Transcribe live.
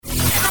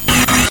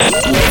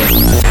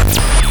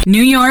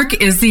New York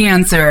is the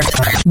answer.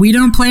 We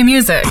don't play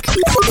music.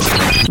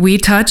 We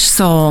touch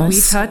souls.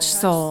 We touch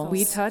souls.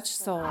 We touch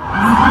souls.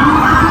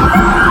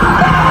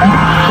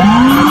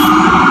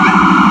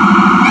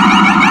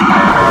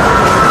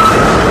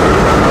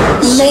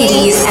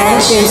 Ladies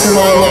and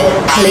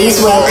gentlemen,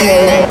 please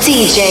welcome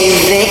DJ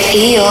Vic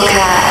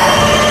Iorka.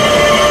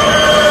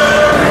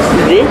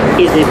 This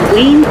is a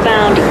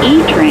Queens-bound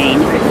E-train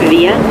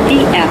via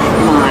the F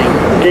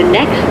line. The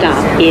next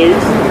stop is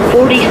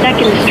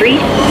 42nd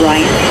Street,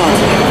 Bryant Park.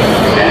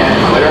 Stand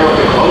clear of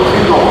the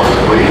closing doors,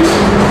 please.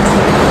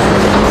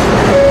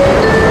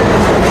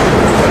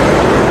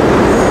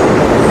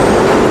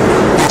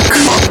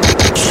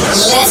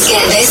 Let's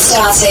get this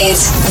started.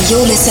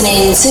 You're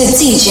listening to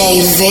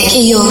DJ Vic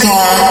Iorka.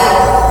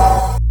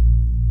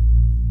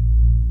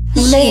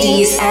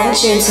 Ladies and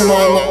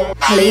gentlemen,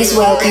 please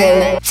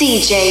welcome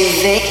DJ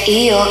Vic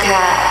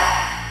Iorka.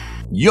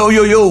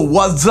 Yo,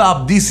 what's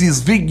up? This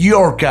is Vic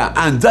Iorka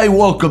and I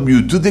welcome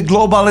you to the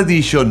global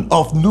edition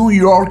of New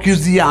York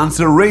is the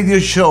Answer radio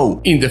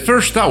show. In the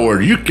first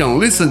hour, you can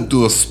listen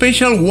to a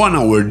special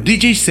 1-hour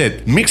DJ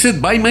set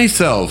mixed by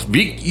myself,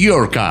 Vic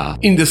Iorka.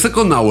 In the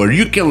second hour,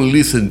 you can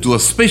listen to a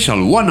special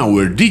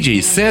 1-hour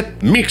DJ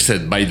set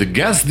mixed by the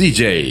guest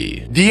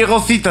DJ, Diego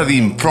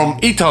Citadin from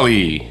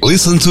Italy.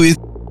 Listen to it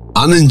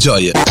and enjoy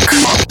it.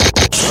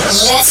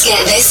 Let's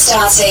get this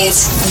started.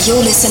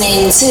 You're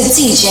listening to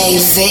DJ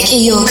Vic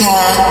Iorka.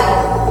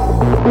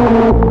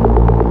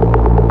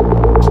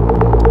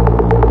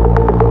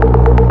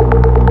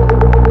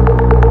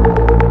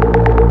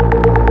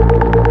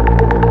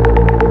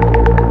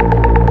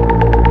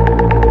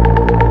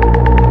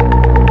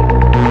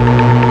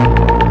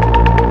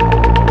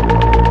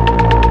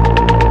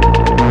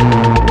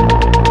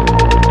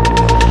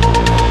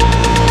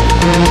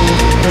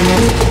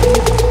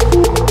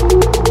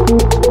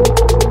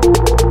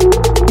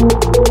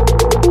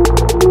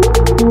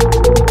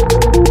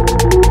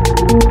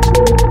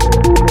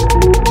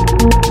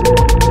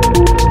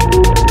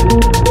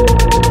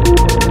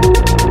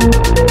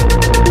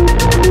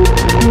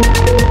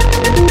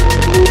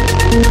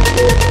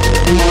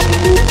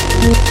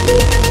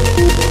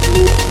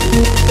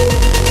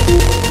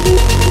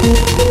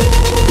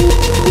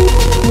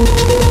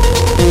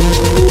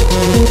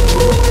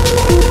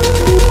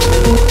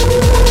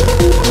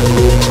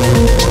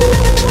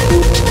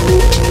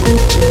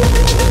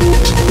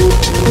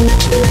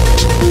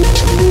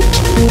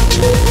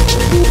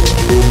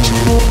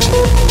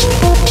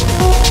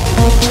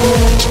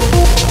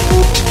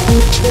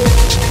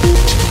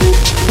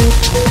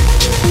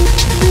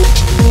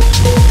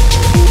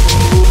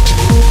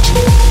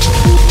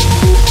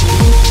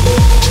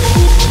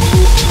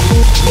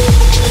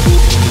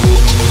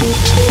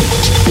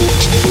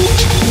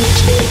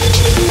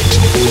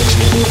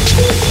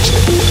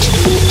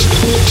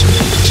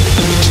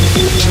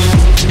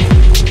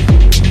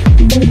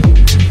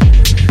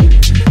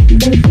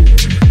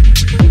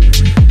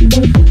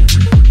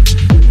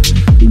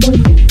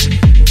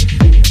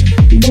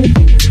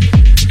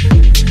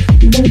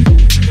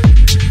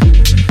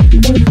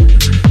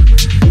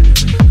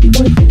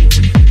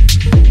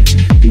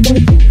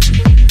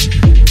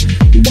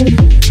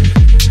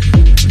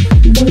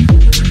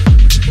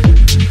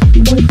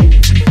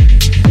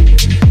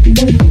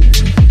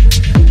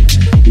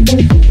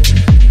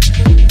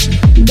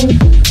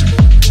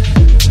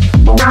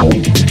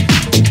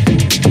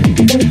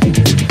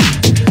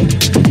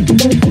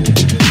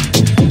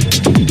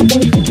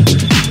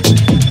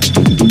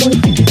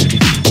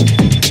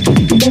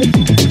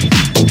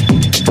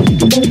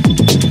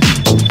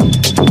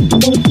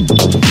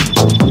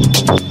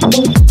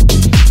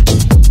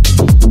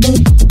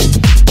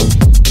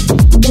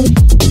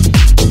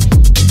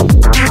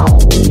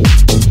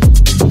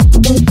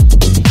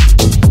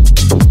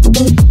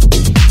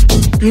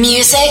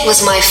 Music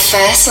was my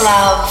first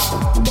love.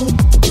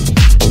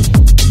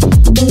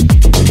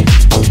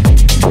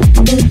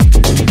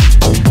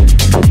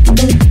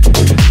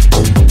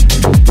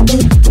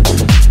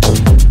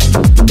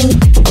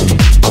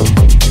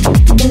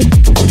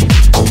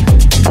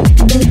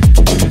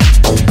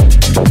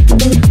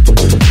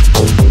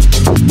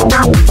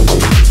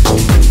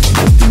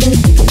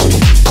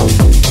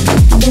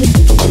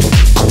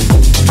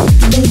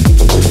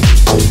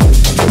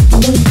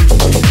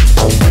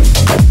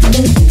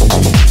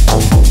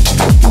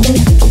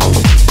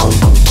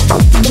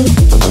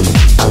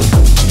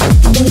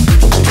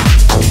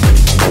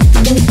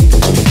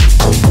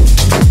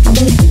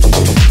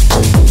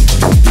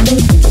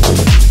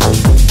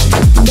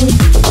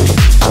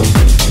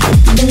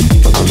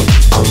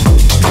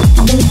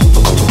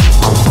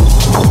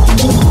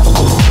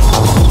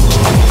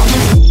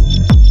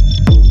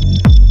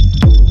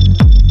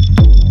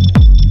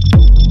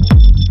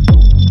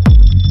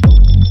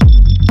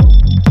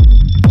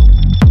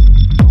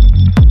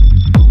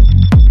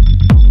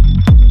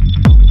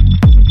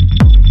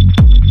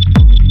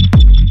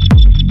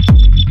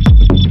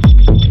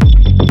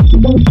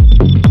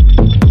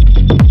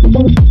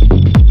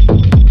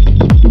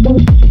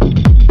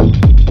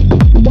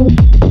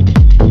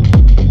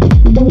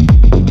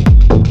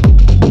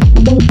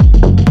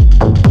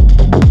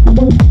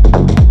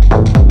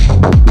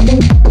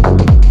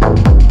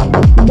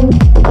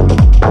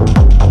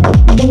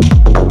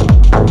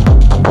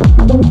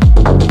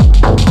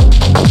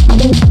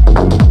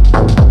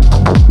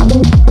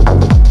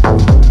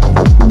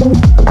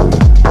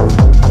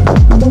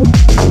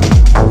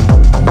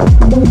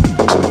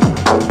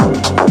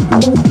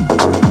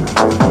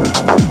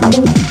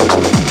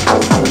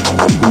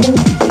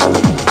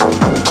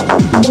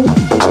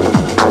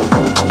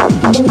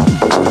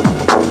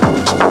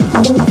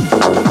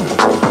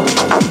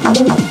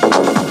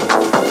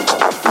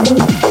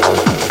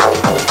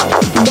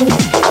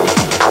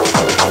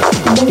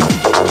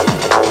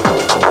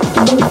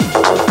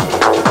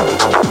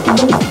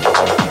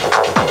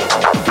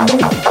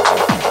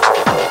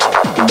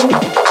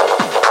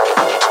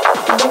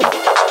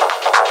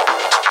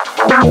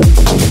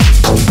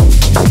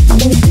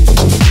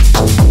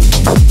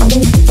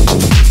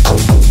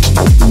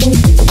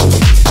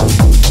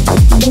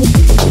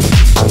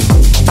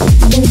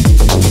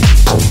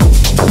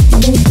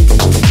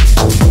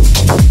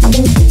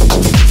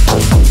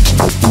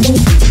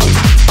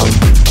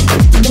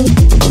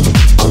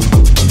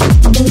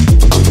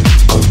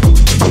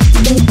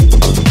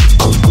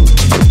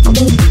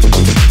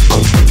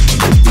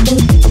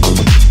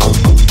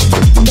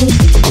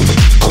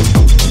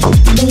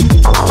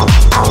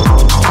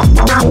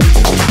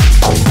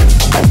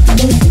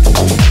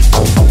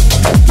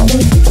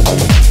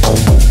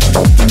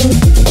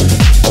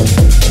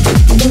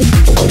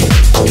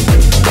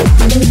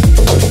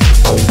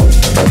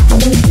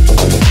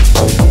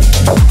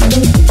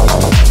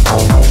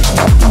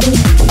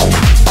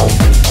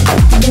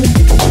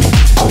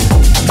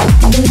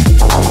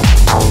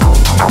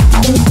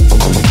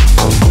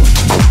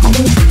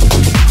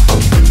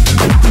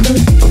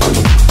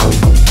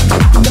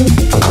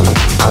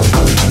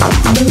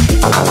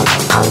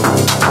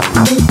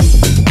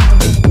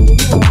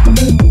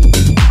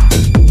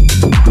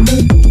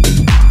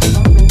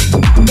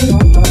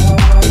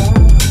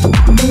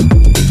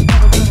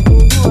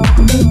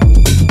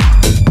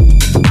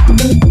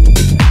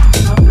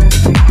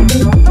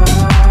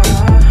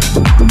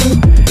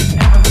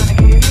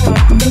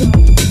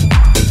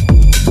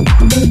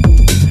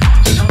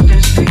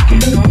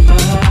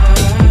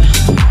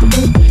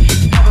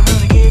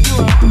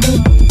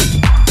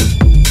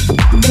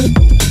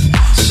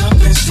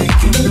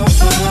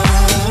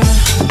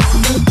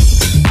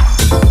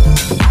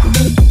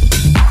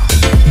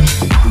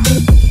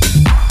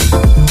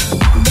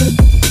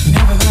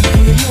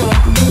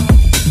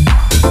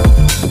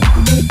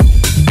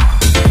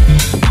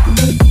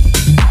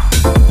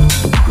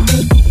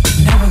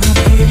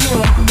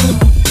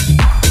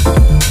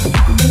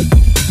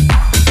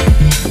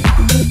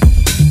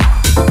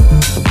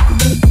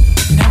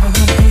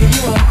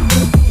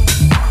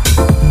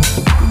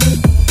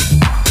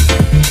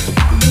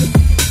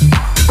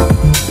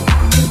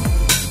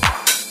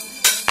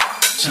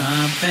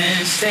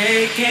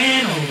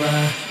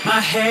 my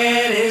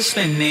head is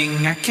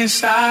spinning, I can't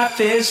stop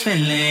this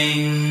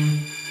feeling.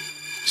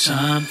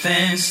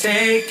 Something's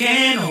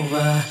taking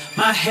over,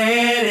 my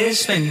head is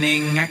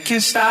spinning, I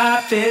can't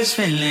stop this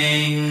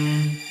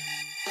feeling.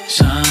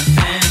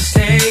 Something's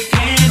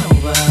taking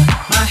over,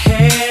 my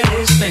head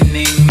is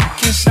spinning, I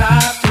can't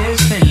stop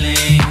this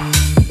feeling.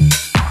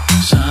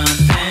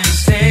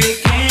 Something's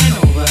taking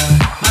over,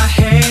 my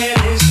head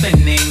is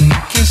spinning, I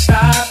can't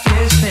stop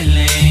this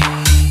feeling.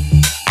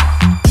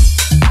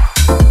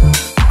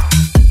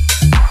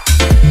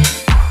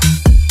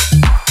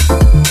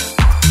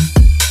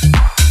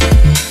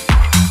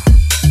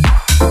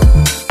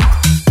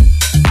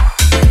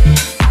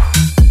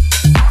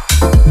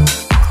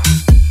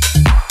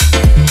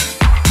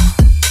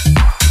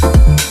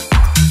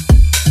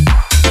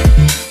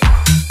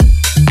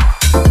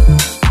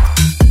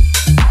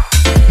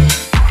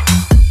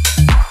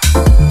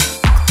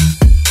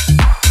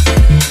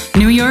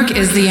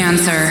 Is the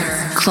answer.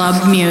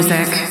 Club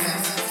music.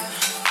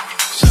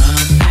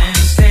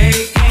 Something's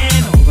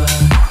taking over,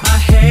 my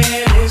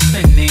head is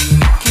spinning,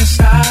 I can't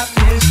stop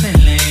this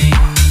feeling.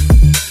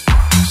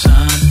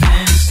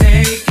 Something's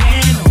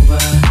taking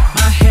over,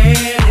 my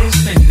head is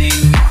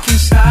spinning, I can't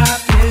stop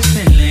this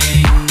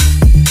feeling.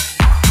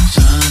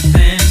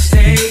 Something's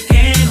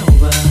taking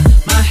over,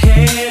 my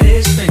head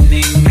is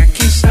spinning, I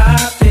can't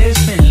stop this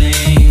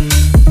feeling.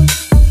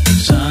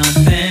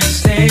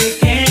 Something's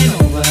taking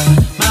over,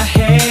 my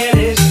head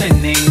is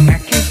spinning, I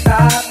can't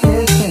stop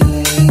this feeling.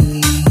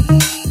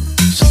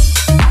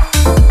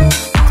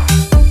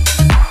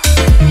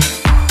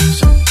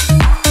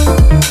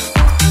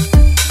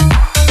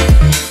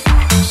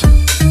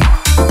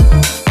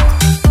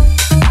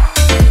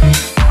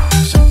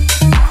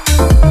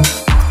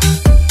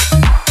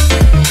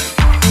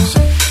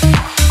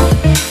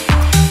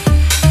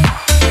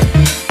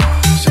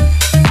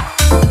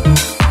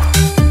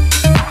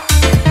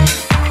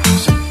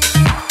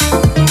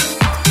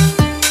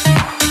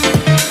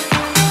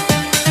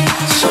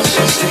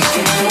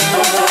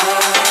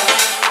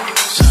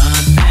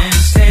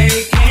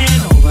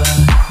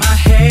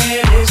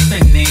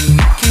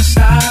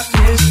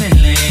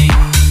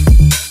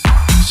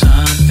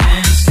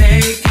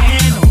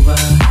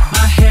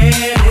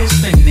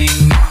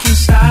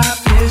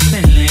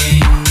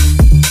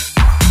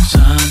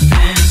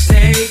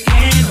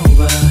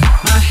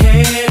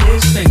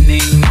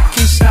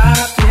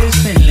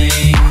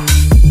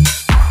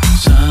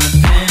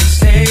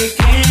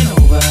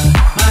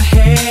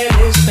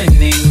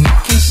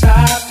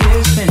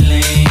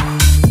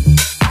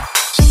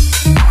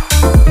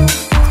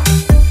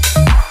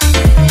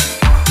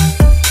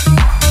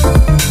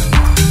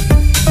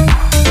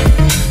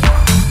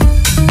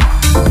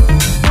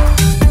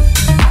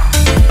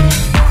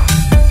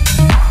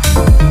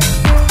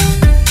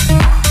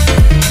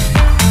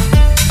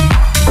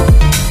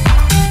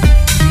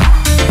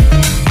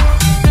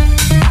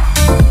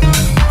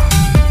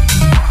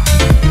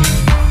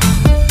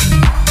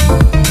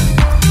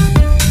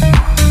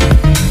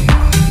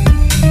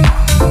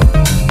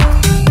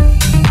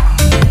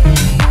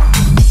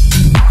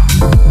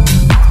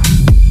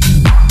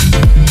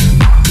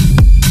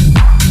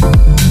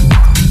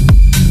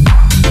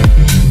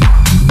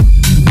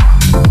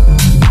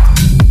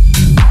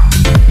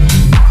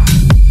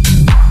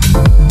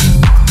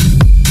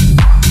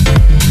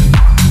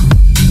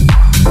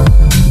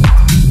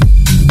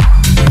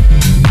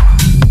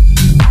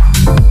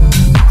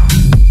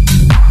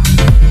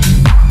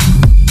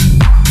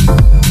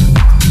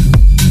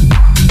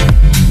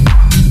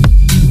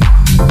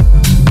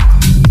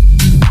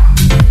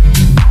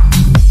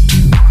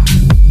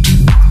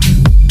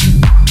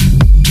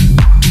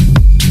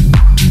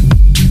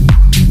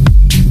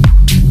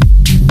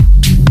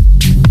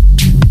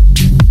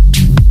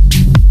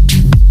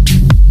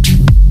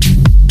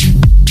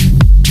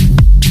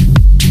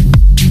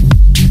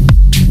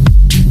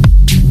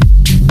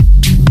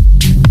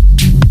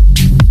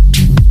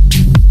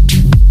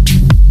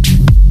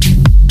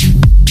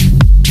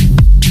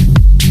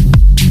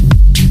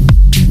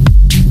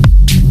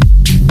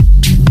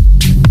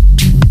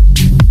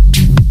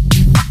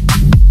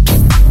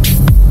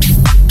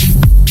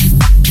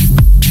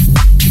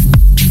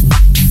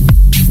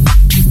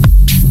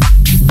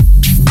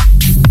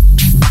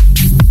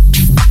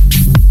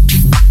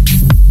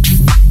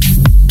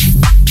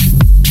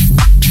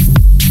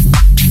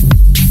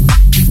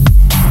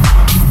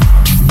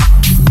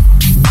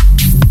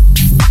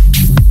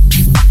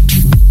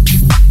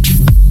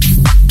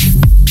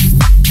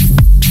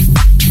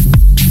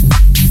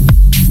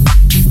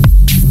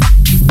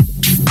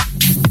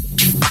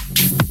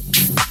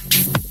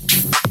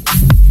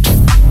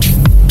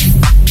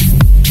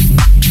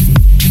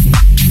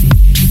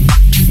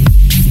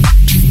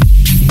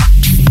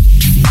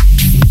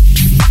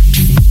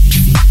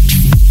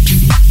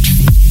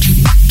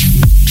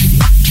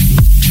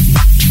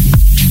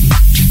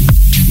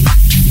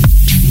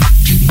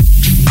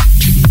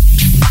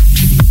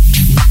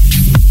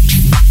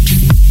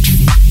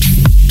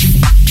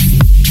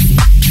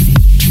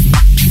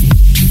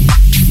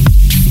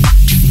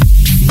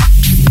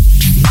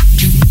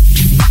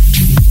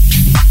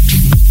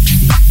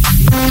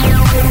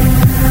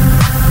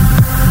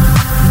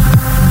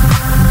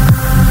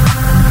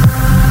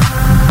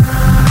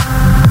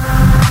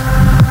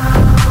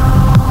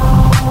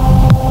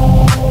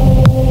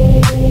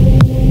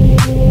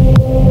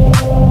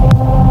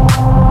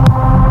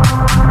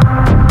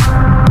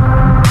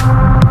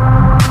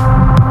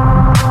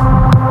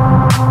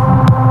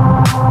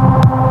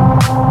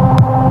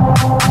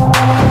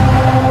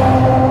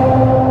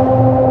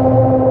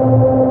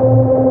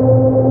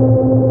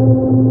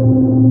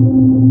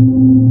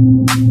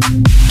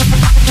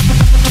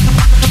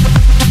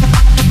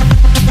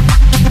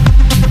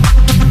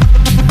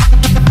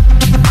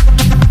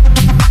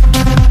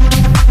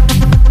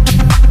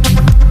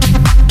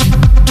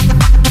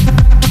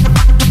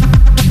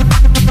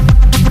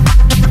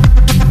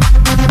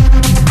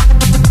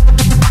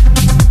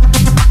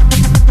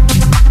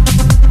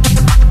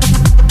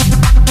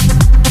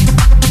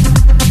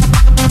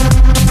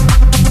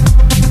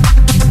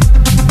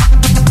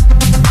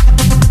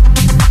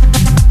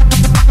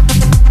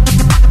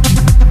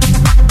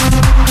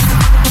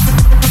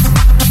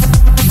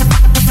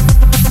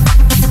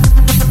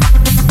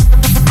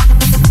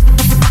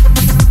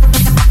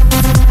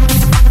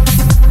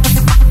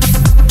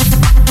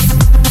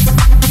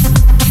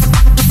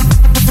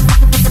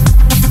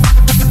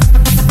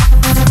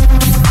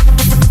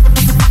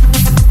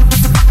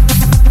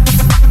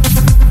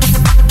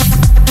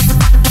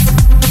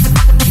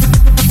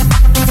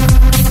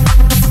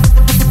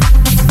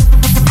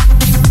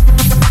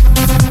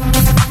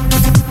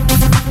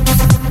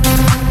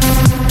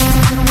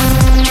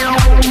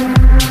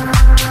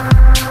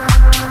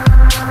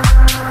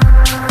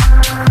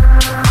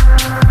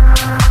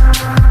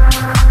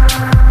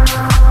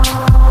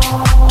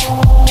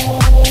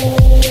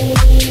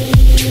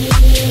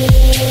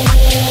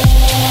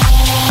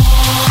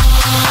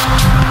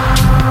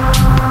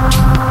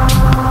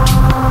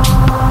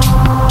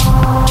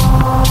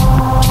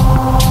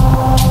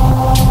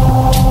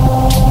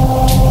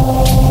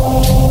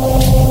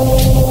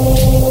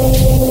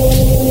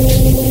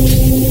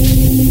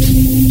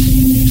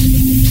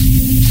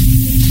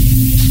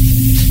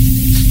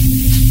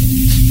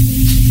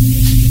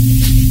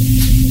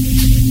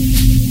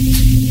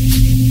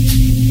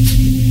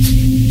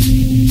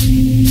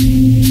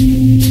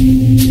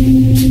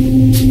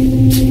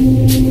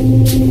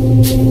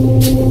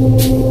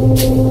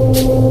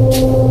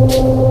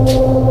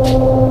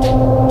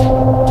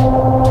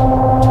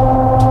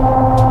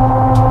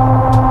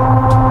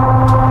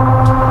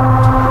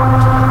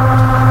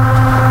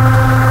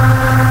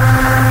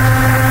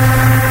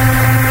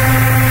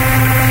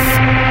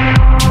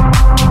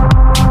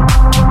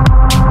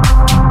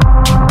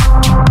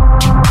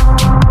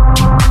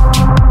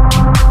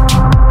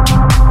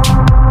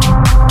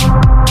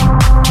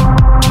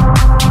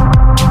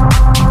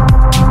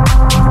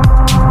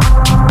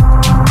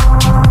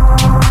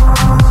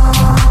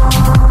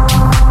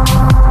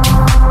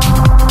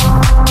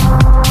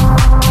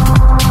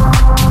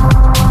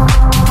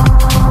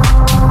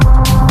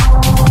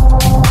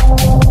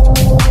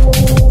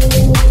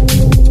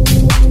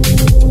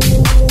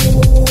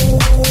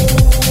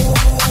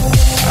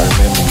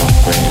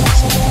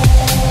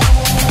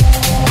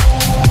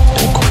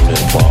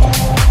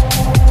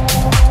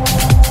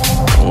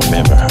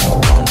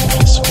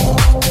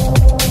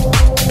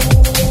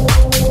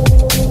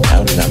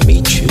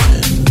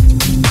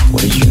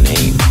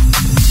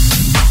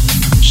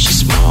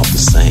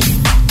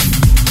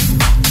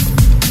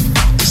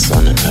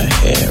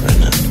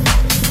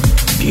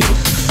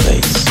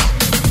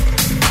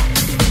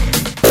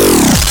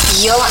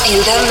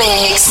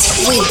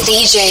 with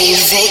DJ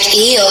Vic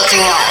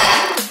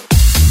Iorka.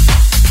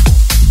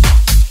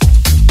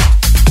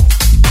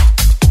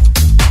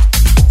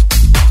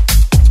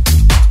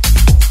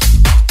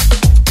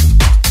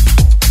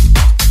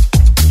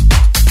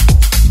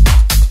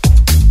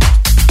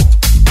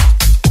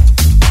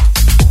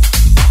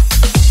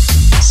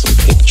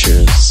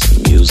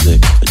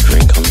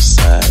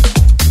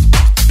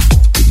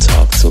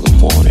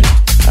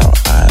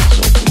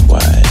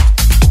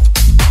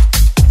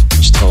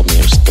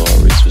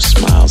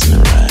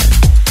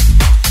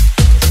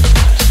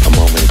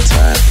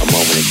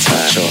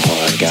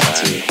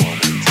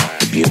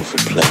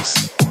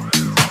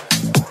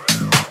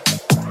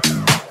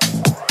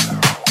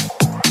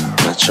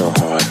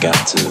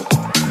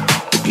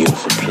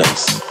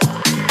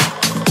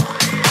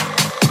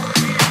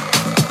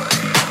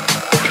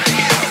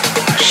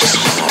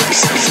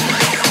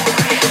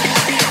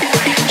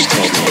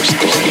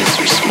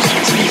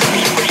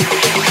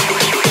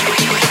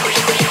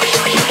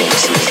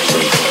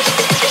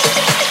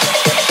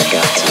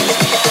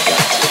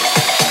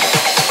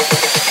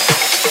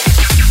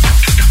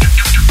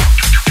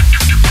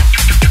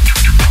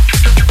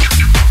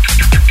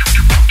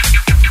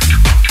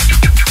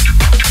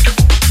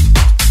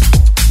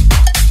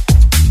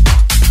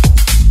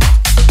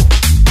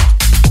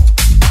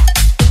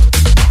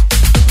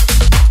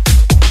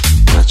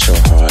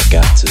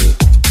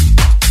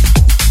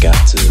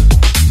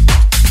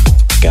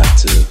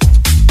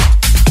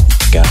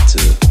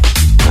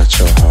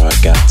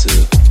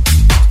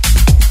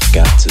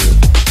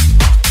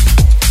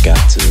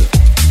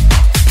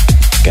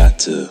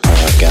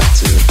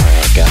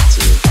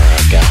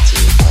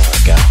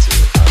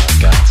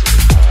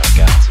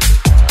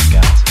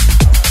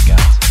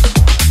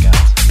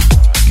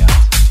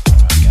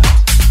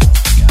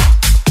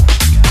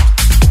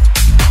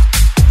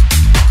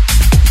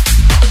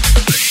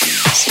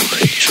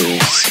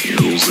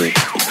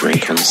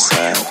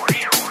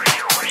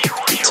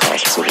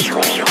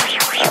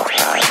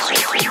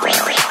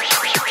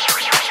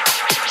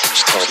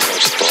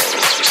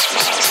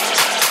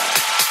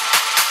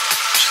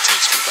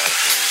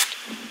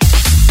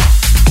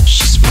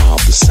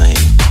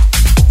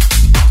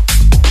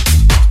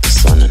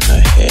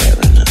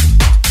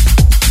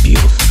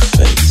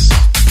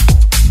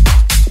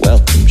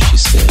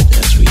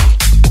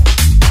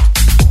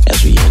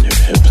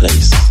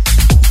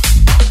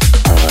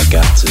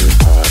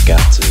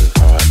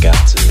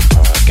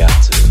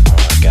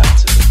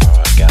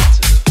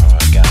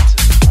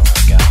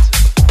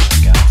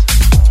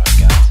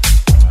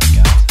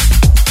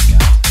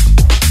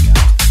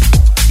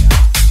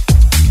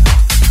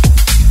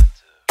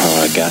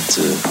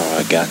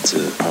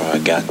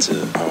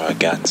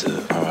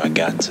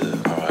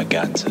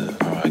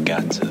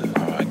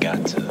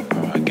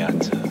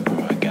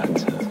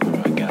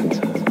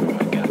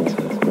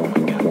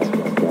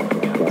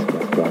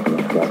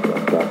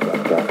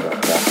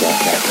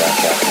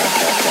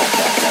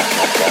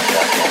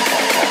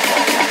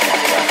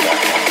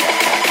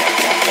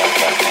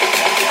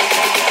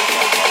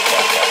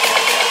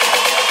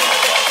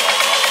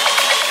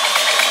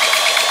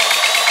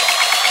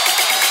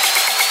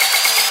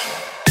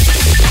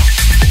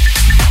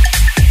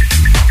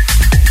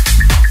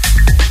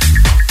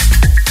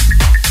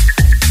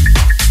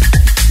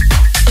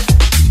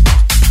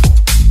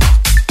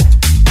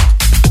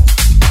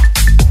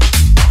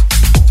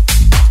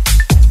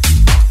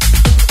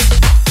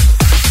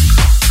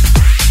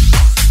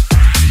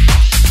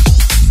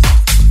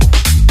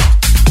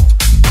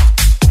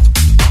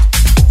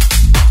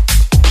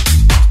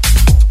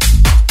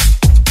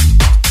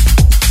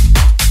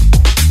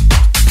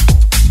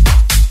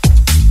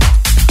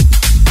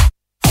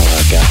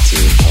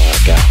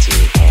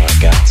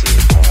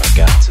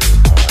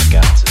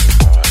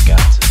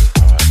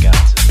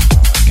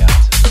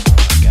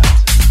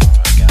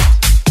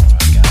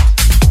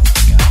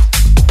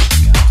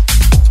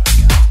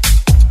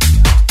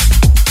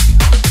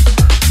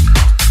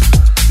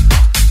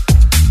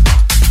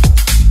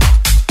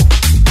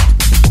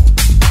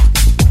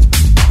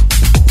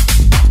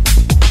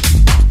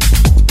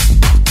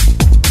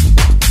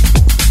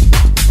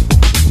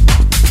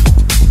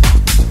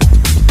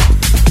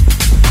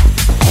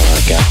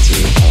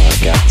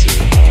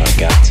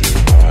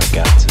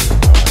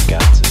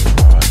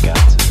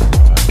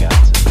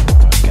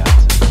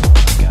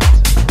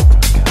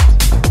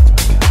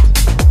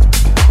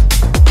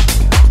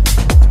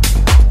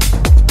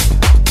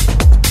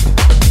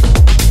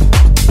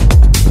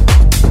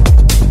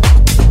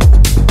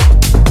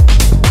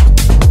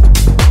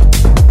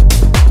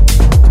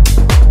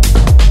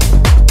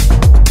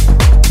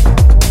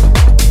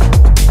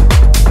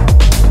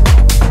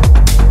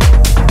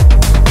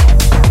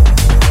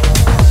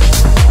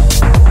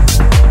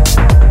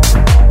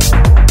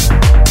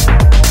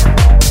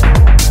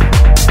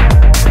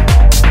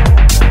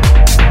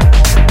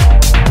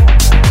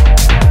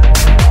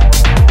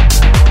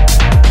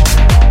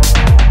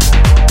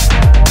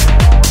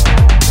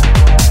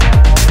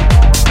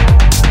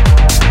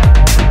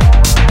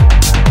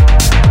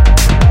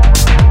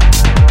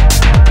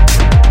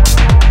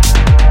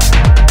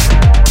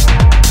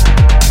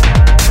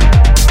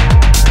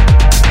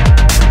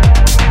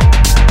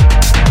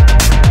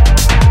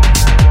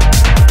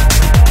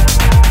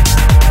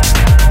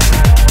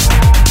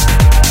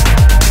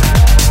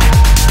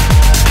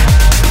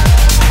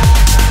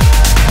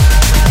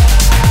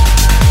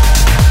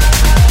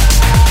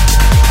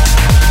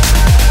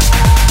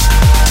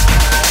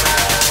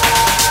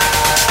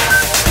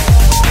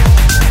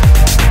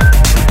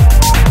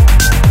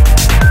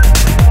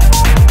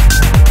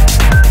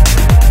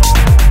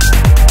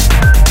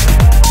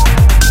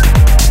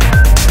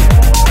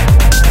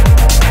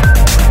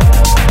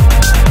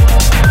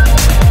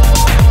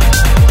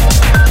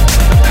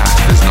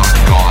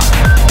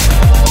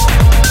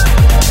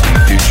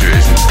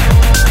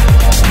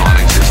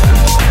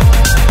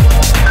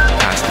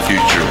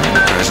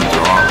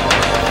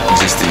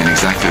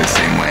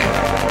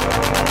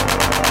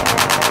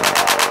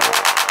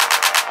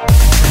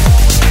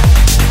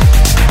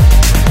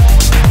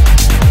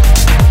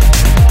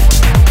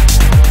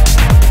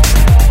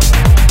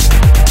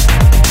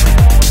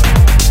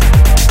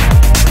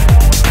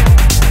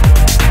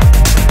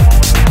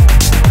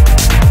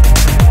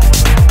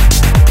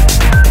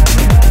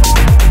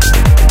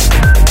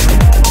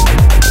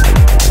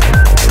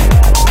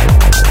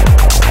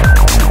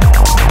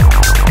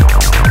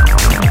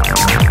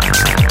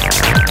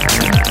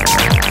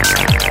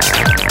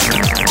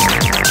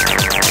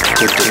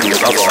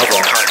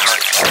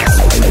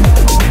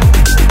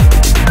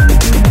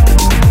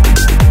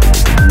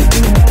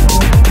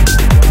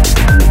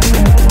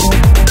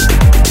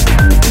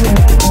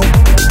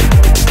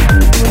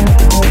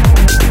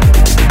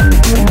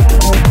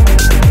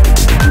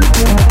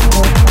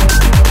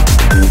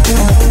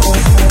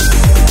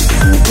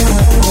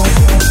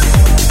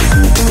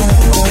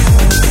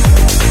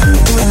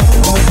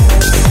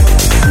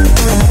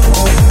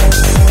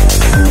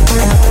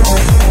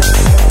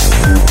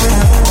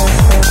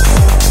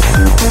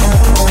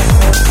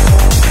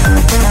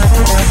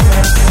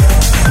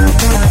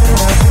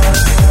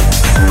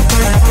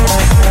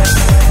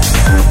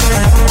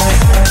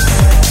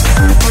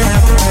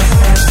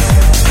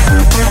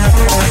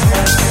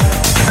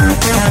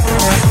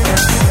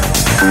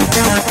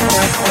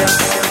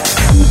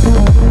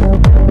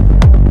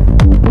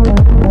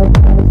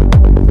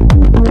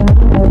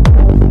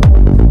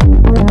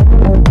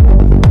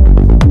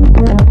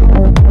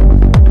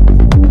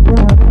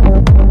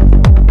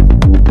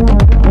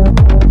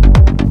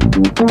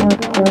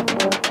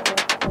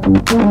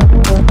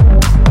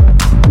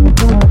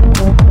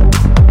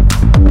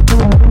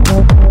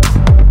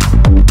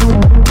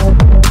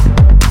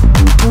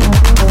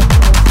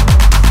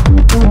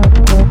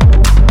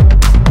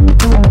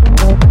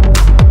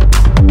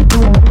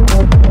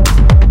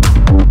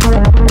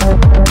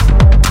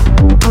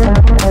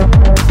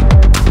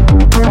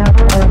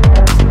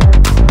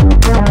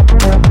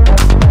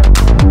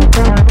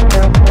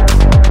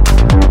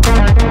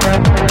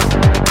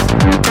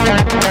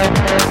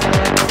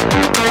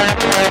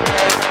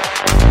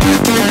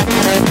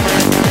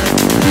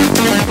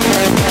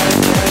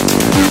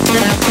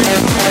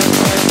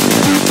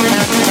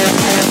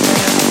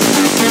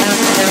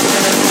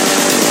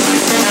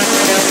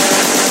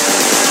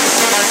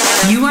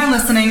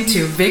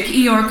 Vic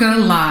Iorca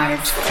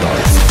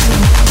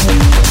Live.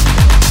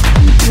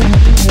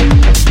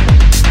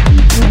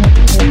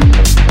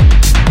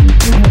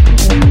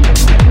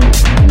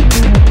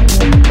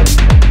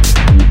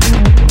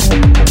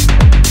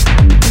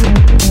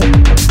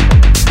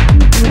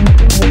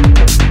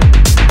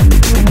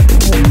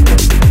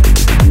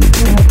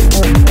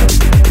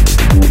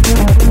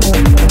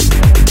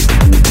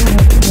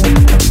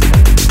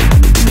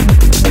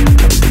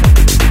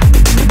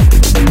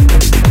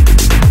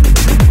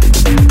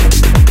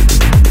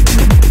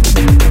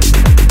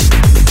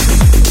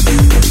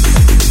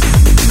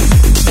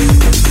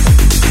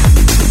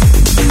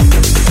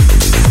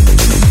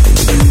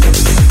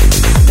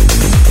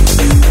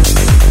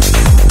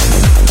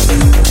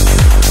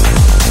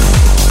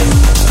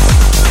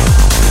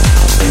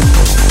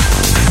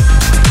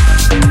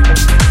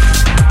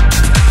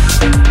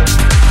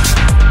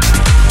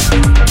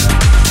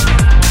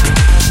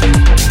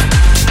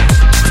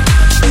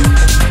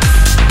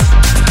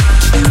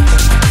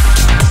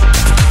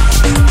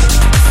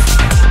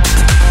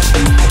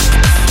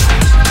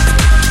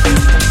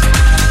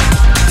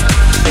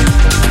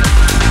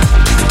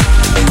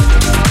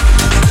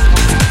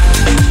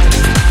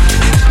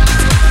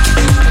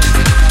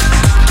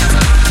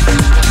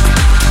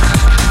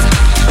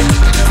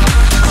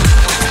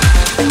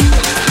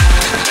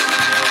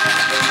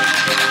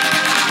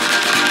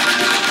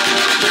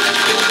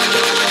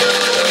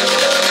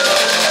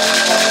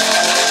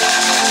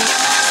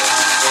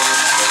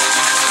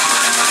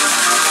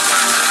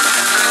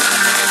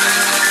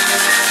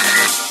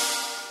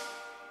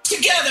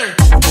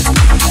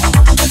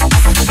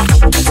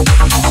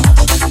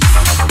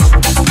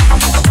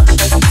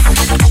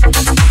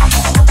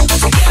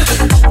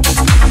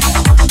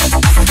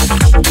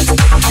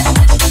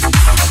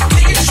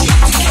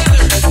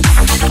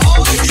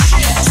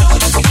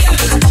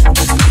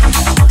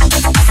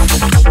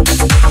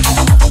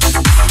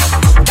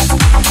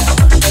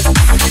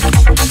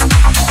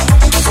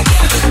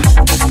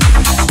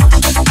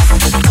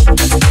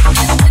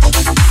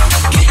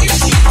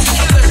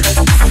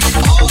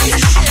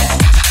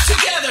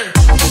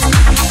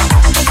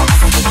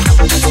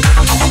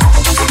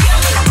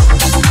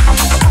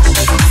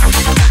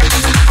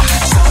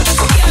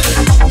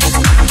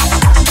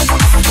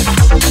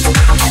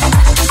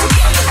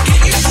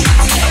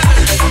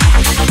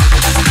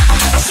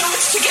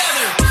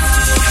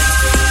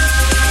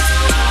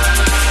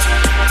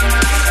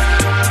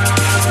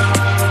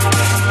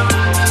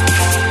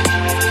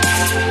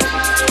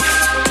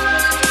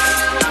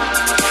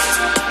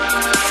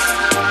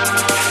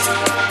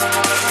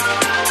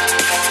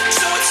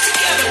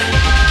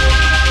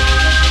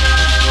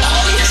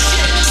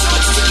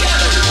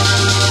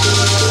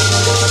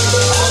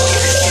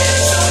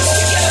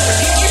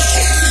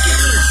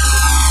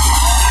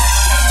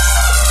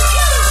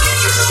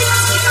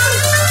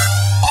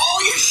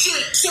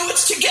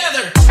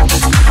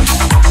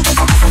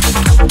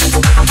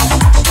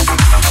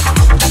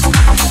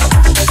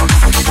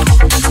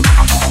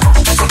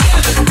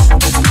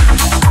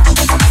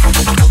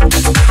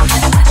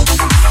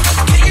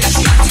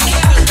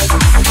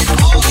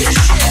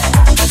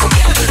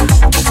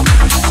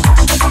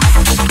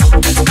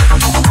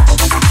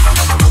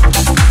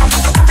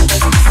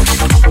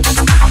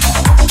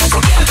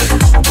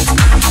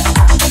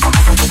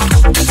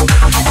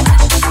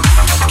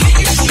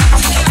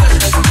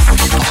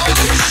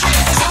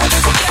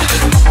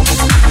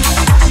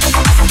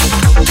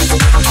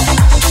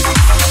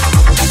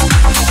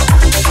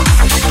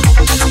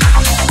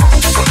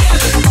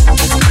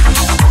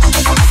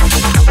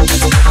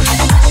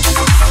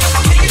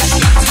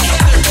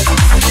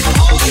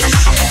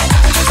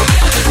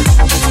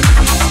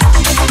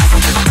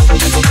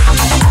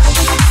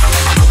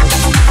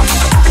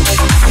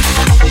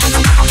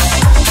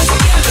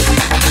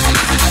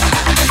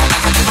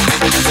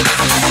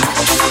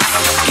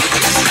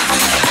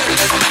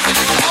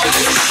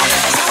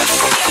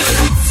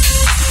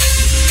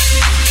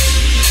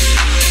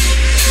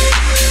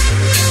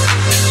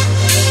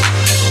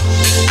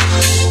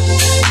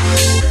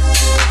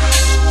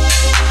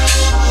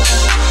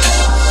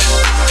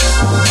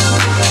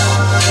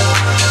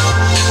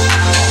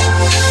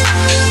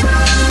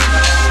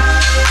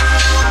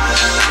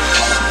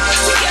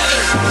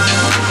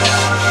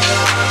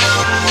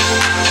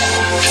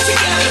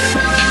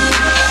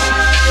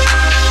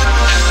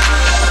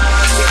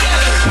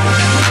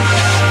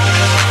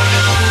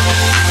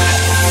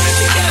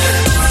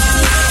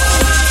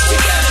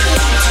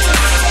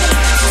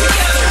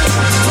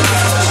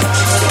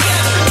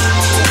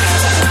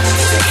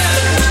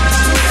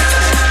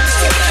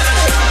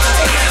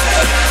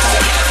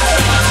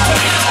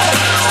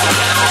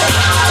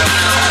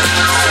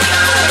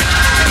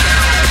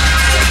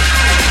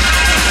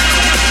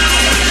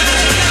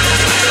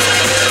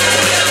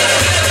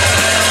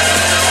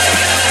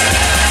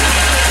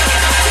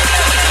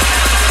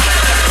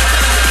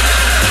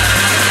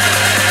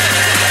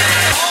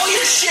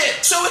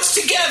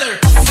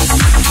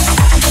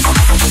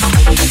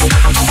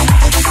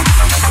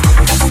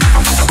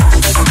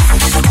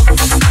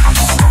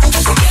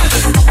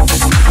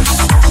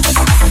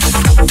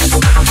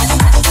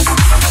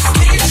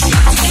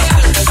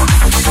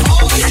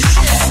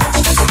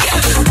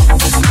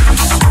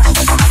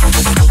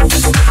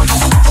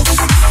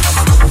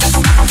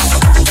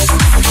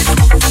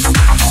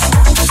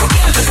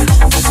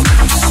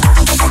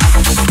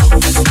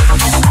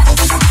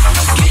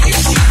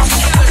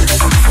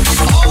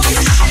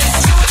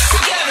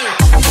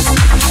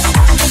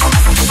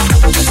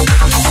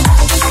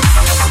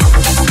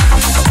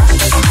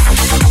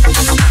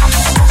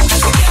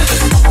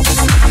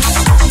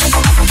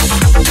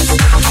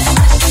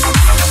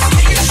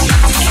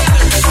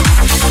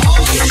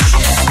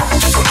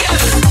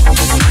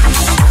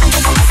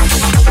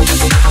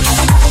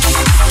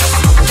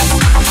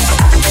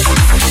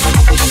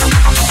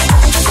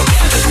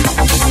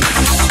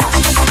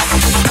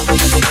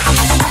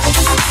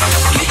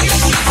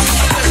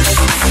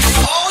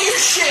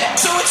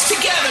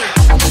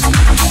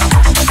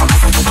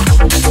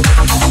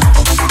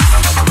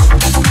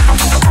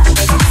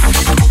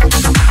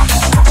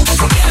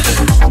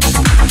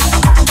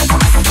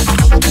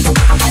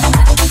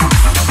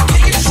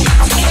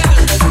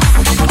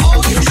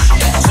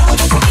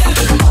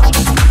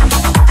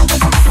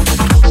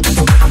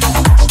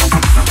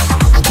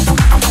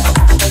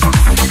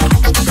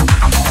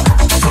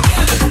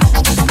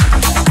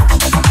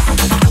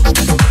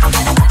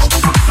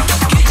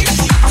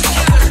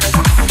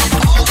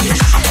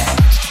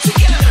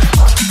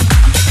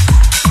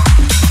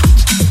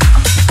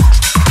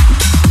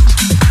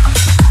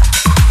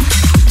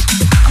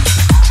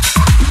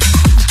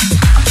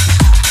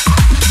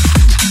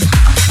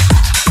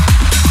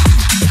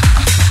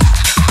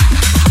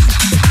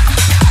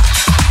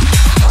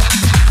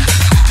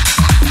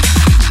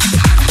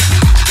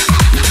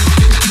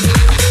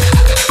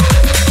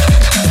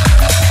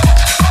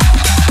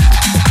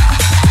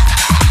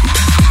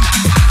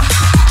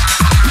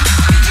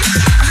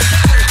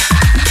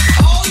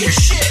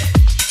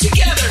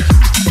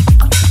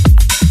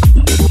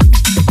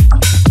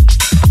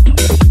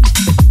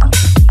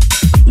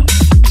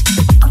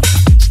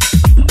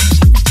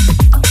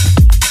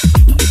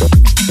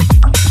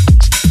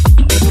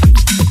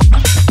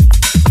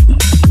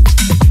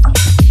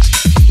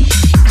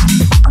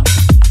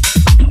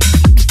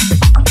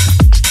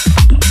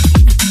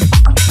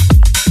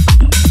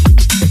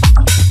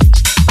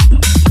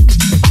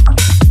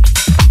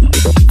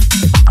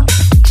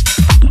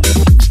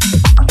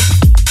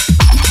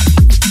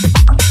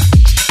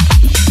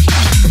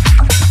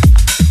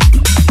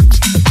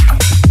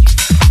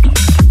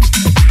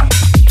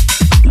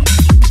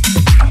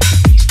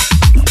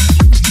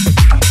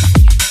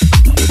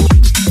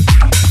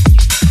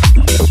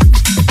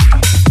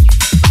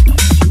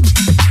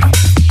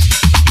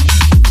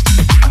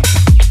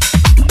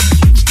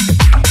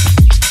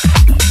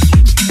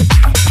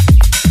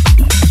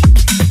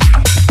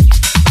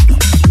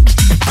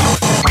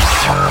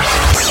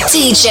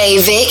 DJ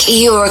Vic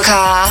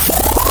Iorka.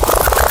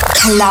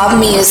 Club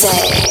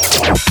music.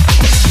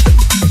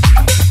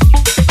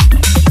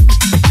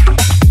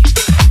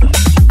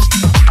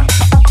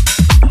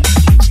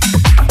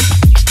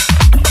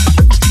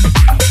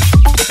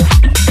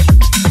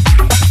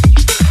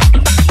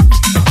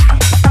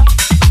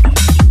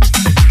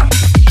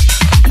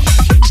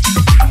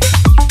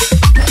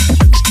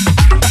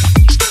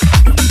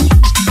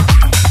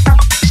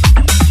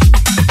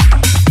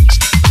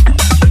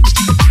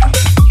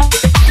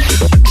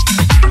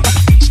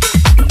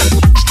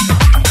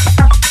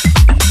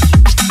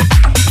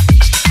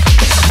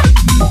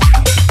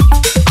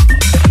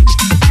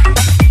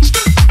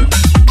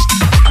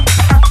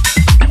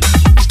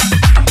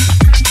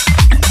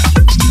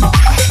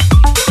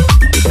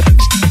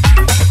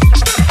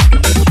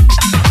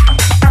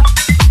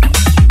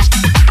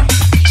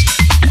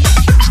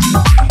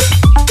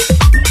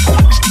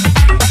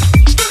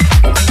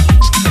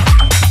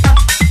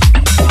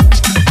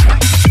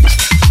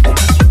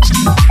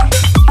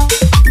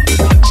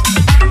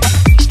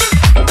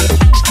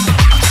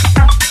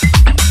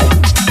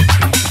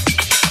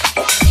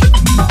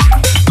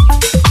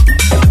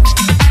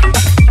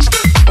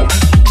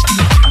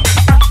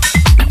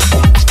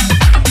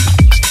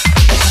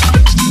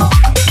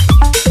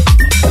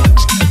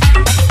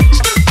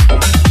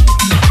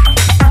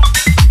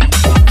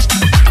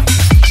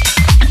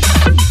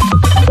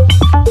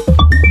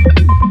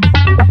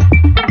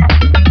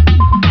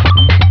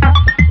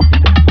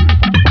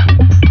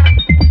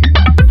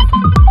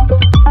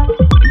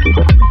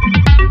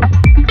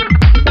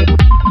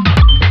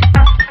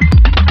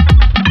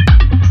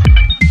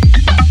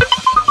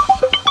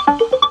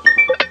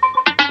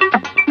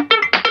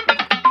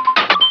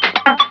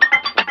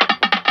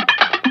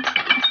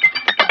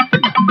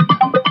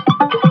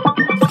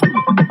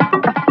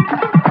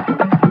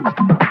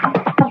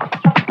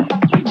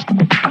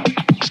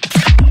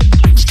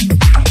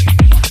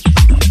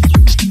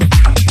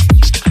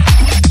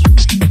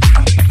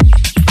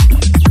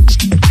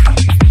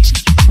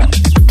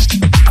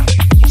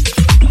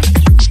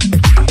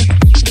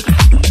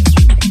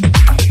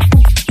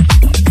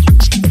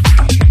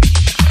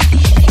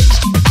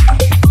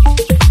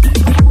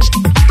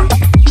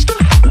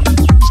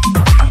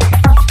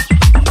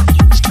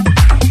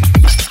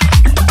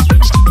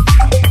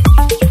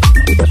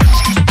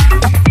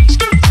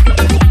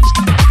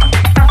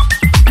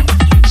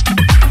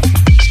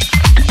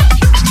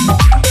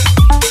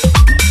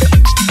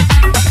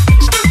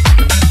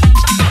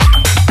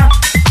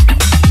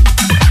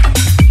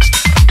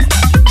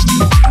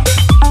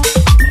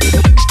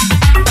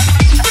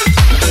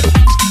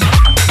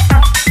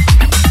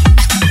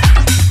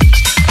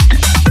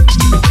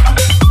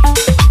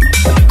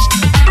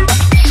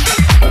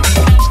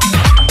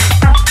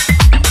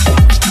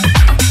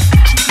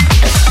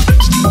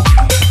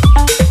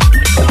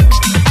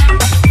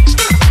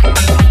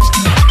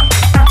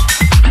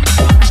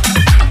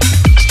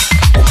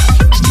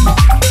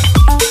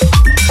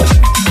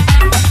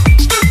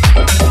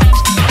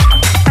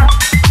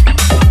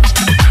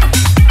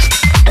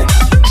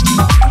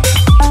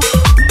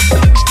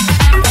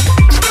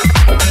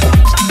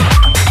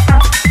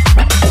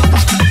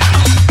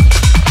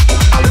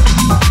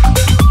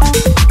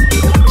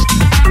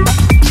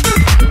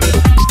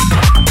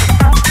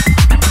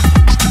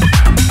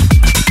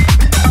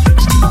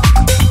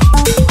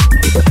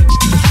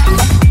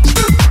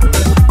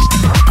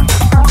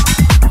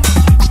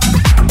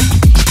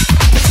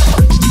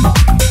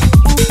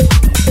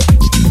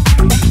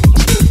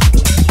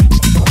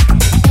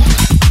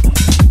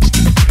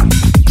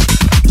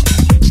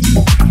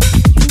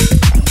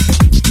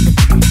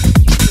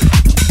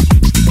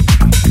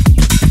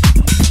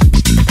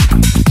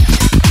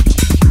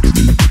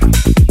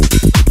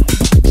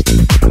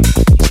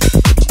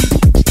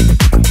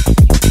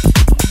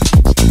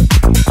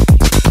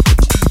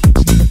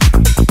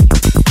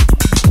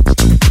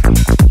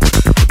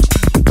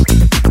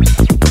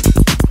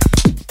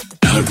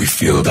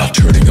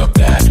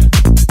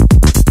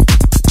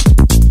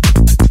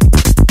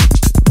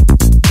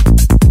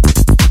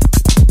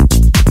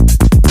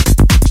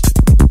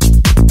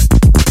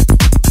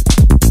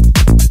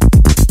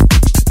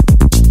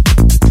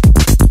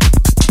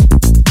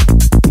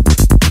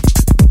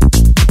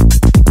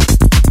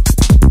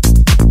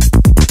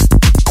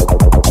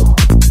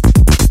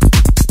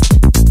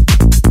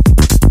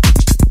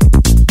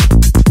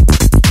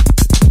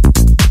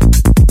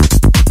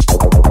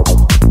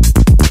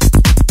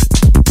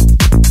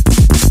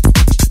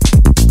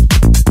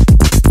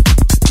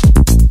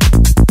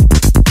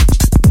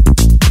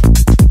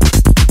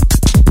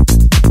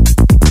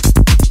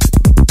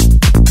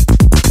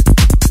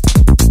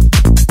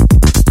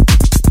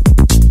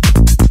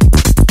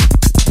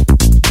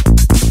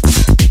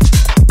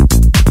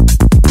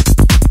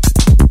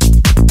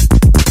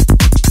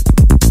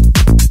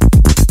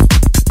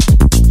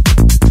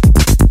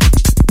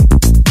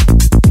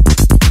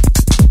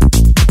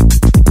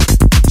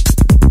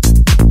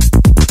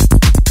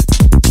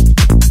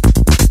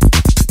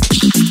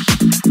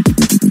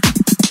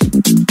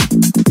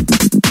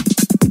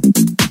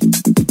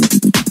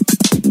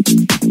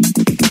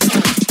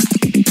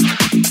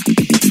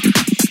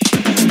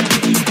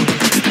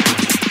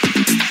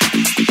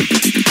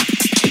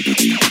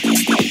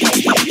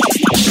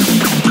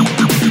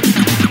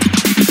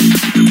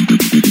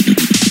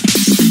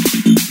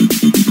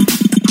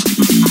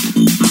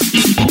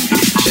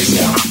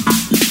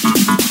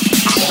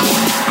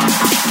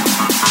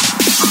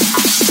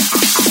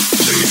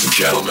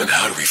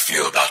 how do we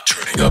feel about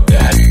turning up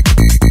that?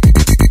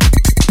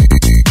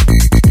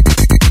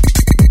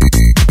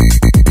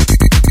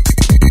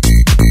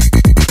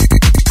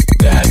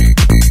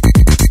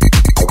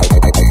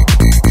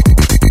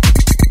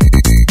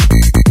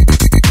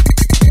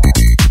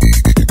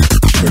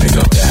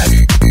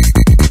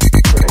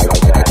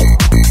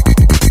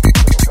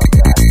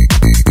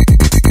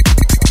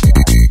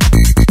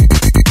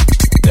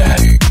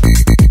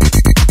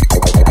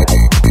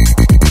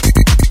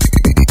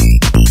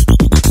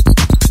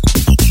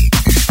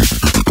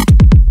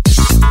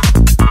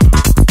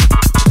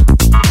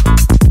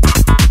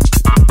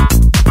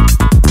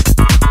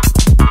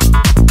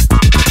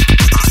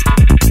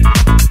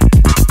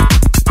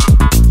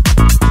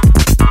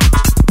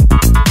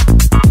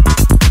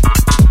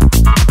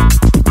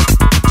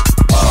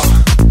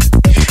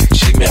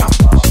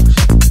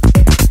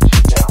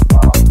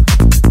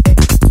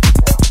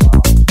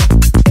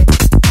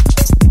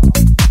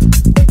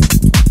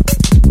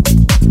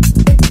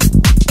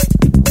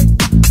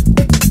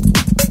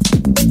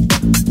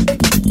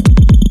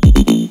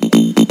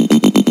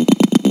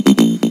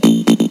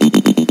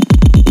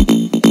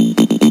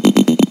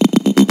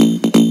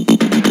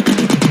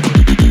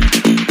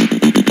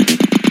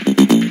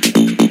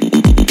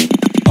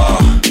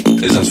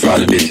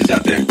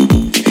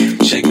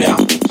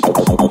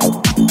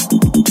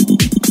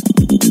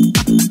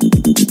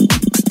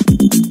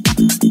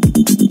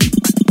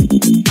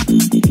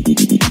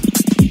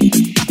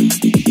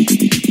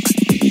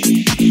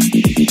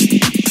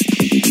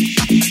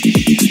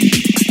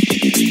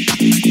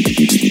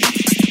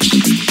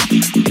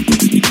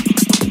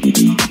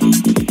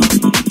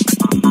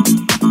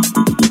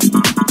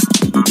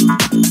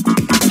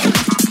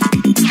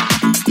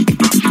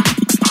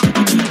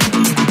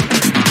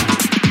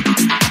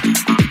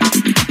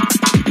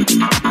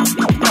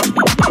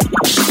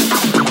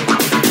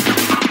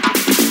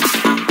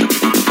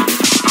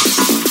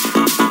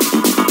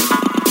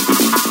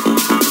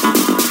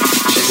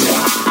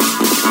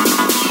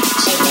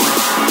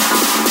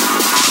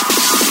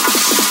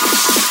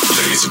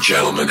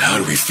 Gentlemen, how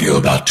do we feel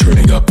about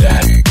turning up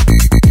that?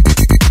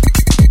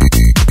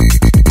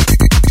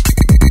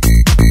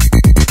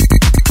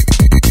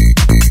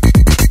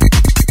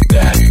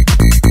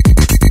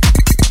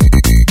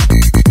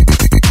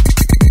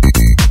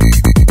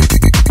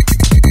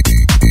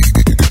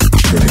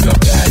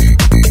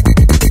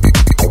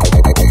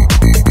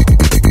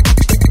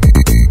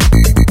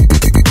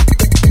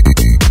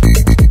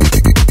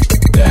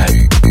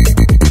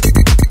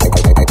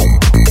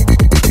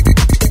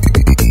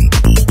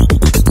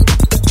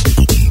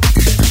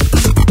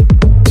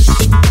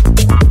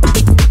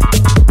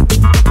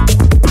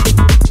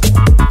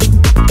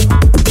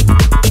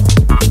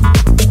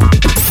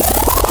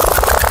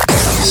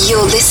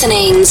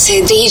 Listening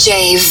to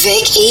DJ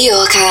Vic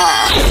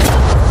Iorka.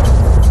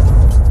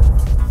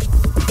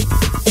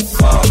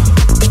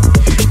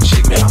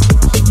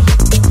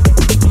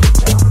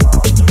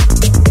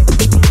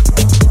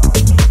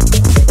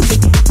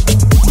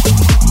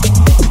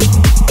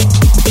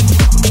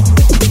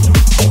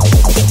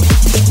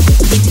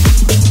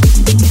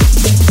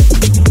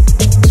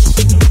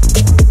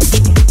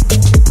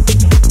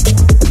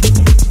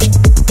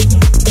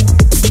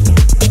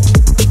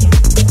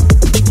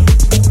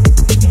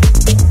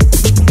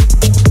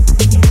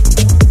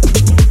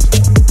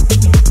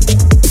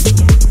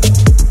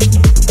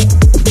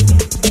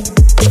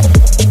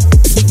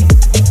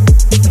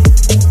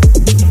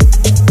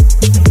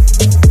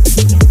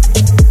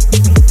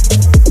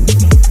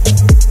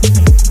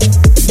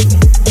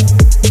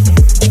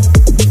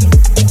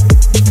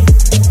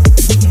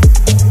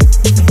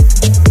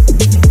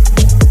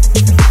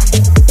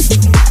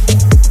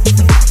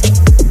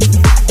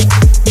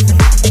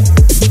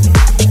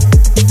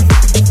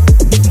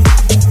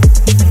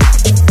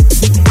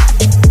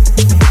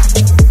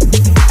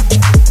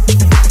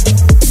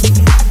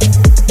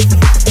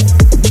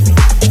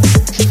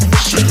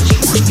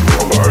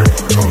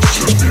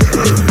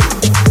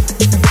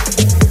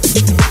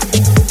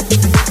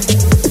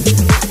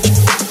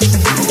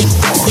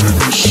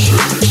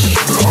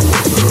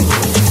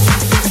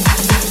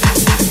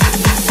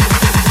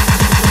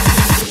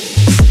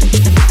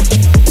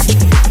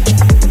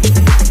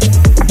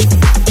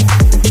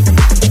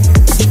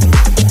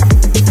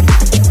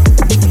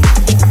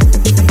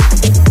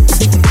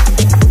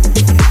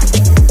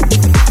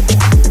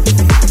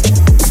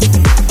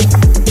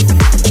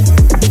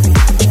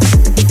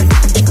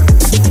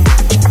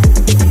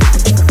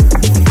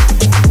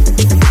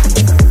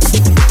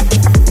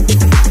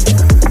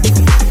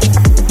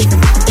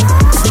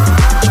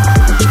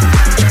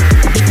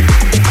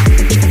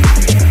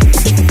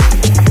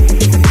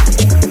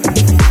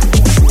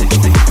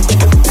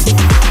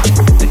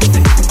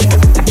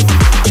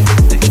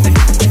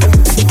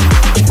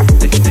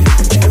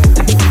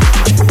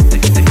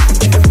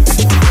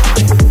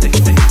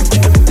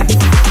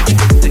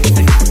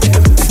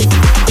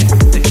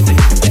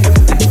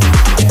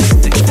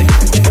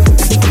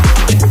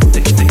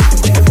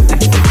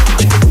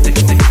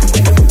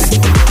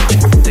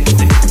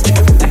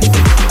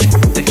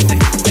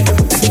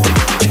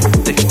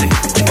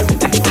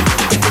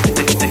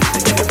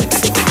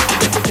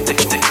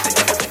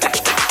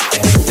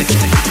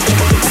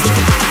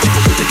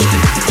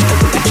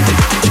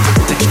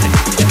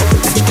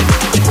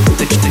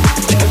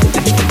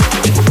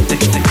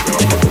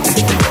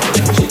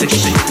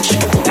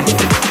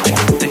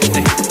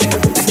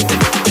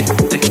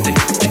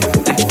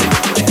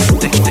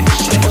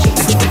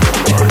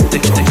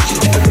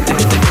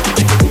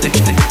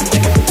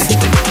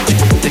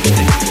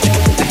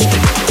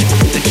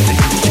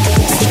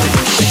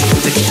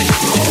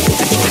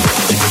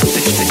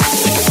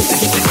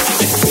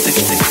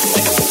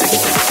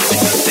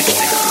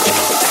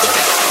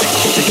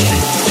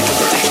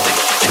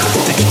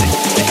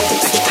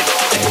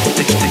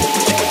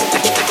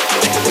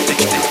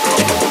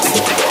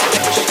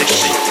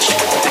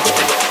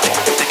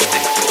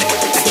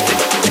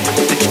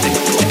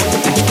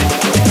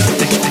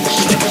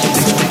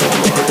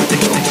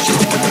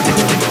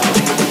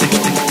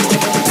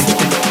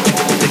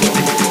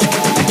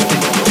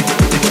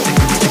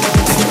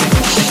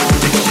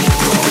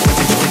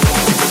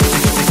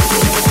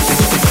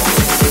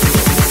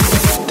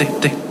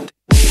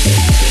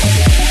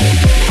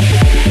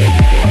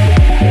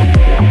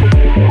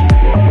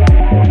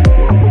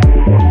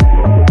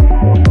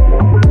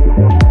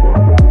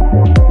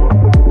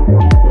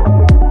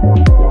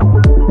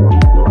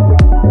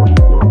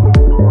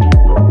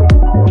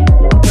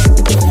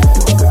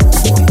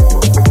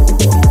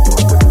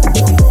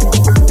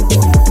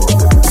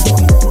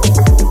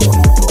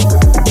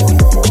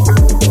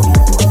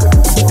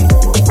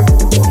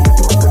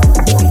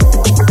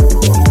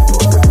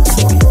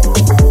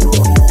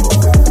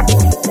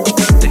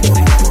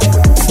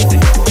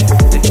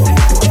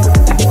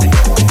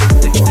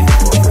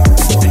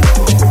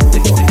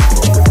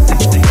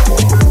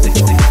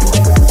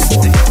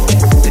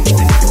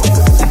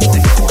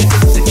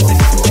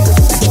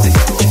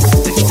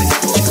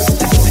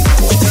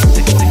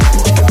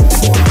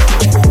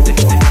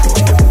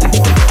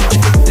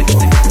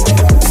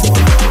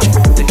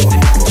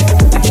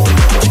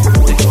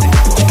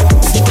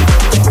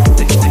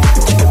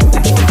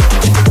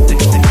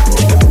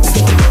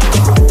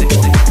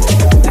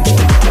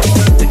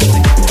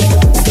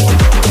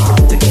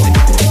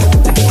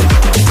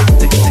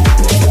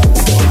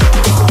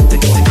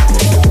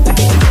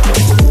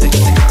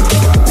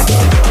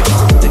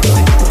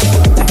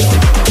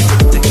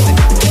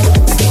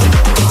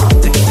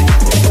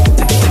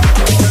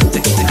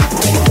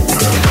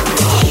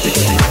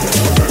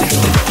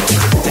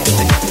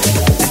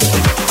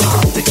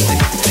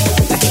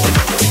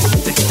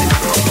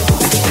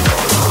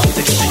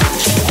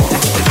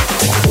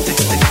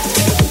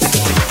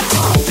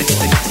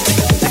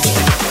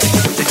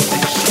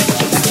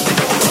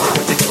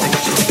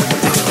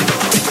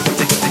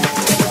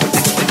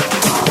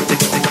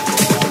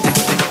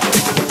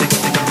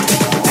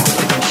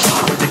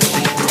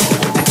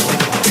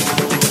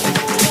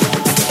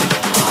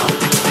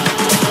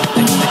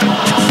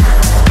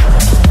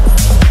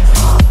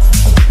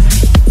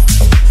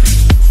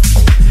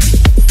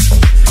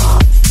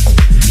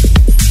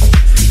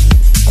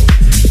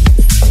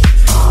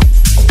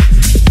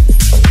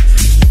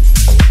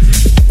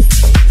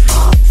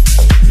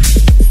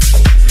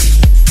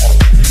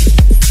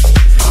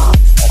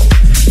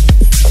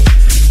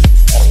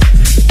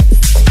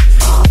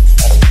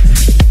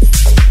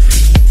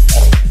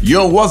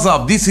 Yo, what's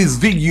up? This is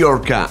Vic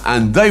Yorka,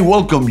 and I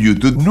welcome you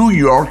to New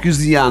York is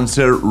the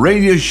Answer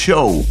radio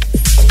show.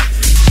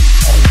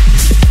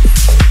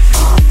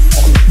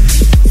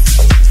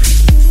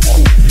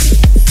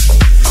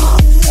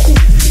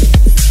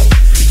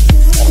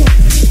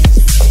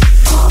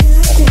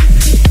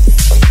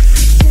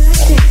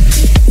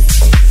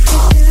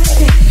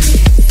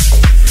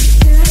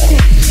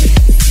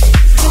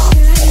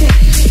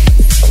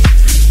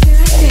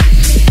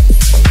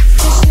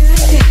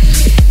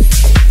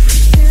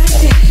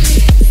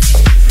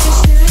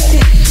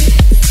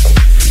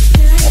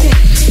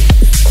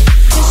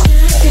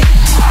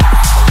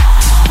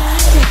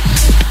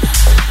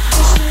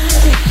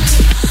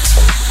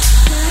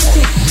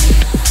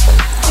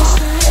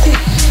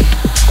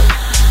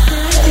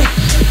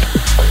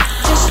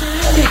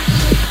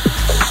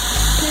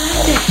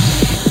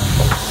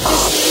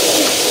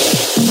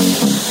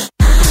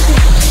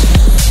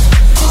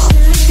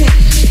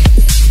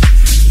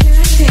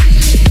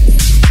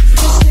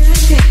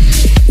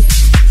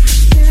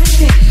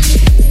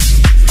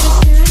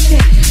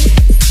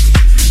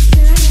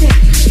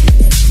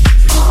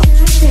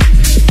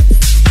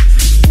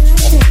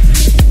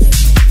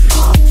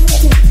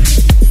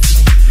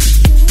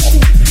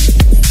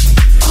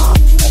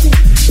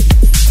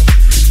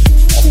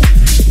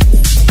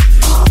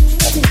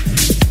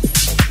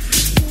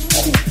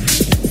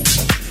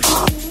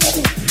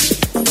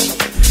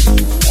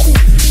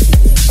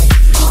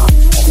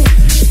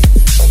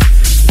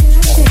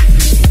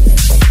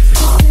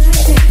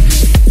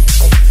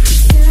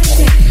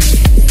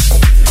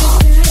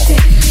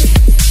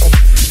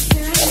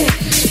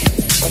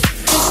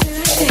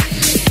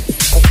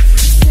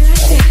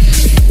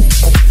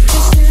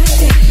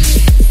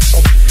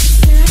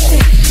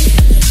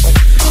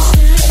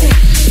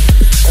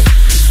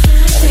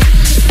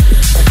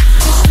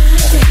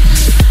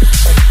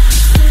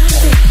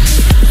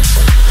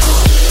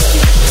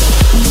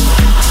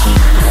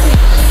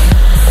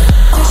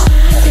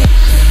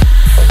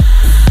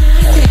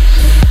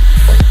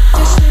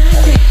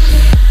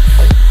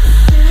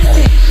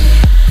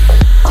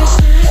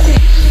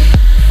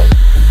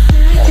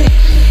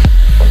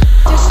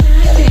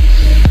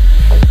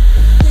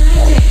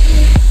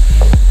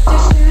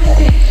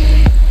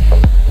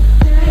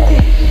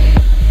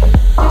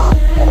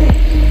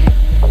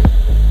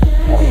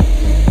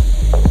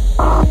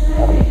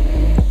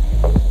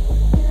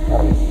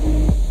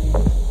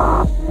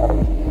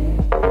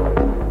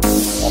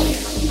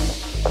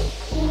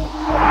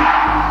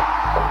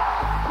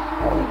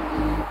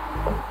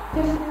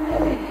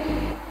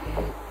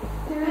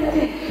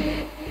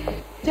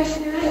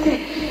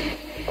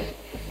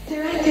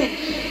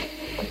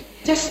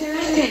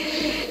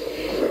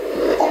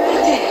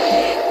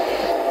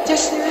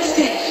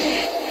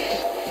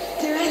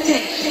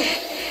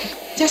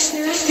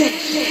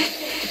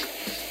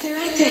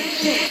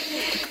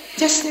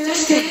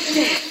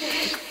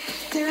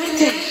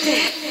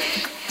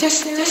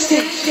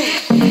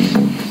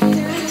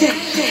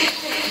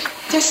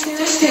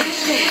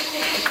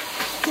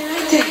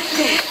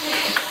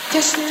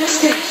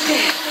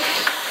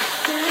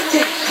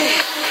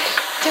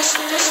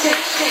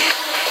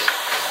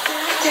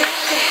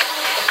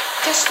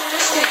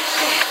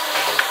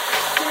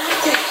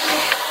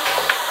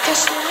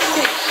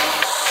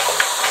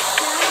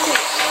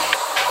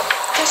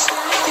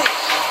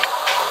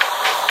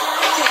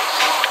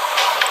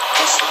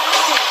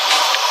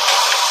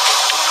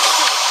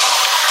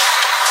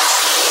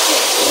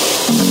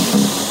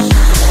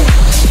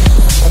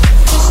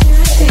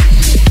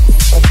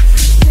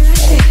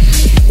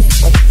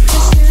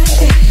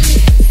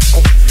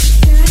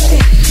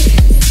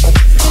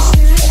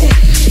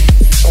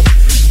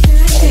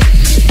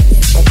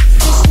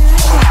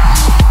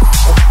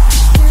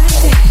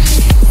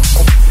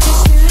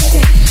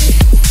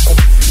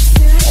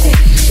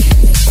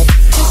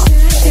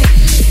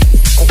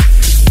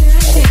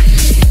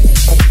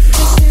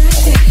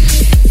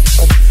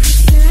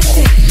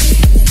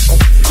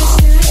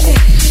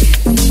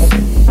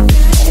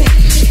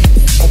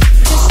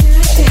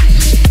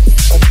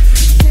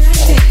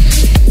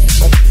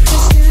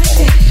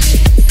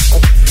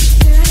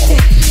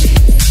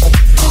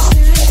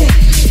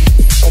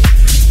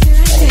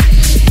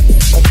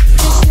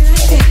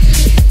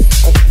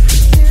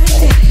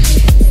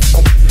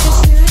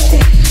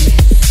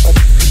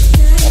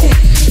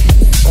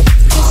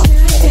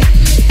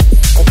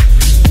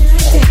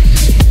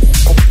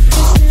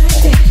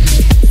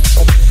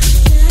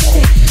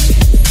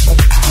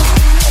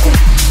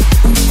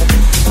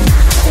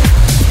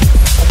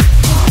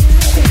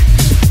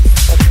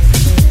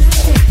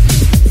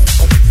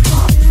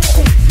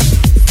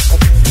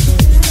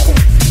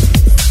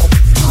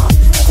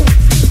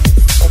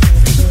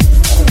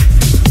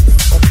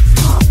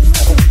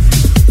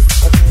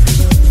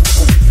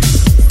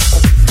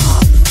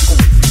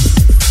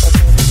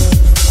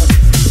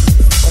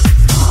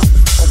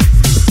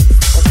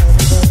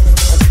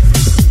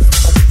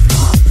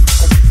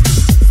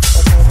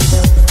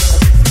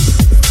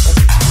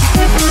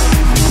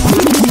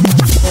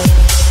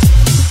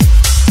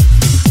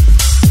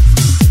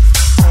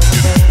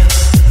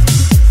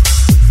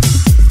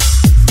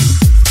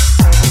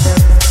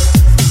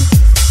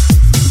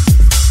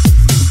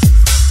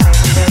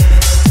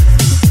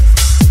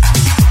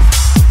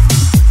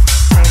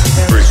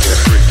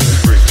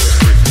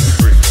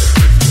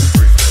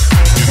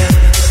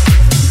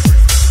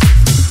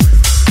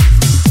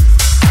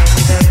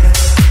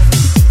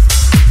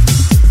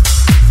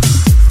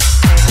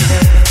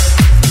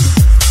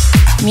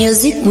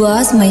 Music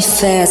was my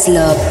first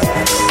love.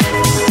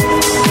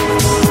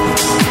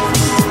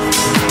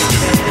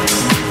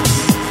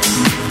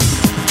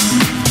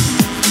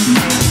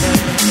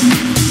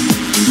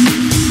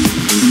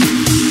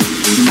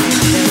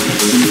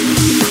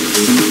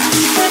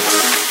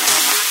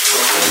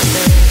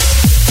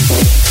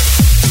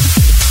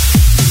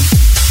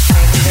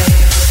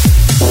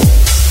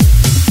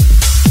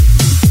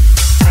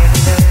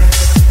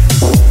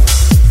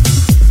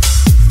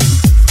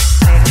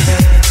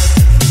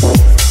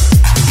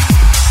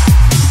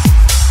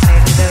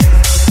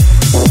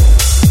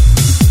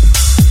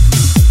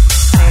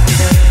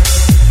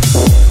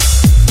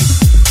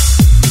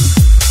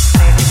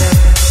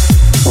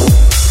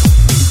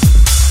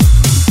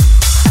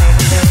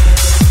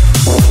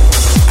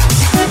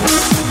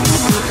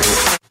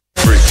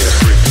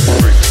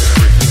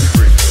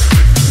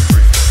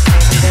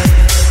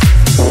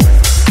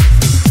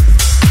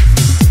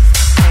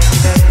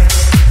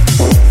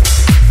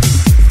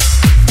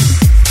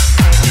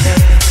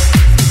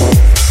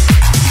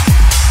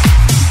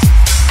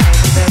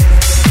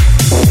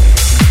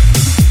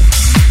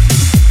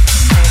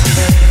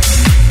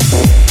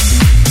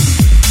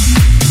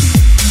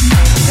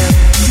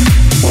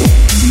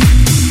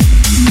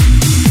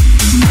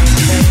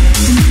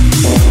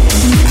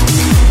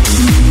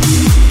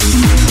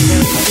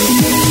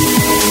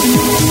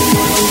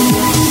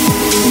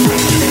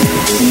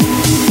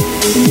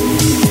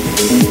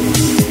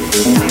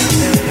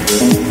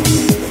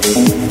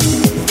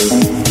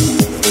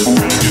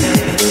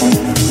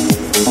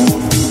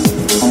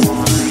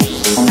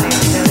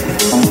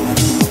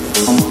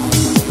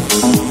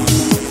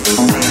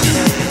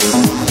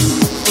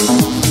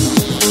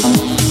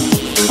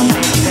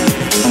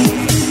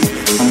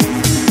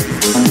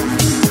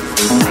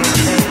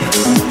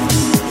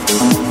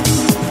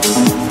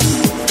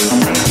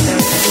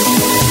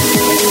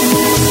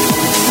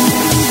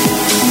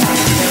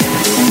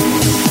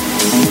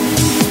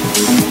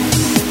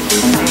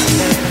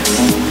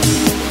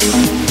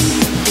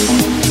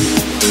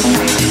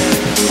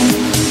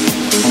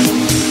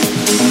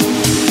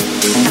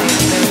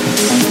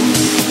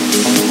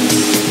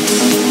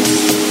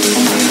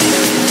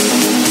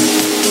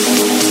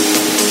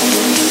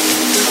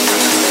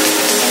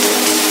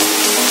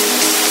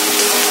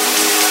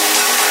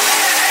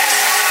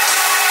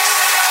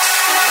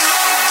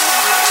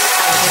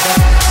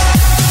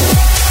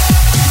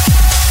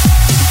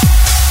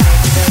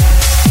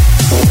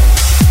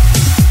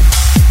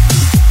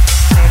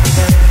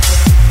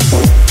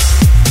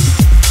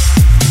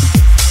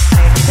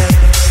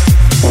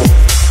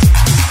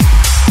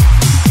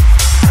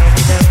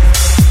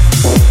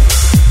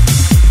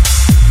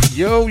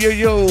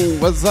 Yo,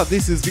 what's up?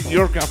 This is Vic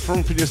Yorka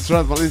from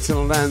Finestrat,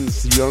 Valencian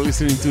Lands. You are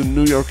listening to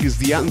New York is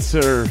the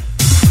Answer.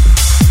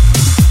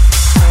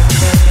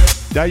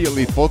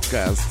 Daily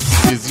podcast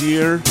this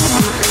year.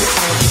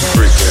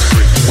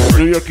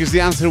 New York is the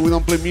Answer. We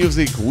don't play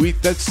music, we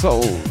touch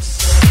souls.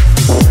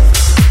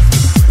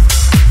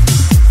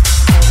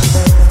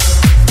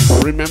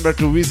 Remember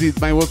to visit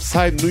my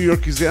website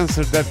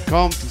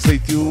newyorkistheanswer.com to stay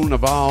tuned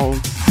about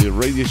the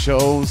radio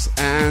shows,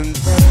 and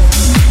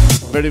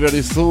very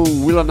very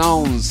soon we'll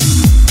announce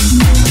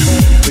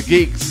the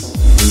gigs,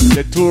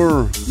 the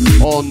tour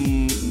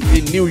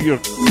in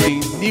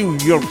New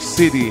York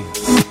City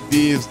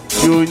this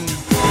June.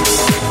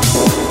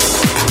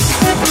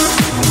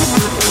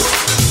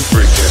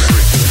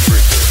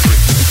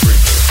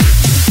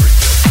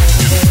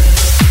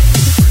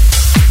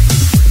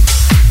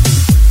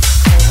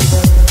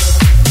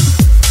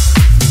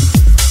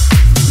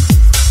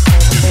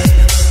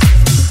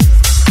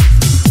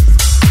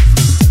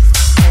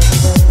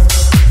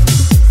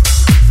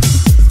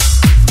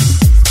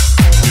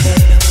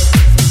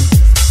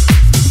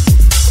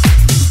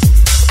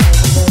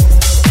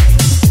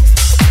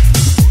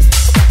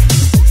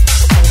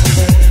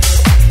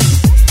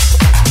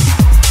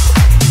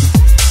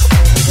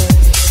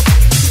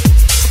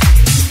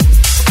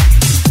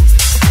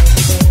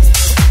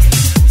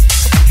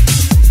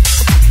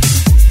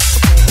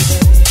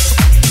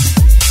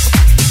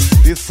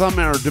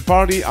 Summer, the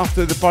party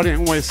after the party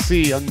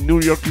NYC and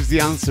New York is the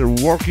Answer,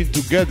 working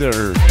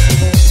together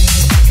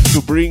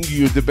to bring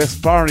you the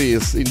best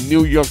parties in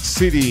New York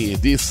City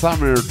this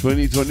summer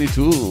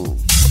 2022.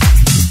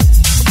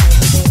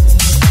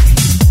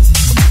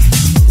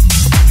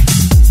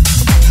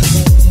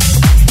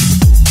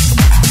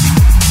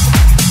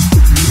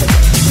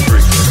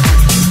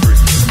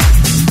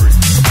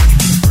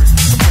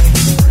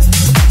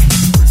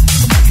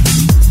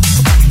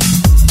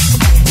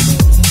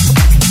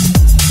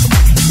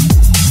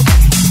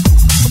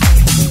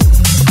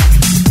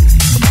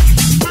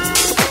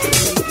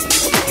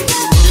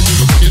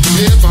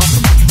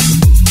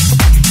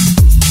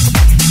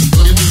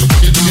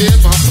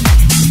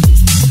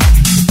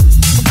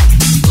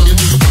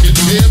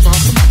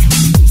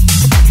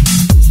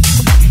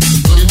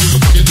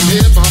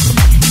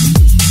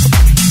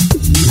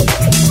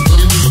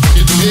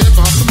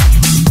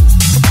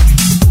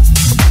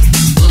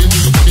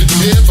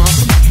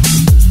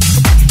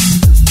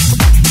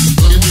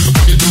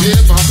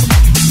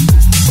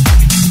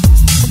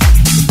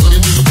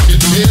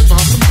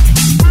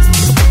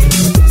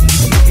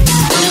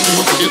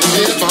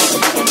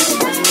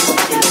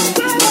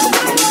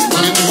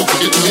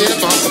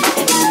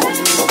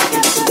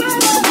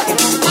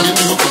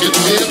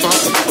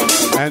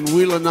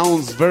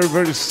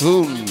 Very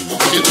soon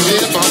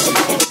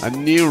a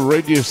new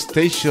radio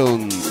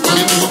station,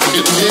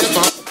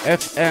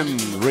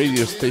 FM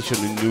radio station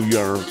in New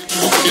York.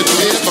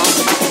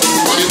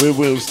 We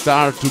will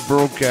start to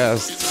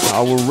broadcast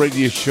our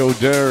radio show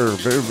there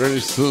very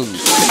soon.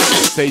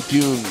 Stay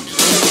tuned.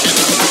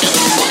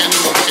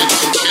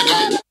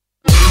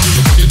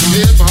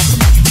 Hip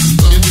hop.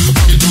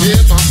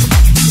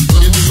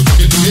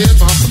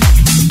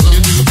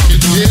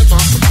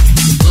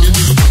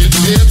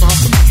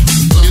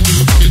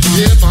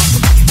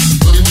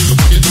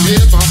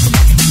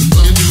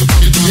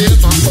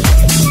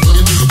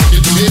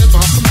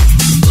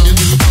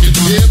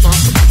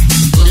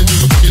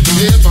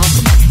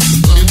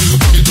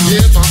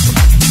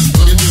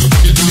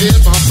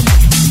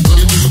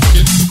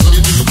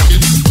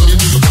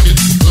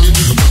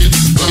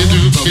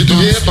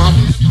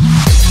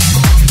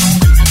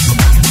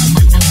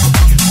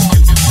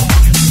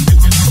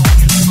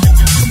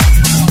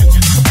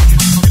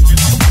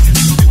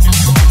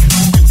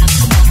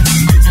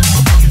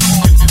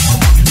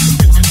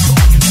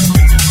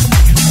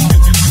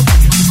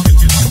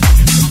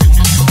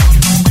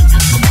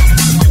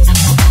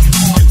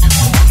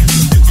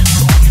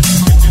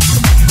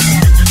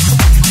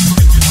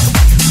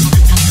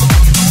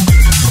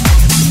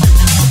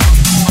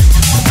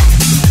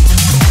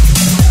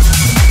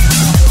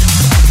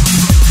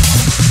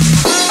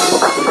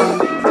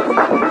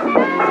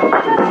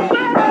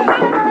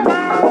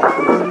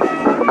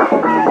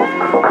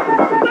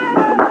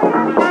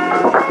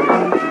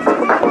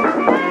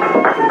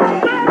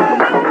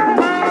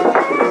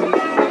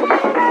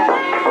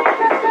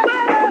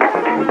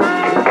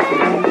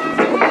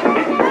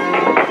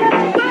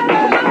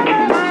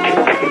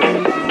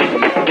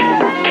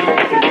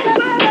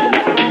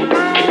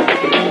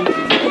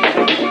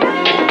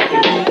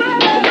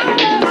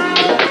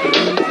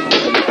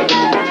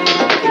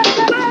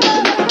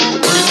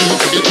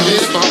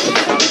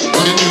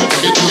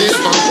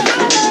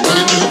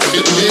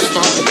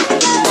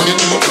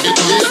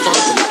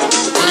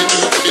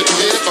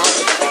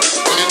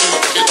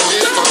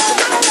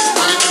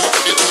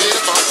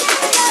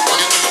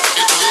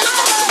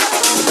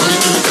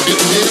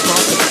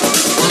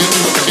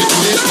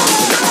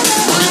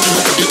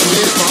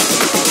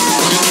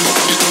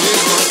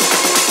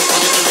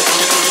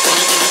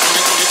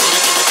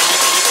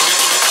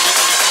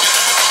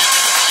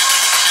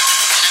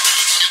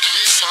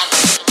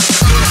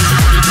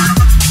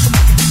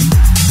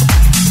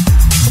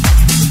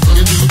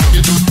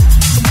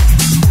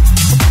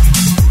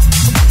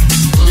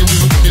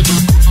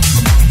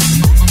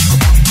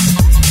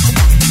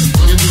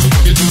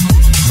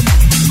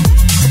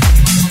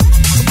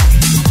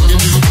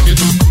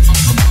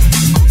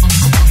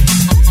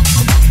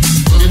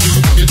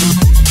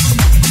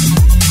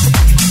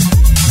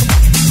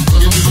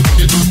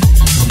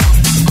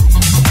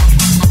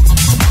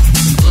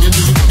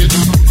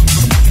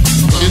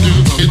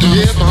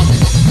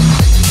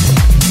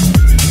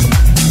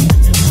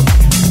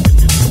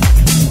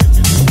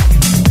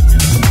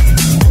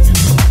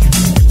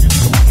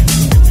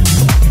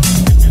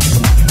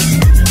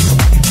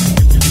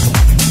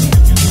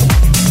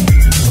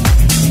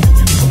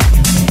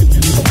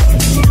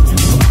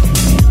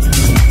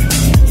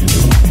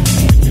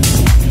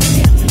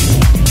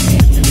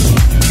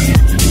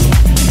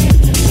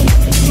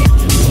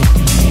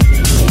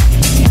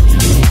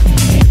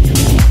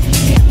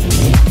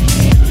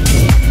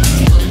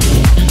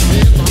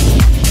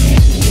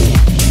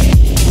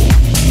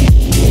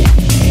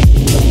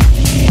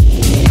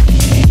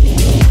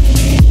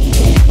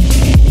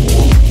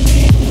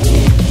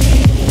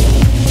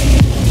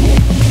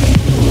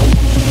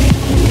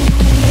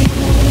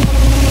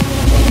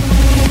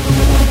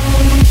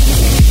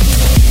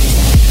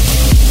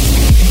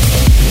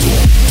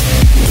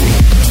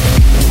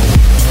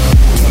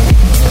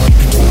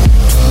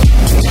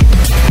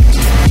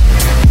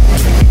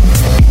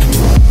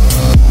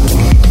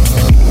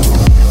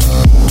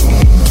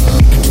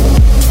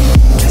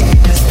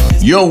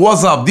 Yo,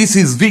 what's up? This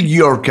is Vic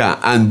Yorka,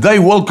 and I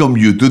welcome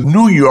you to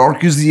New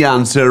York is the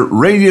Answer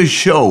radio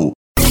show.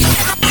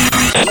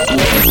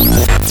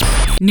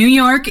 New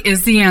York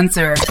is the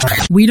answer.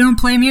 We don't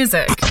play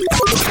music.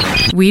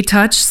 We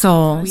touch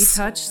souls. We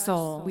touch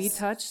souls. We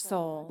touch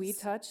souls. We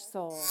touch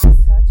souls. We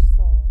touch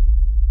souls.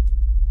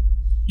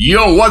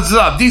 Yo, what's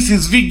up? This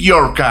is Vic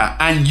Yorka,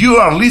 and you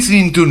are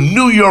listening to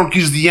New York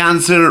is the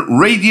Answer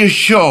radio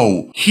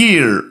show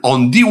here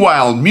on The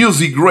Wild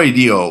Music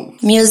Radio.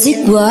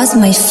 Music was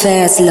my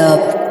first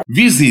love.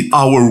 Visit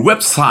our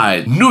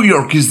website,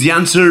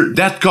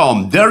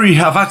 newyorkistheanswer.com. There you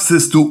have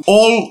access to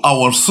all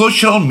our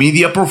social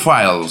media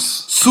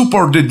profiles.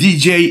 Support the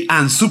DJ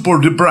and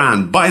support the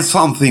brand. Buy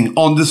something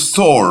on the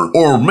store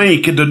or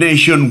make a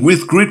donation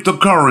with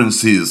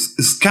cryptocurrencies,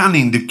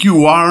 scanning the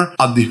QR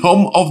at the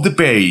home of the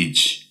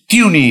page.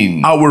 Tune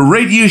in our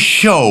radio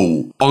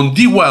show on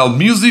The Wild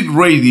Music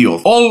Radio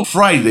all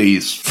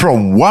Fridays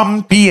from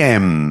 1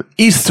 p.m.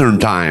 Eastern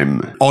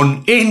Time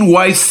on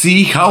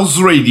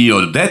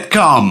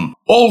nychouseradio.com.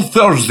 All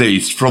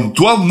Thursdays from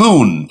 12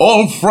 noon,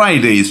 all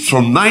Fridays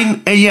from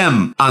 9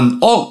 a.m. and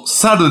all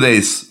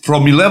Saturdays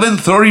from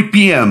 11:30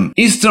 p.m.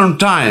 Eastern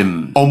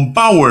Time on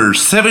Power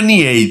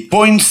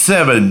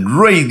 78.7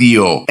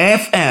 Radio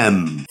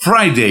FM.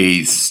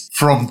 Fridays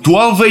from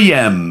 12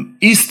 a.m.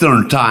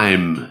 Eastern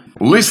Time.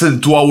 Listen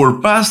to our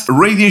past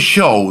radio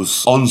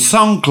shows on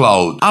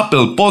SoundCloud,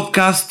 Apple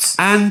Podcasts,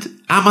 and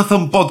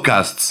Amazon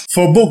Podcasts.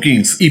 For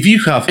bookings, if you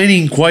have any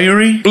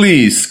inquiry,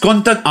 please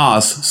contact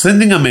us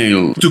sending a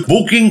mail to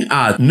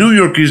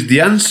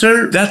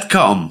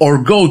booking@newyorkistheanswer.com or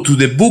go to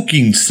the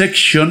booking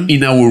section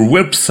in our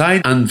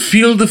website and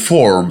fill the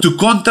form to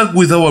contact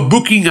with our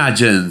booking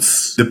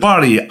agents. The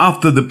Party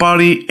After the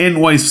Party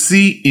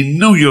NYC in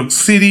New York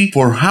City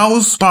for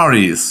house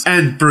parties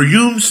and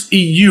Perfumes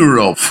in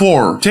Europe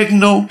for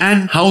techno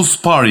and house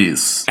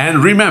parties.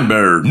 And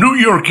remember, New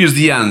York is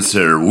the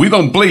answer. We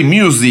don't play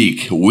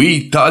music,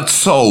 we touch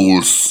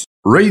souls.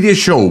 Radio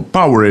show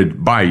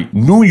powered by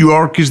New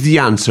York is the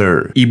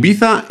Answer,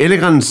 Ibiza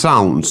Elegant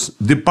Sounds,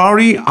 The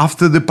Party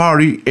After the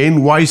Party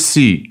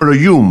NYC,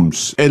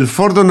 Perfumes, El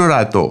Fort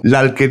Honorato,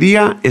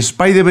 L'Alqueria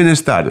Espai de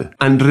Benestar,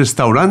 and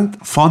Restaurant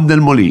Font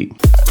del Molí.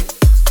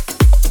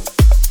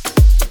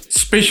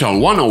 Special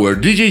 1-hour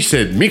DJ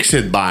set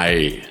mixed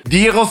by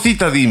Diego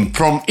Cittadin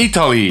from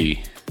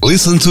Italy.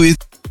 Listen to it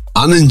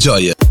and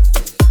enjoy it.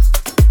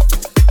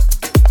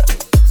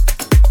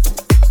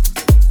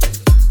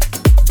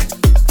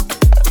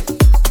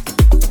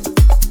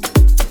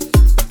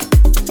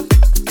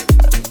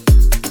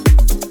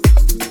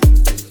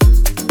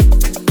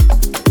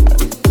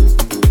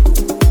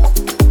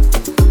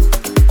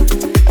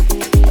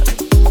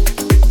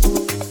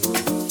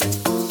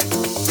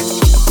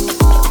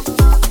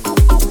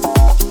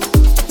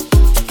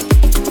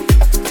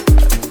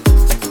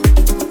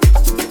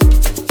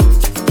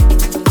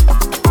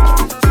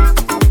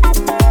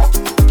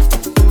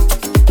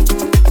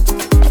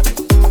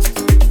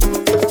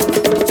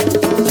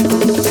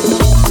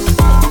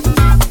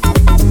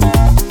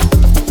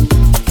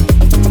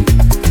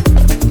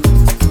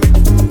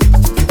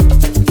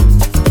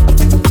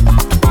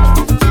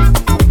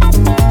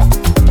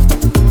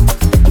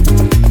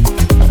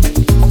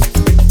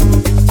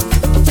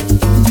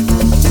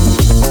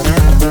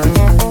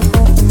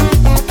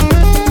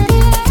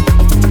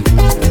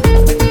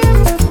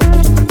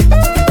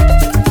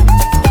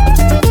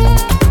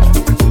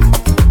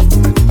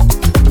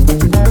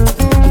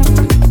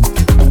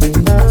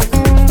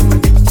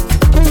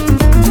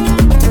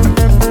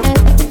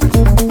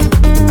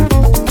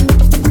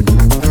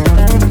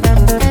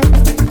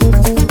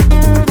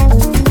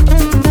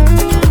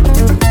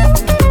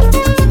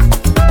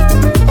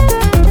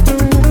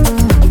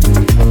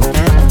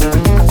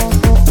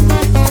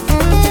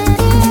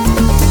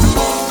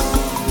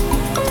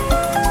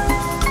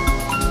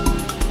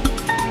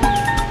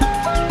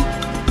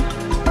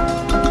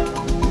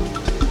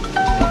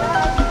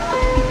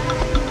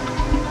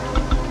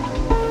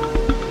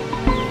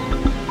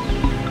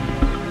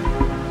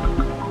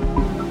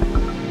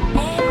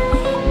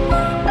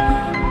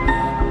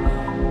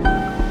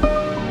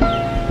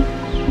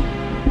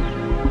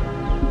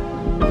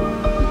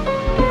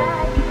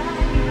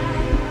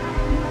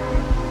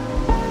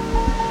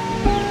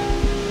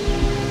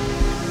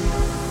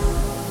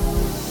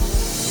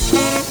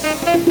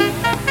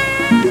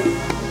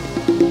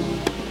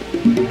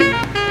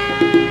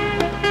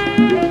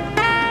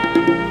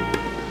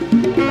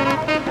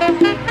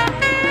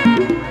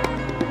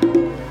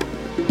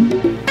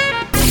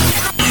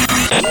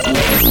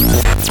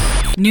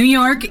 New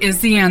York is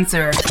the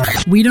answer.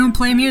 We don't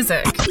play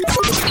music.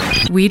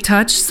 We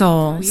touch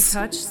souls. We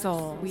touch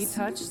souls. We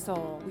touch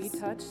souls. We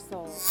touch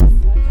souls.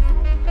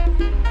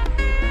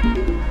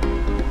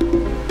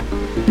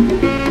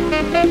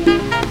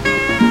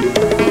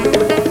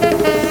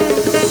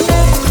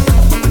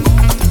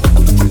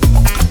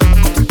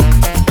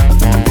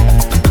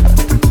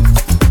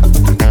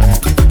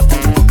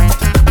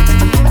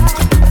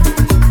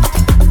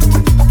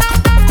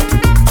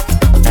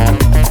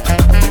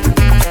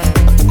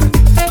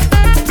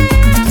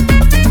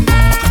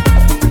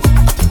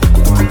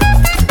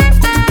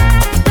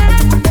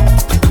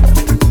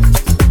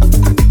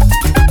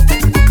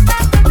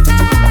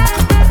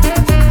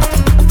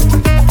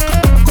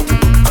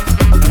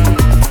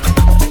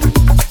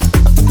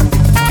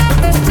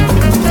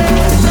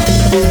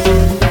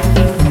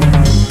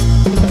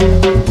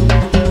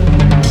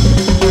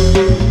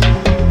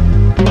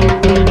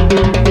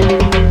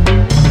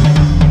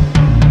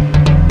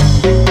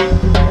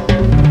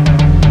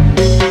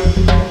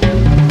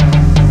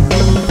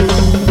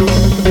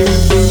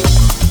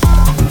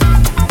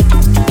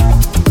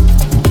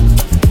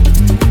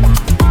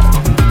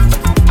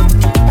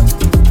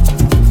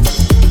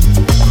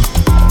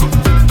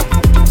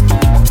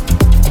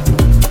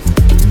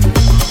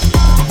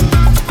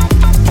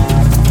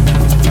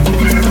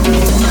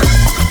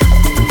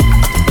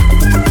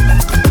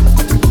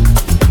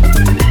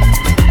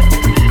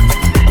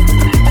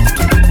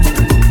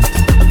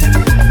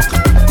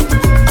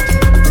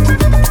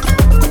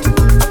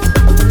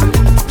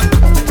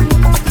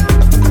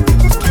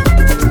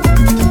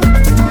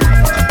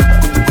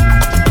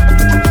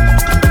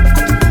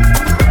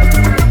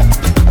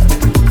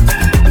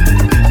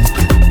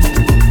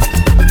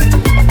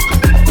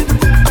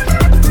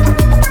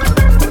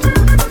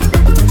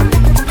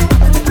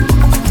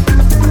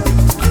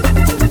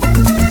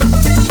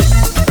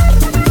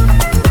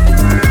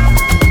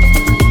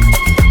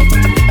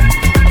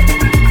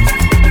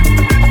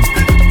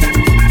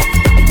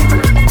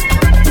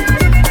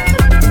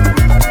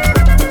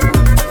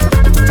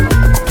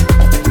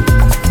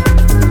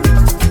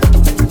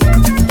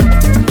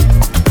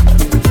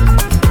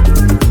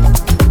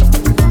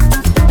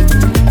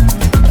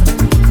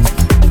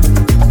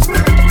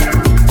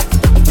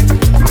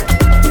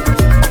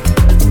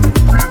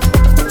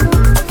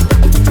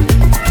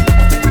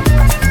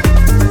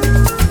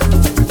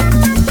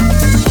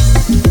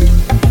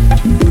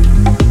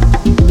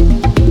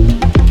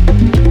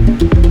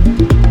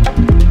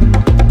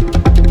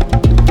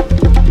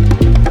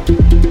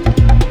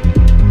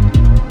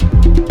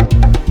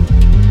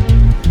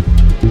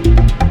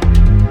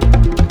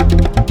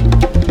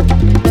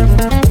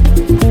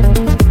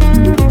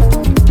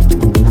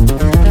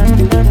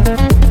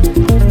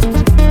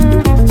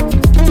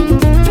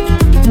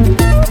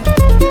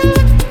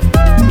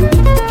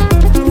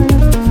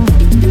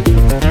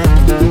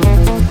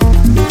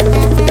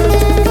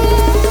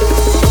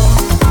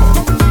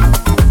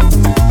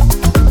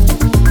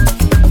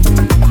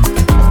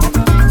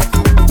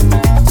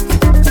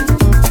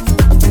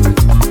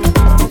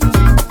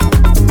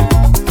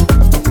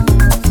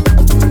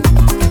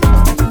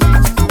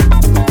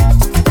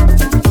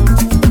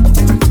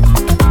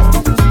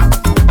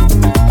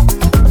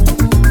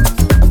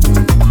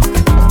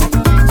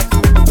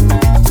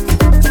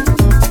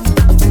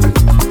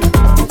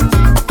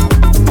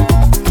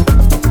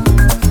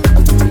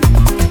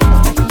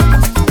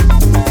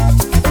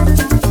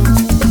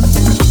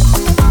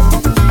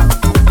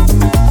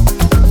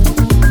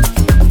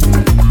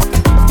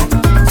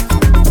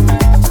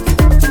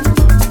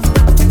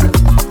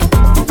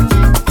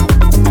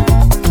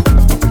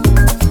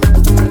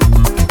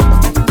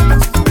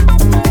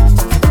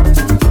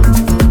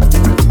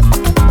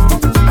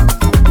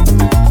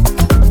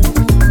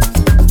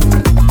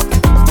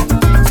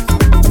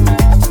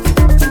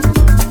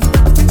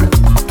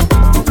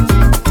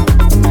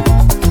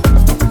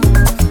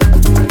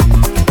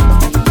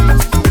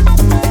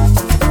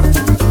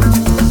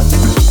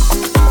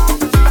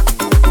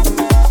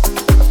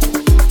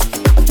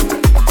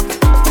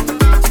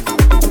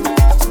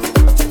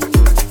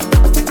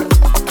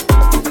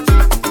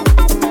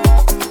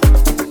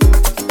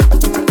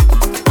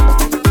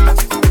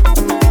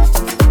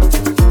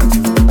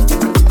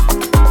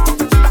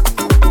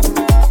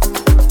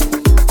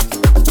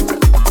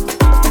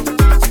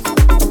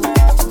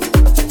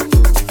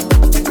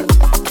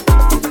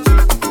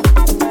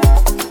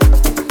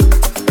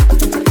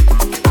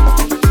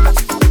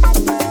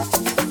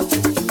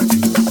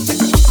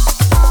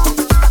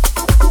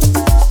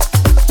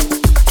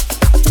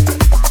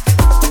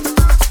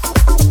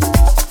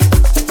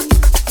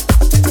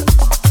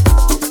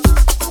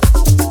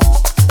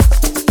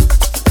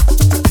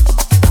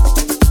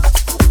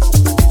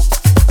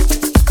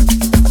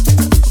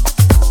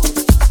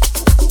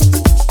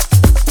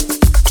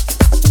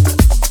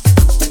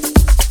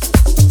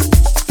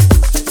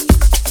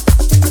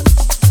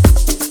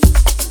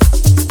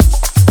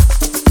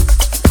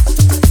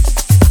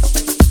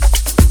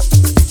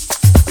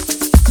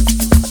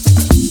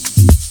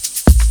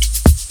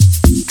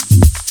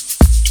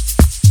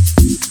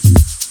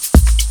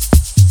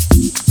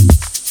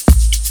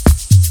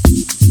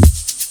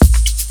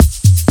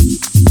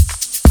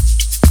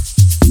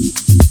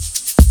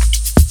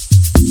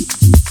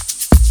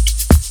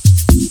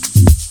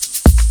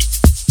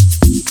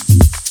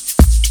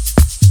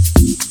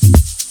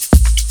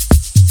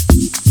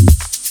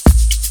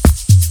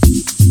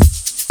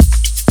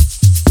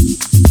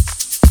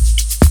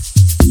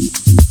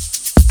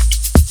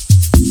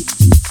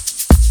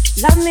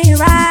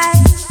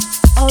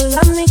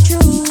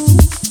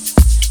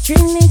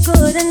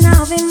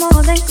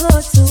 than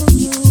good to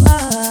you.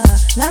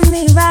 Love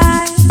me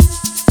right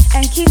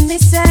and keep me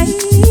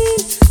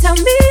safe. Tell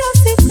me your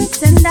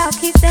secrets and I'll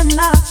keep them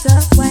locked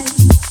away.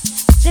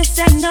 This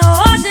ain't no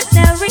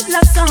ordinary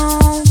love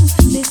song.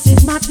 This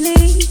is my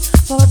plea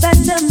for a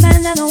better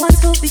man than the ones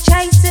who be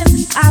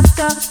chasing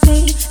after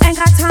me. Ain't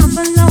got time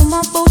for no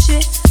more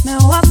bullshit, man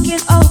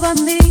walking over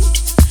me.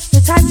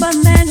 The type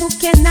of man who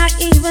cannot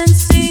even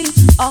see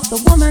all the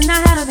woman I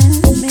have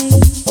in me.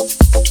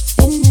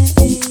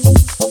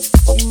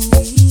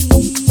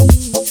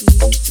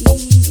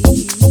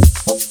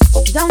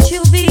 Don't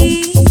you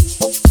be,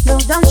 no,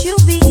 don't you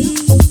be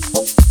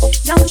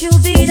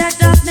that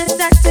darkness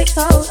that takes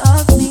hold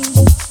of me.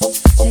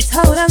 Takes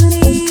hold of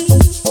me,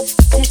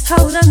 takes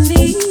hold of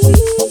me,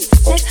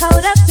 takes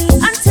hold of me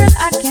until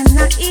I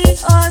cannot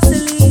eat or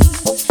sleep.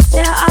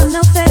 There are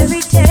no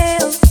fairy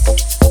tales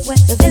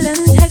where the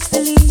villain takes the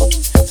lead.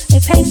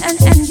 They paint an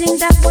ending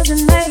that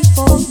wasn't made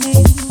for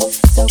me.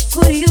 So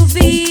could you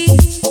be,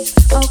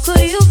 oh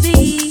could you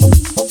be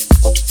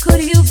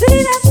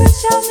that fresh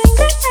charming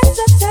that ends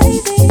up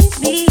saving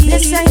me?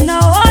 This ain't no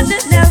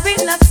ordinary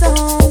love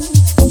song.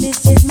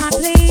 This is my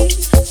plea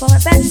for a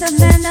better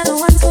man than the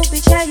ones who be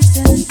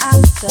chasing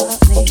after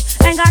me.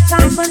 Ain't got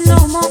time for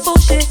no more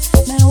bullshit,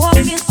 man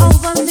walking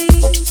over me.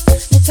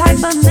 The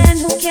type of man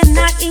who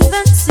cannot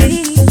even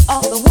see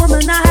all the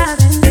woman I have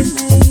in me.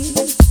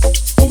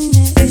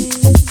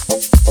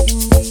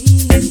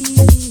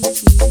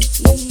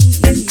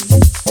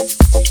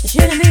 It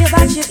shouldn't be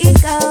about your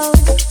ego,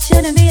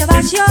 shouldn't be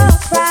about your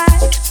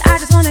pride. I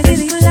just wanna give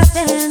you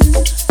loving,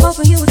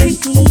 hoping you will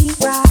treat me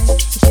right.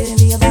 It shouldn't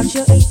be about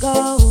your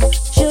ego,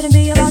 shouldn't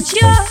be about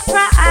your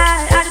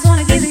pride. I just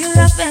wanna give you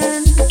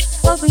loving,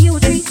 hoping you will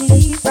treat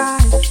me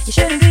right. It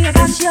shouldn't be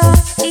about your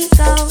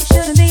ego,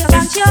 shouldn't be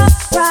about your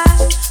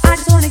pride. I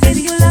just wanna give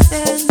you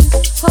loving,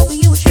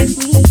 hoping you will treat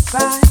me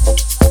right.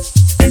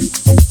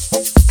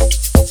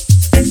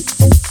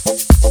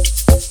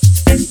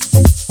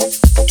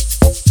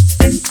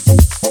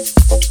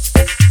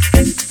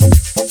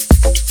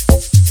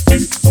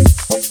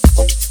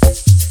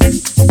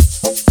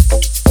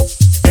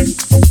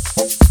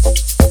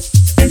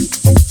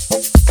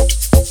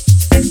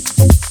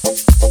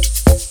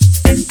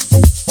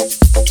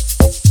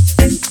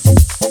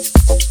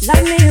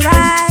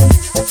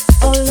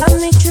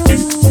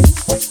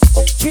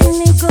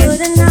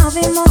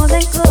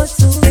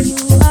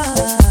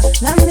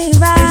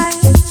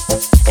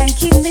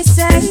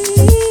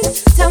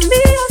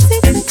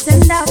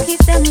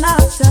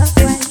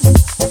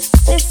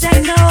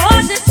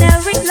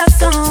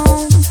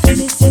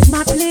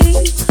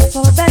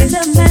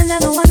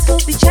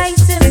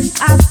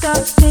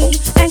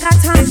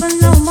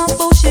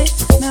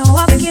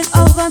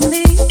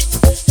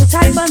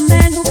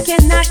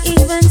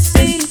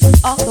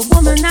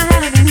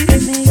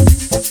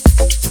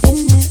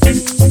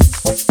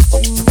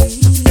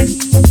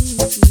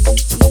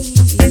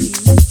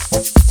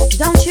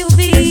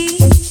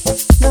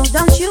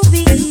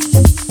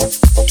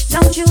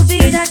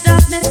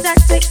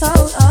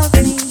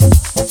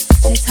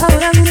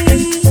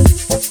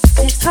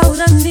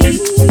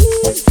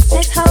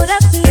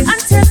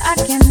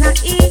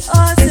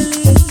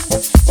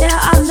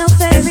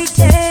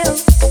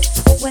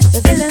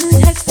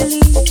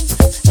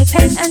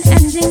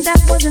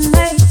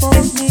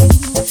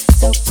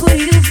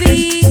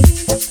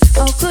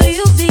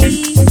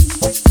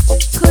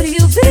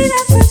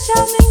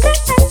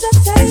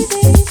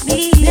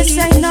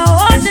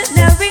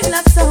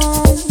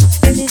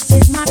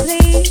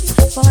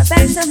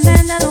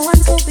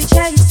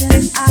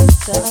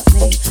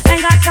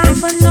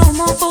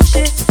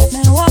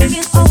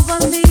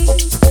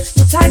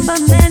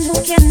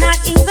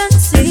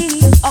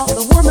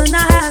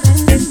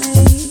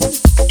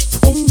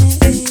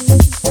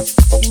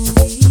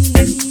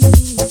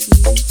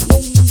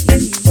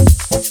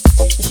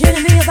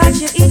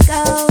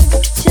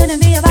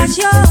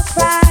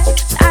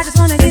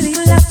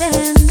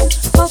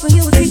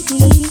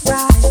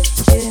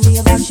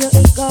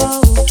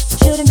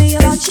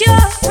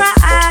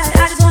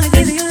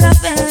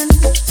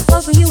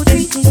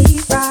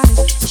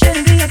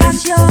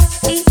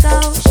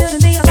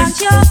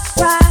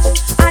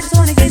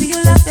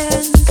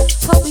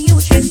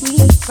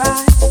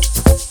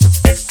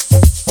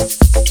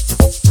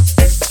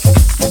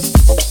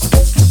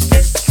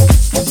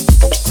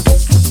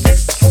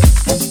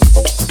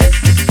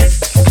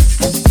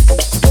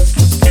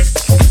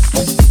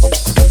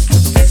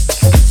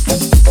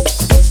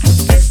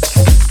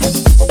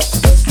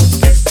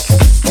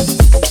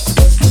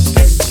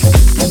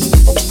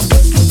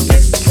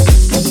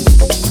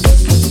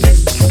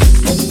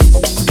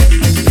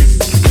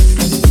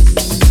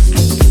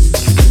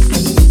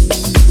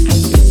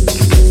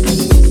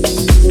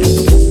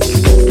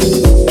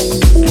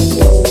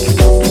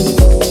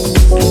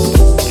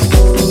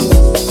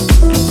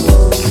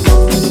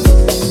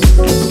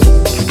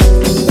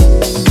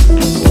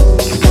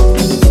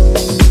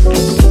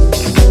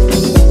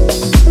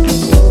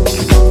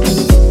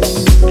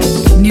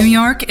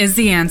 Is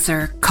the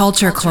answer.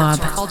 Culture Club.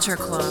 Culture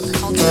Club.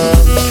 Culture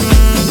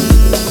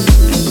Club.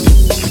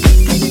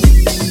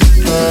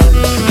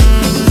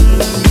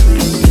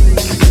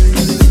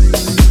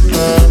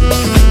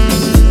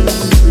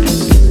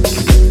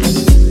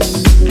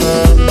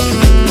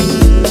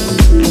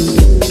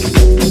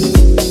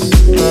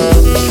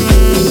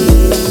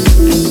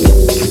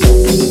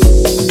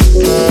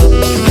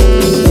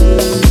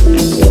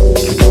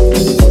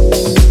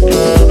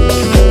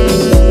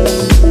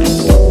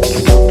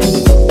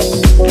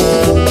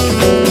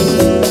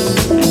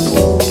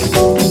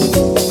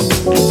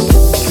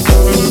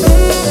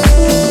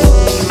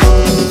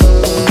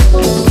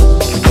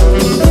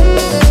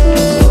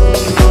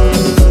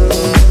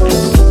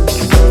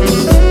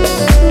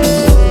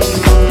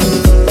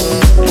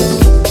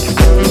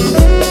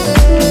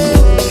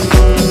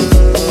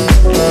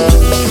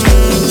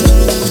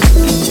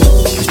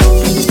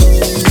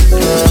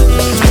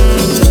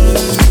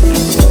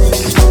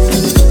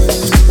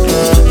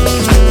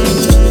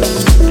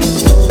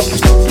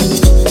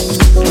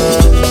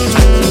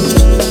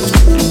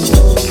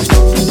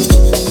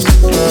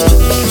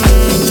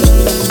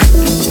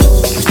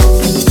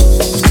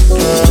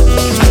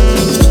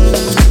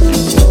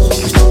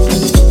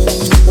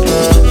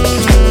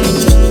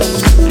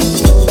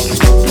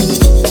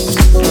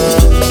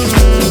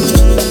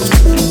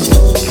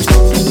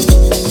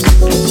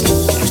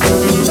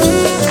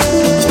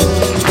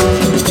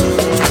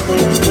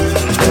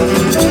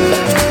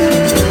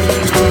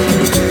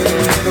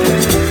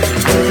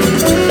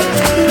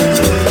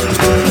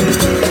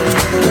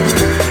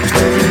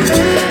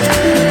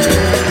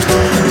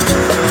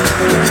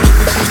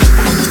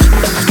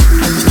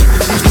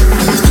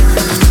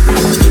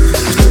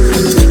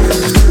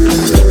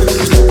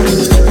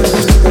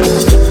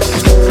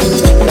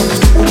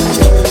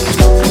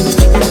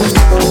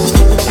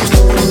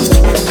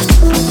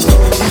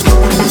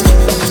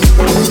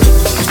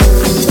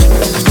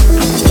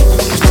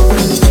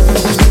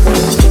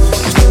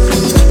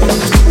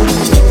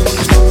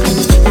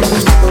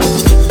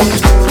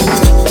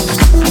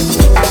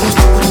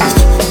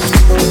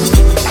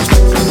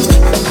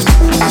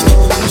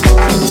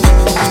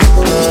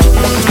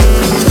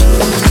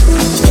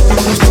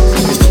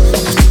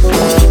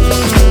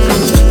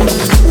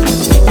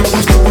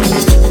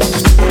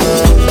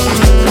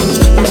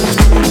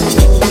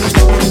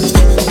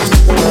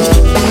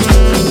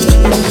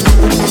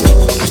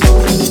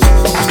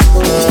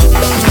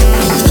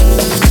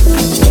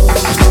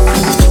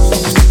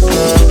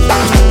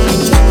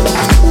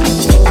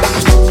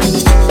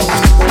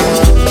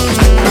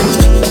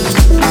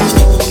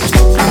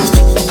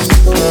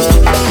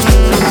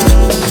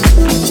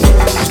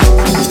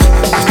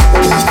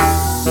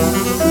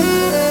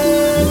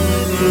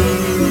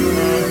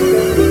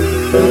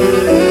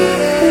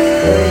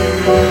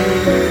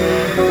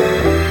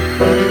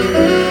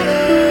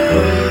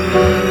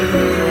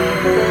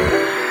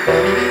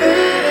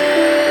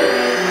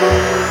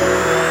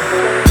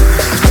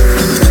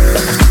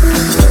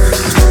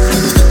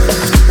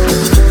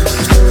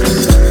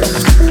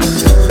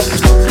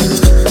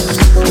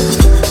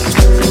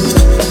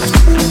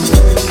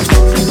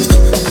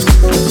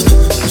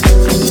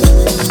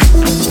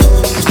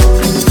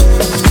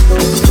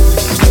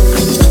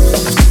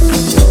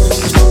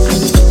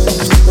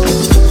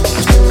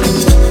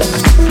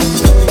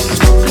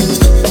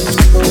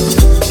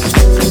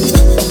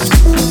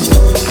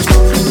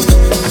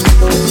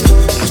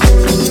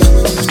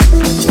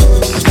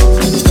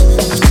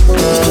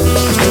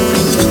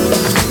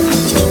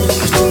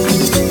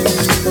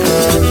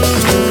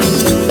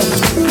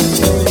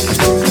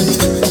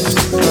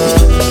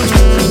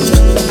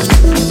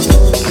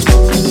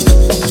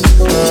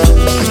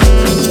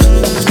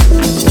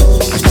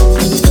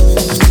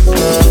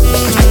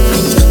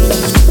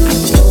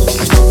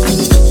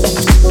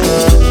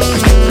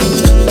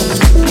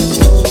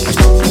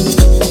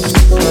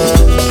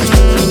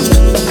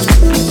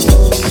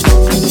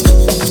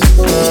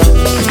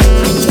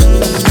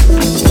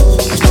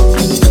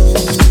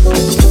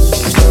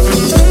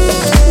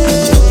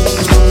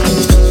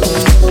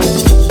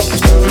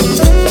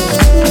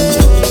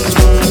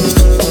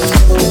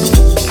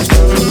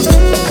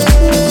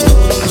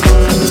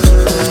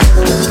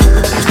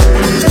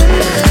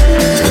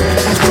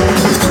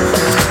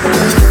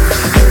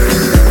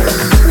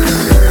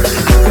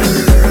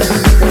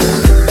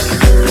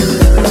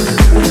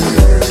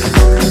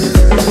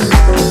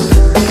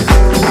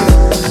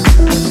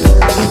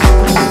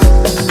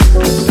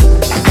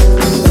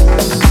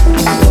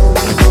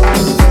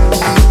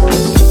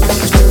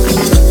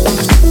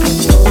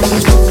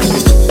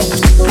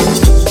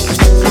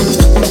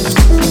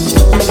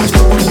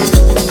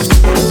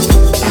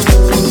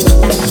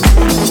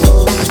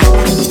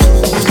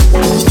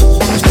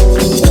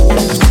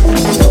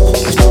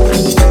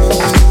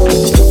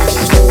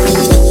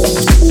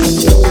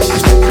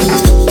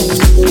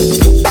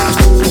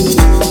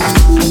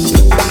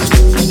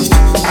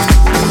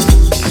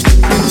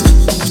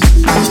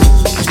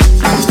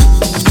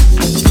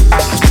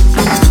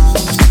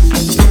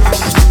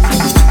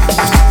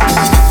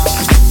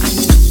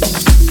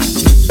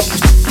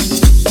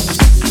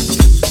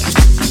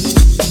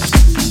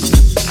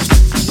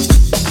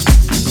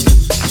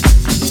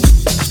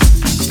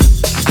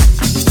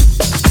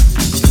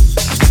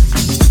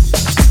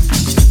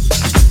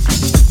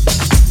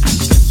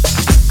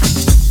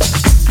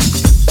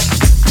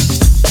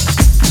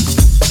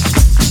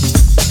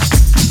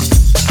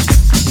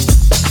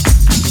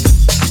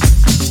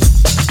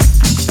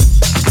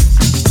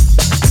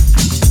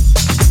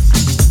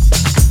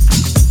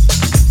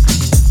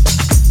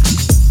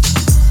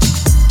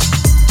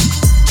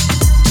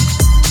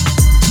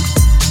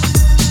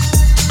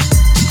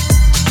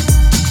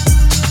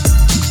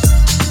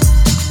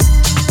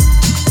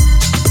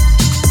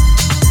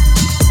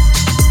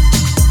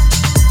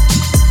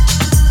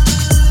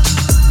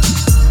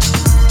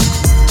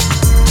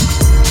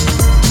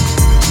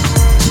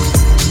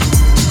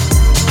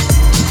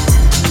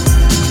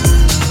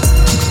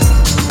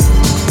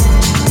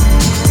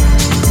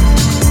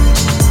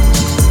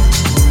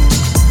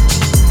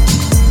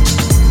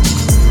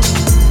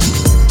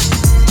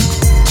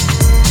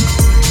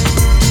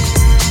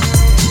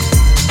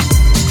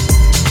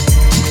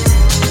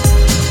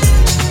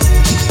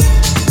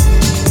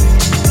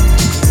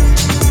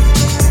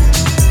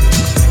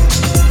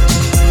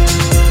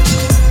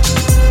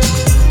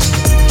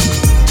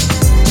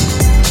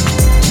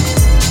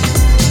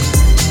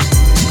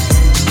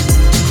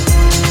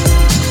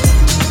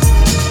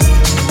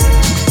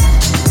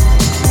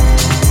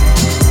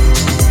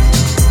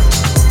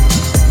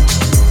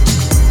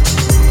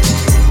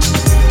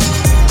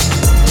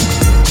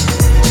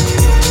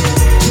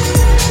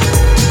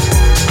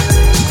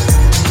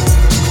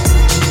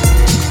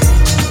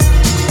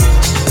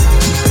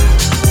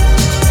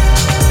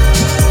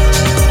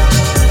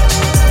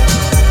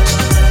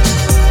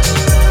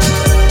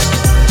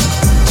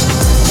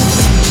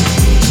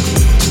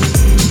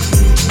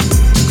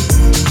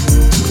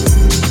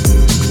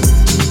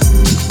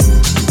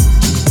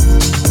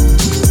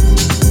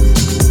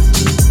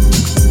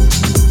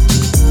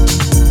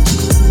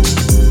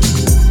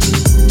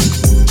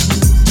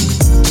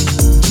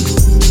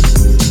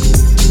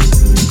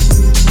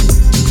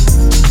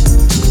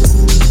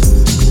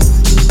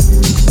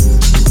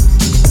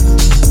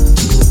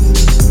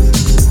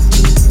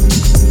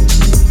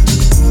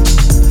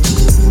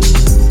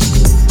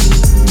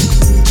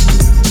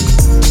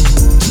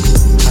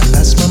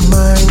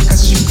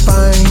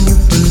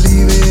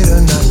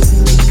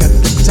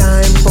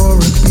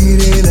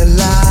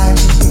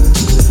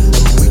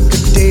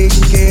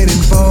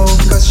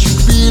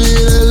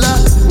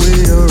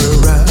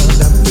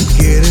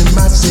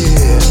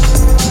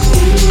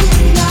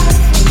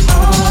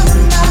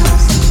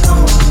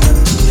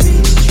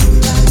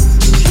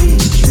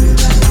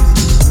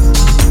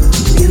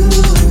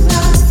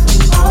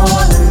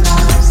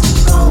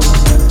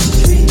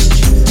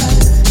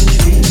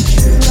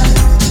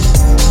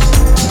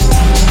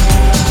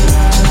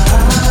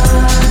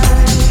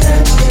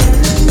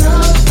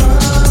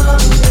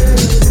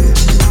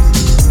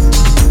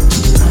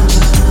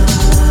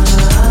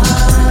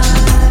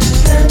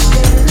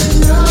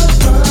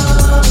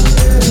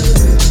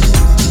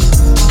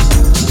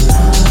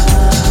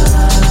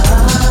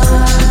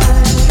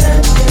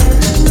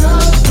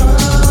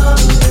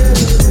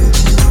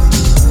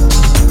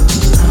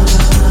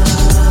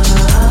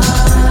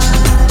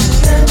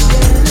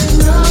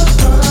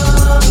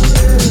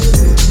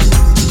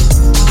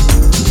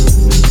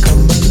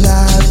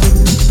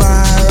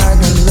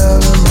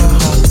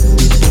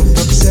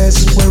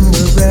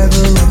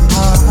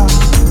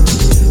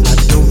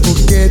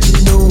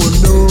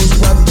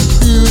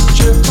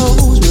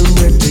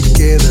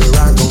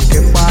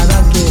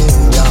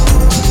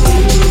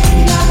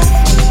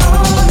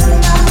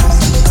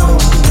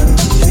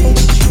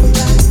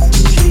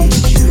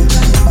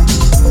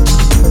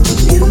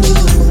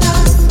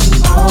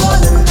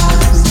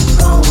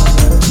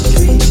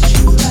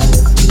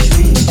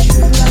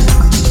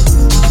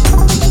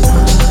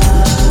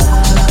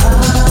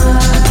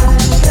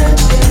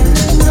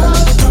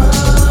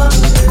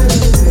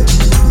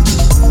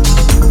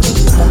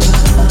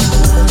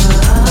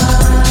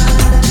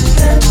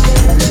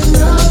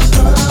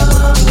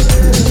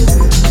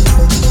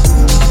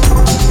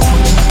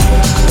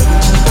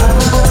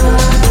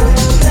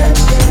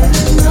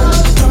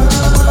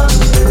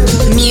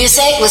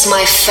 was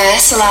my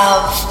first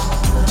love.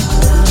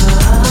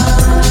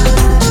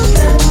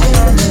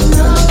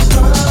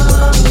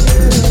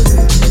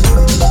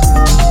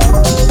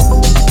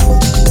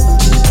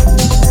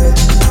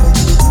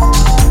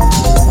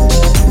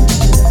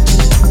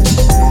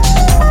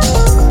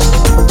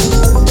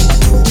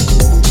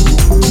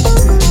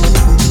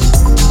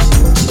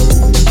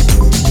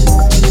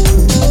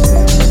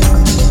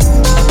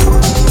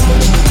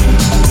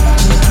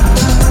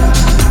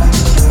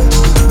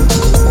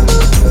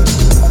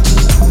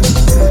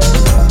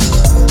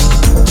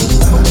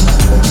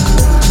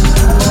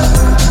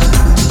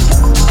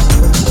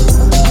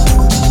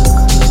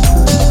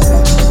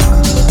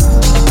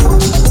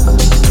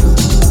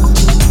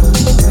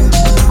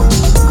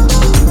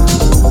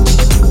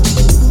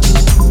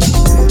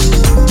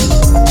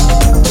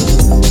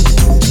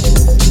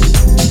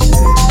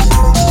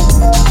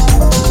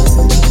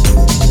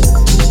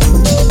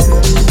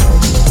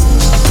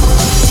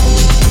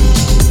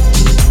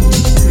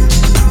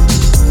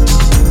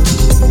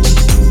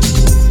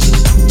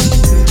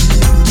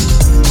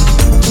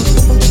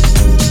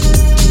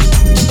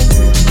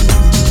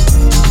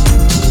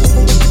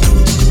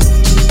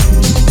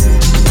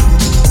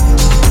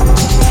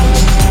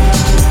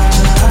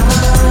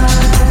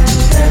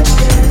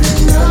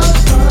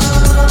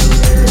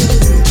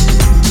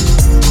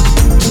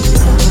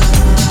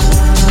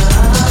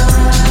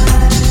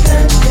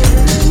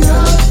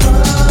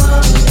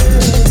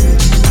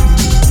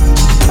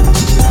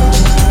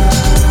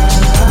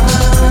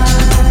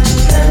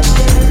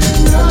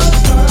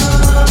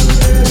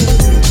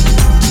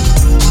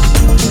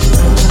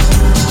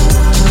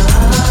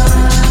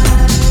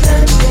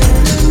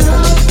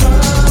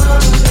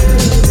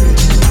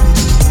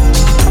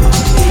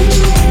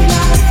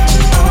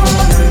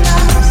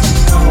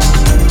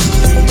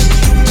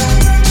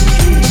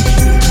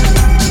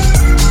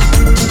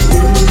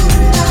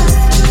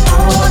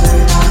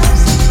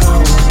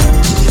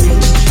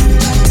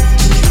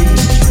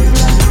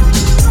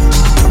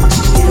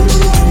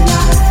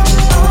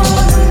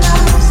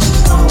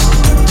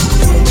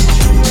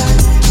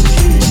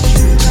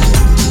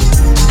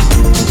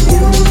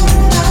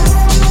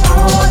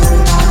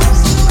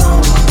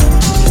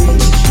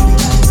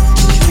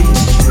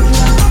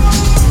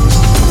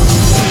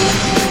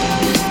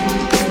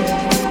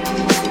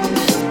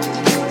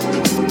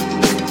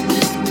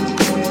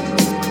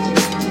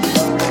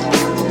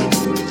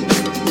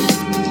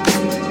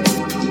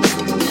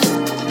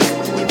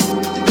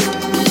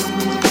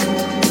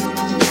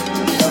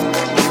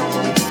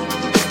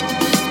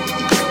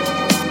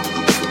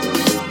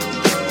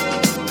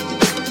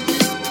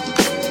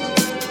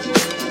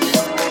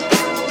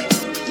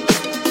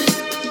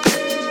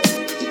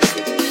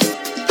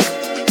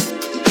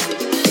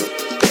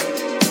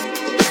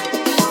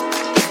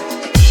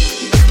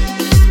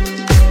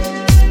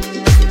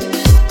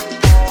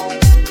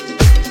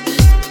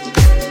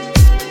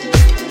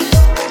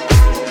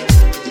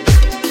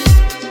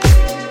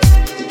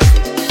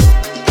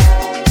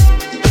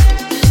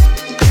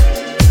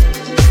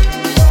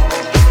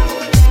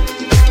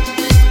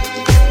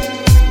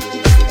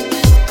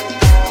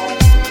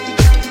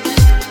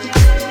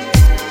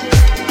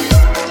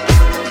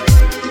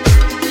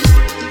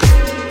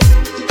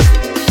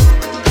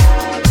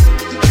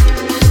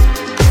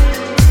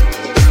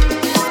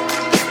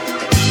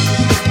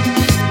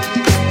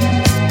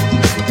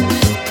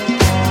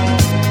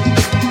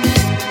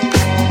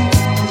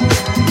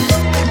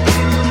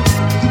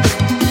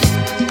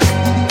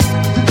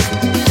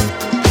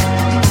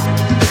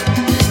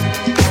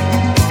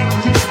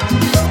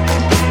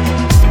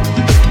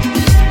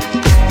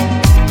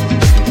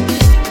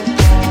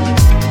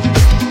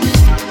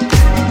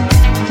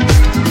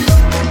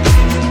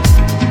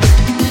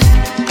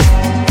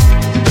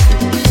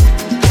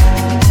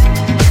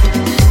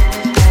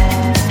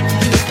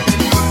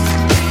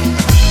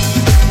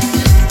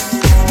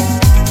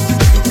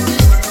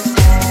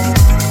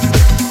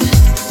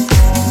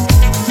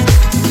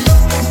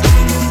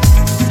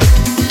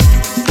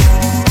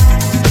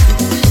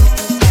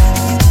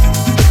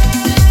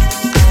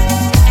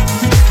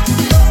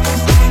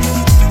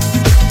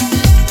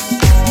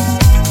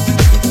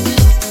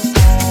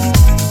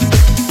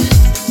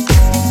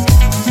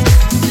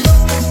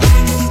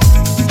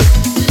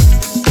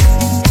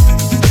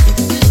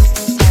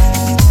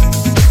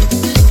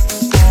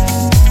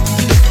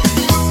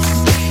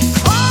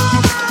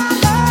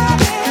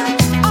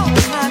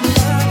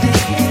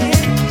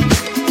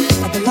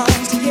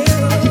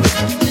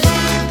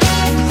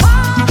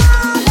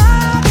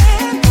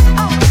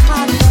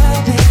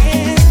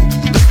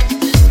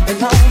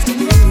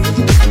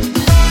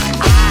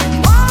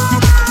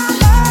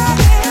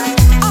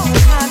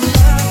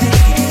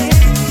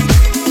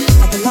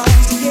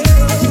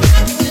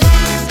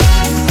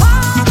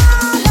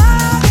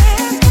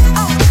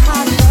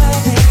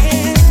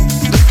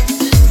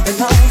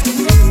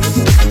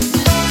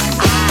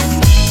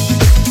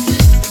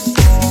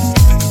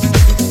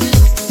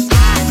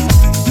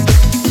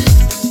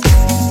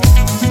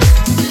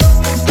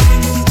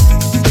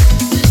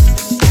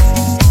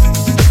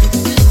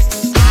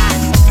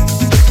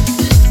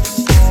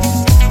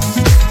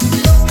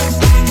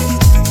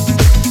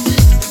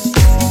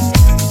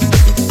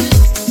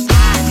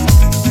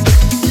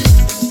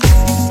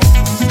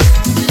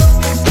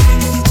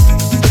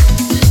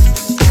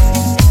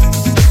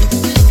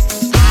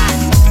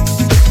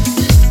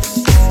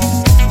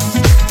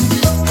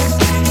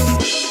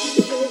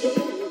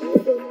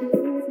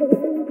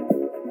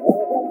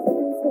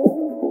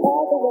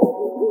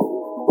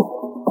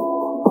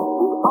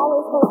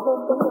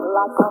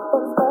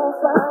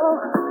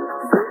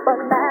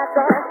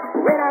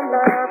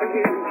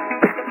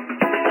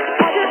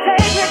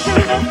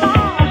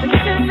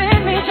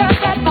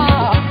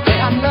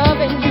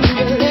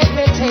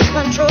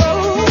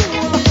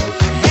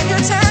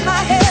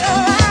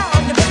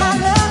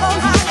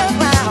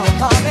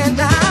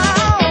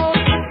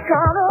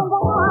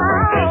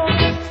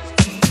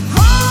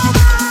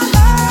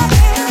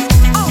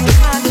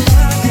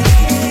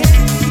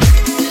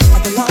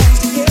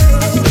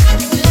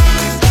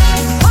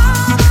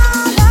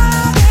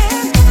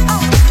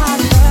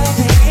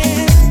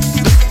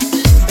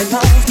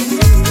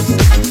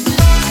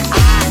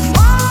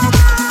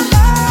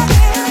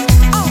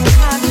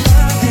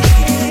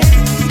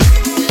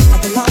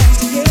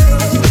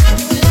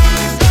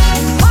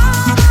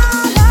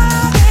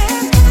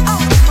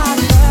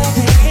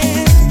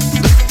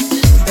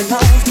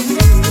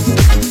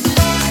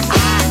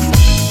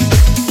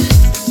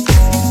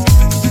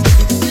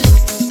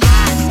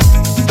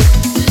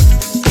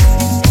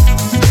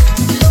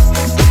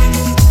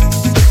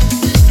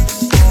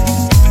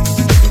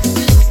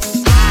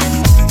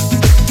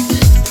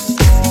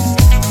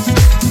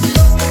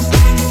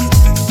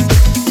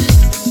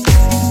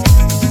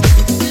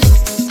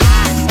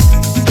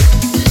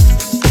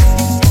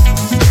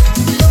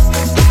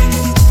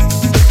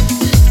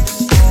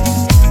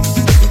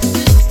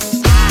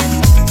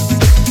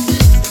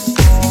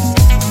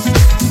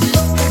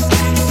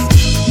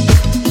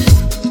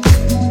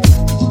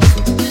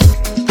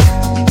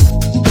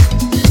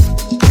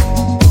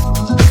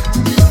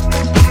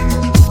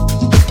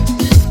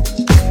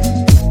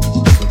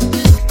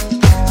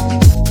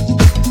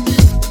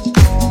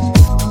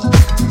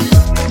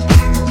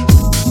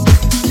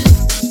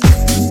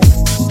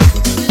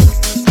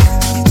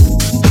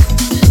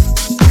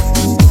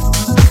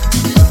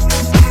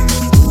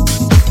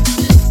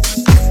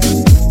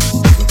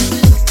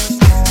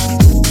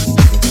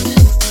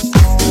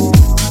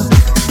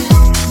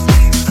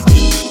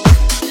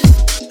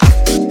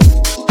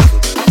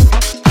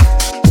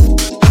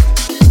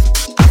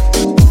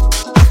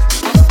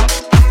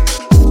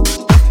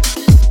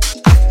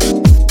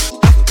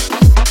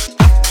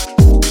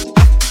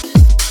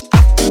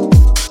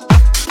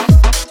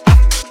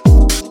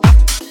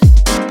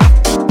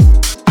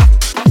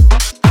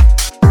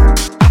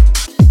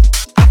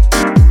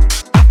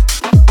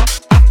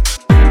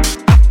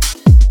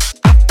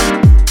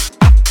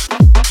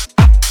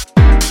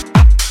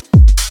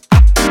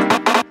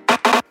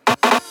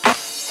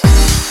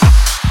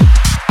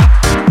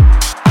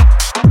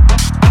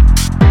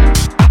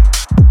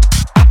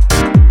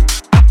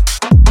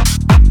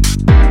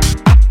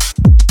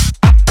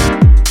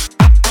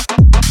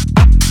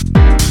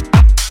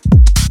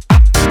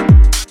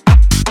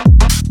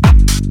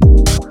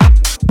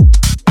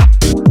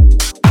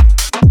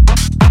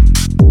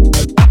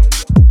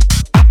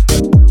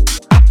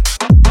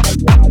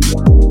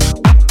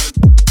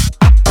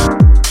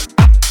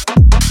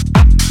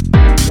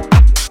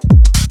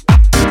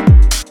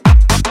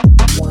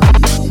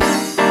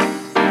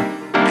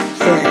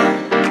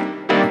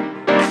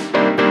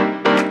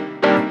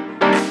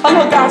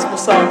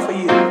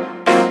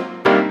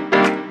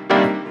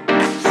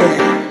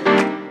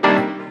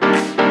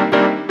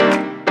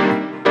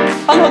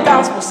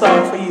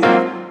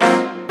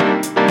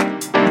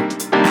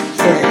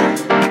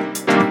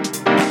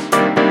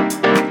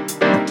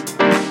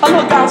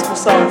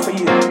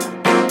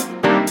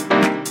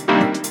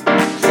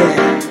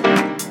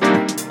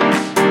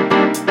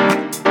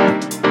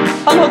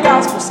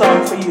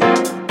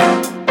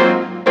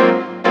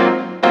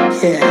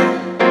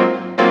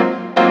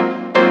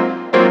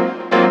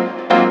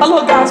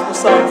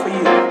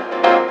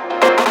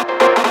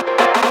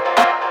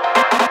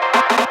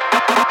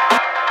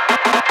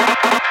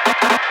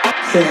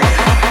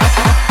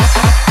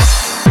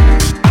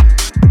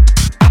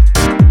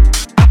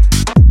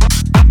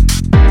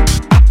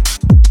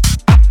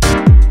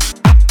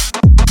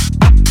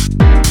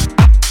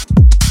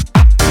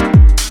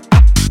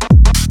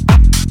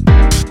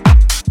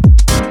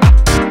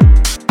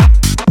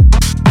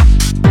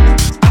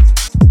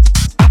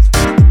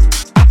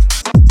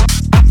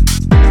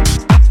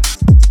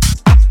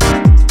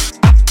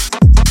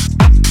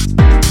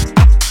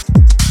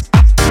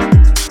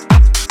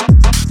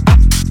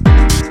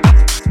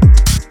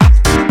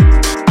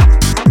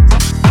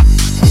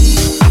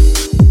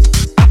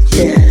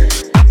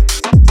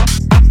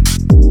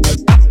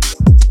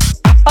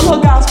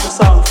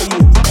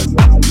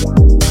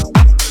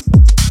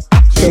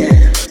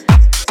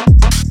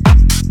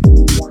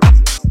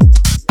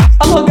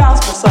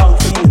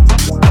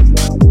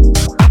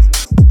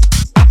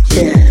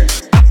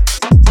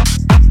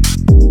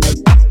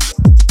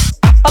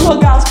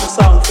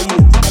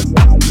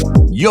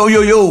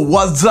 Yo,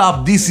 what's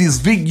up? This is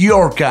Vic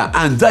Yorka,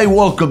 and I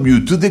welcome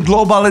you to the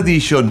global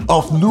edition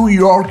of New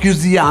York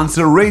is the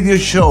Answer radio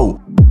show.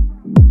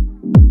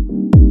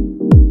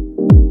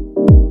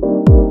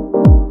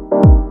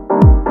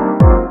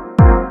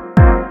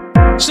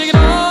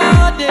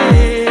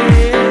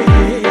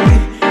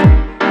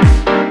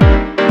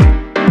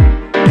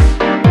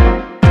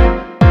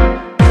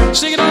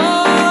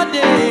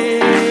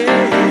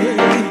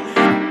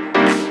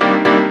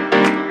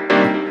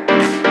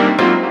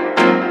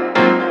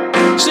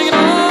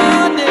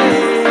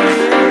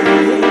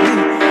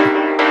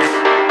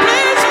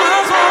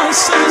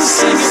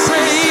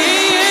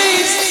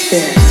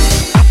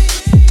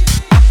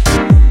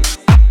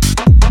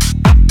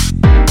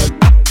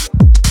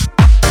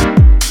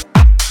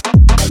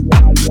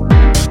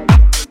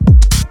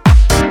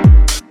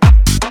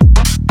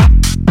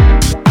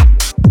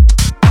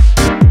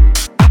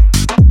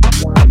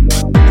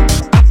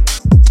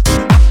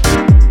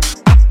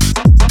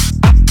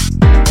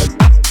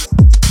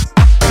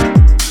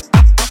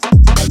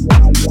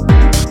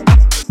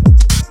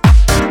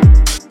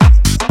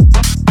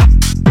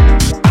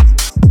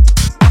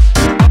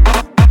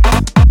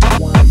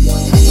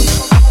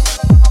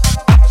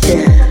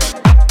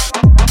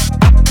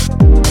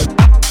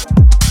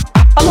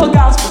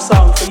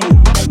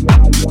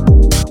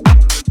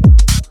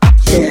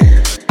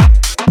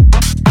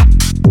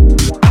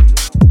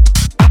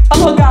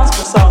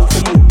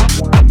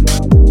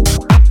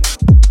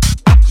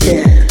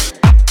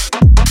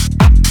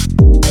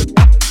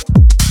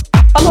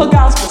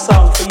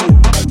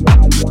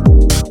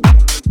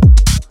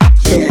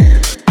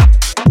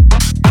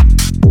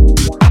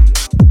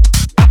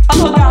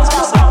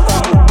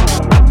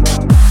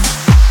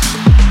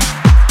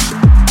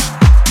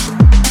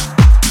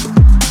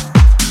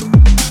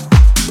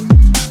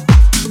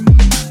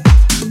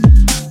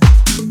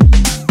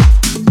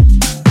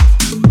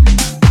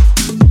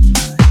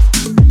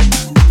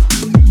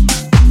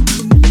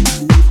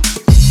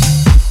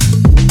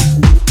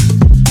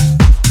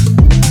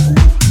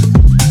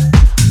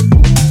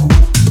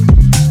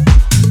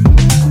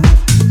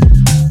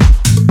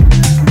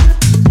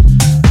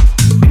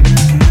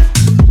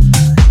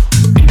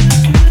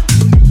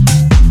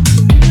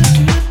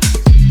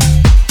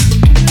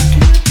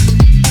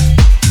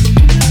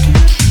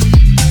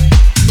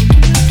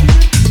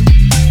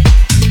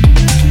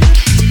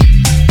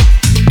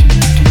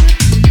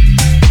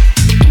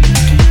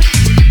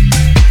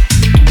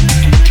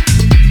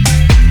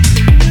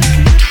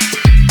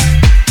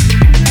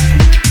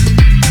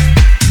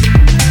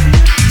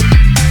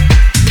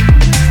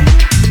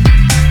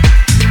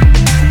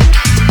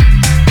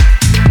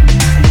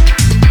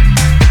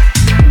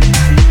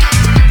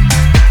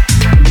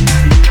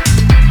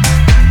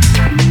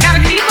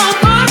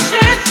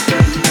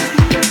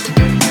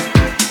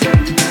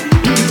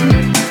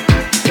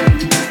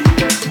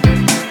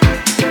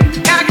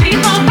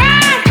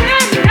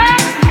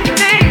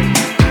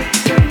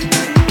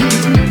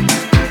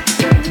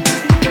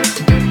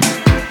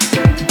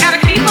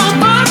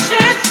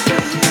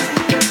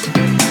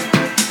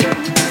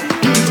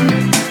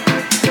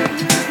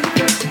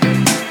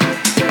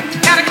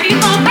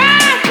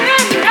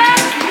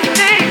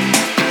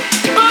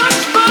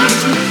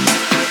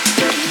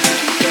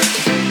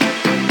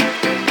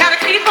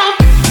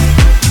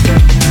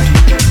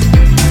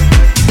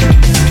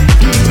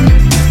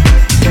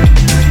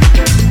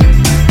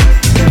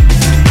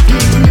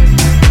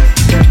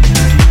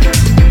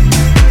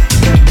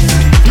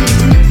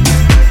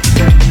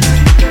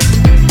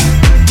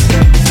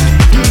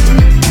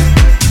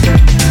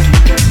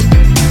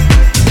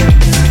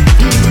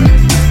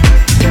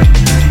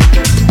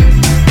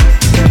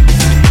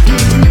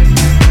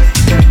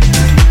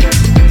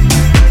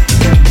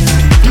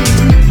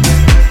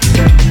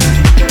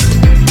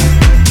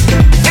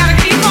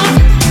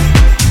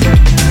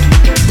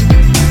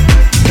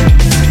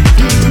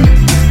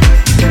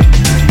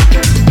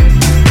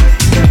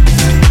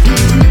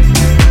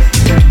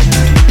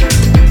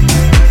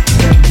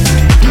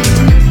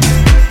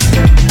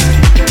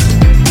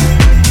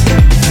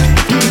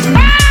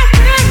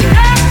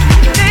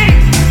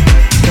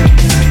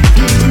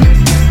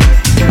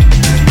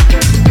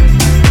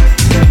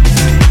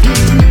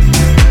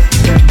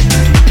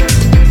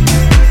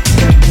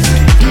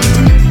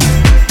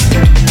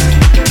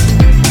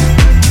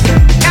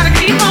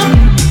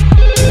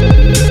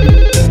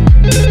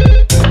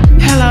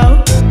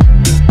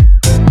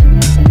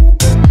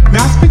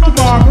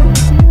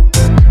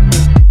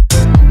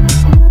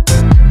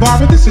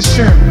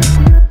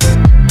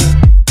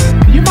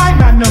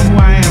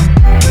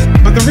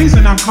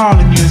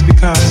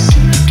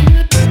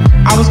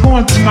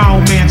 in my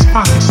old man's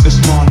pockets this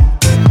morning,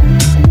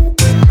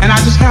 and I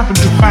just happened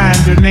to find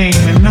your name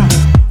and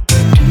number.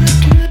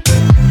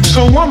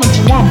 So woman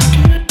to woman,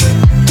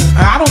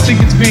 I don't think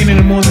it's being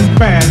any more than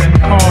fair than to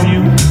call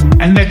you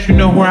and let you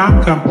know where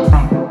I'm coming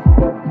from.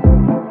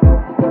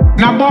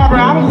 Now,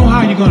 Barbara, I don't know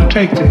how you're going to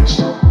take this,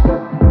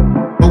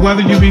 but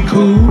whether you be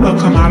cool or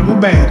come out of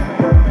a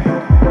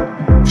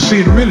bad, see,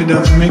 it really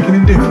doesn't make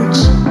any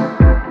difference.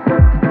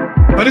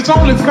 But it's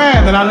only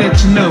fair that I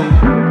let you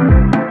know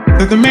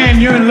that the man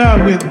you're in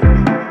love with,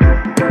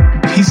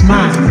 he's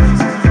mine.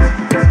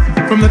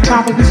 From the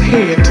top of his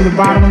head to the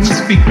bottom of his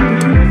feet,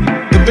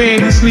 the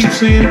bed he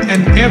sleeps in,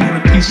 and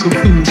every piece of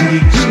food he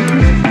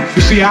eats.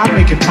 You see, I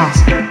make it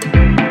possible.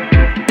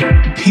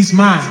 He's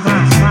mine.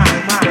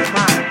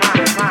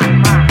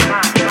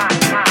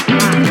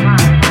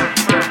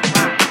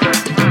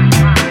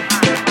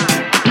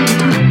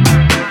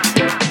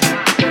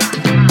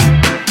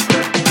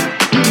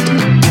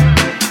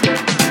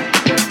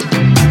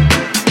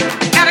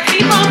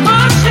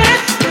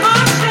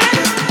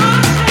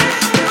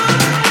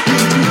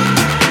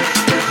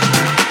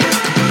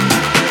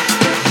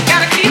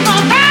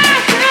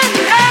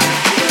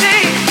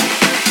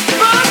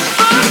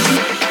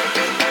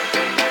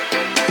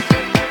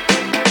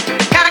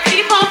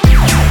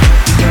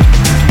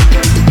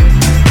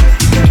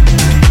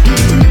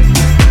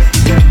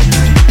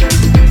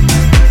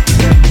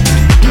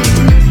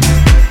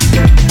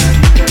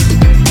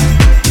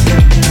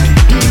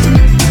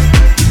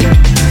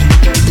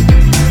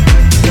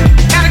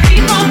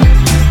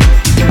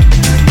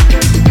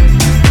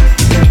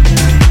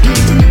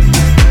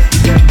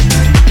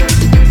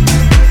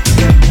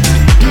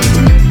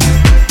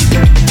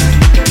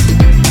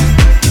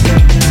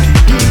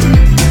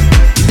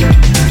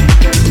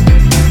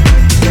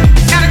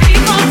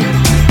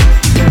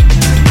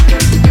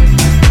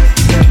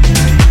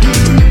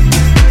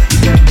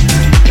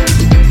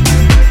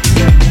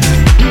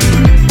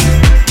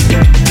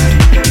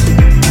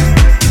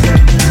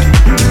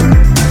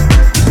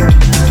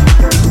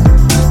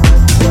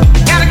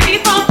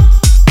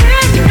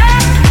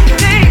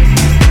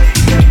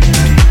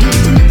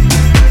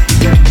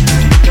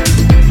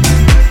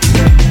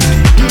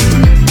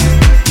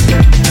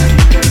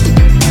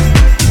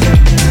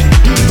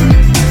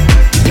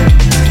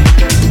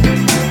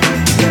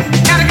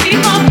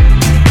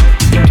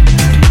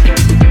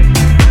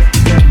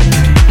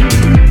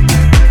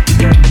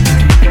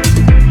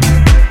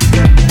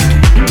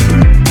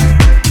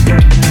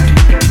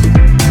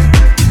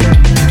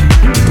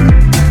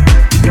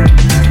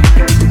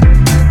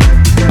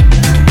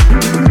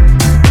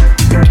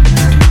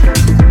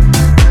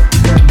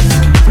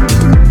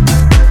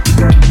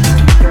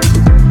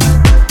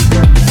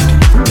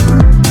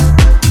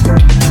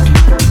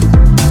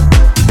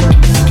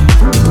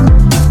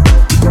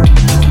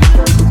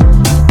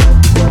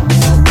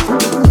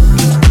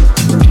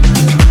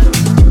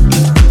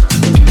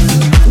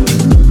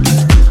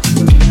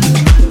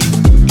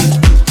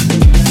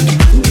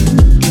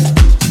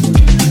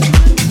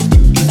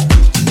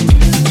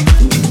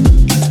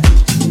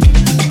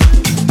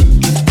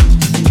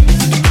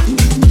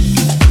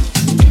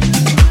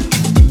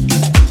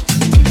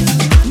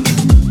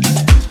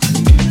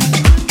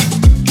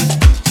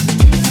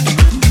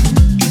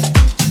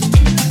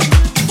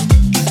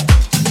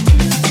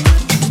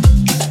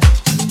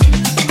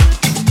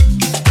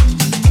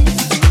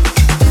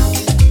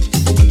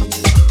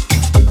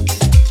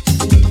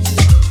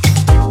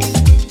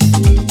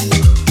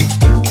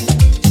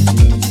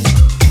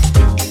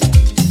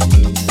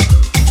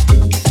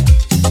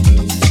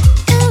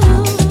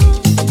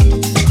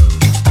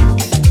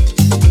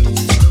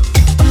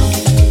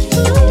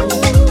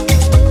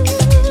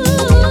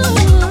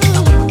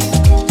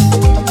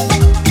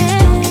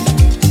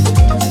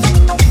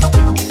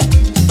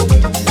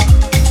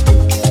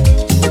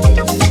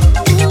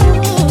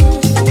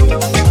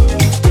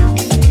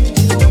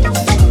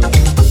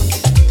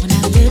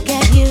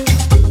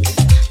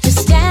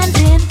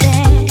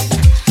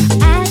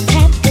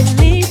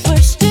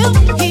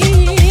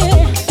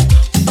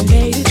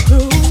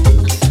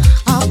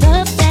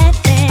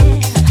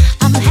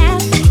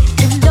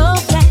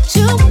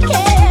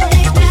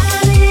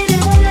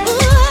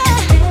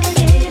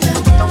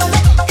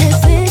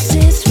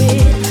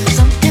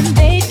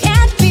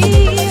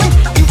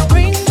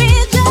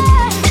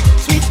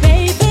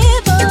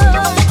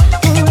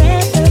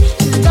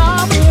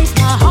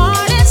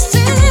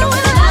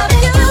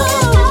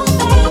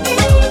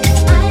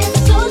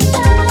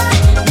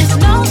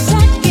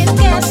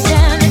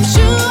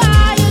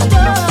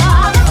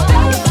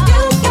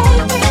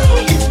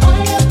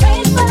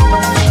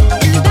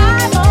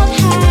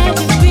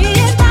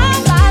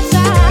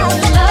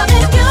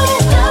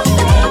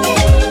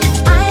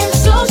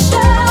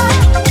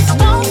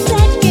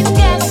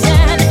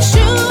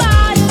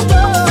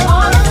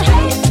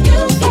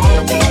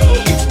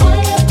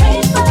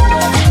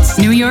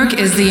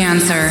 is the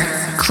answer.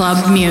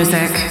 Club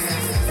music.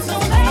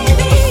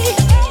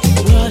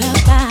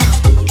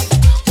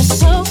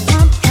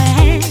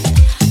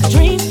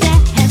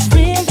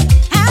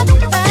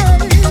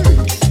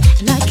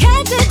 Now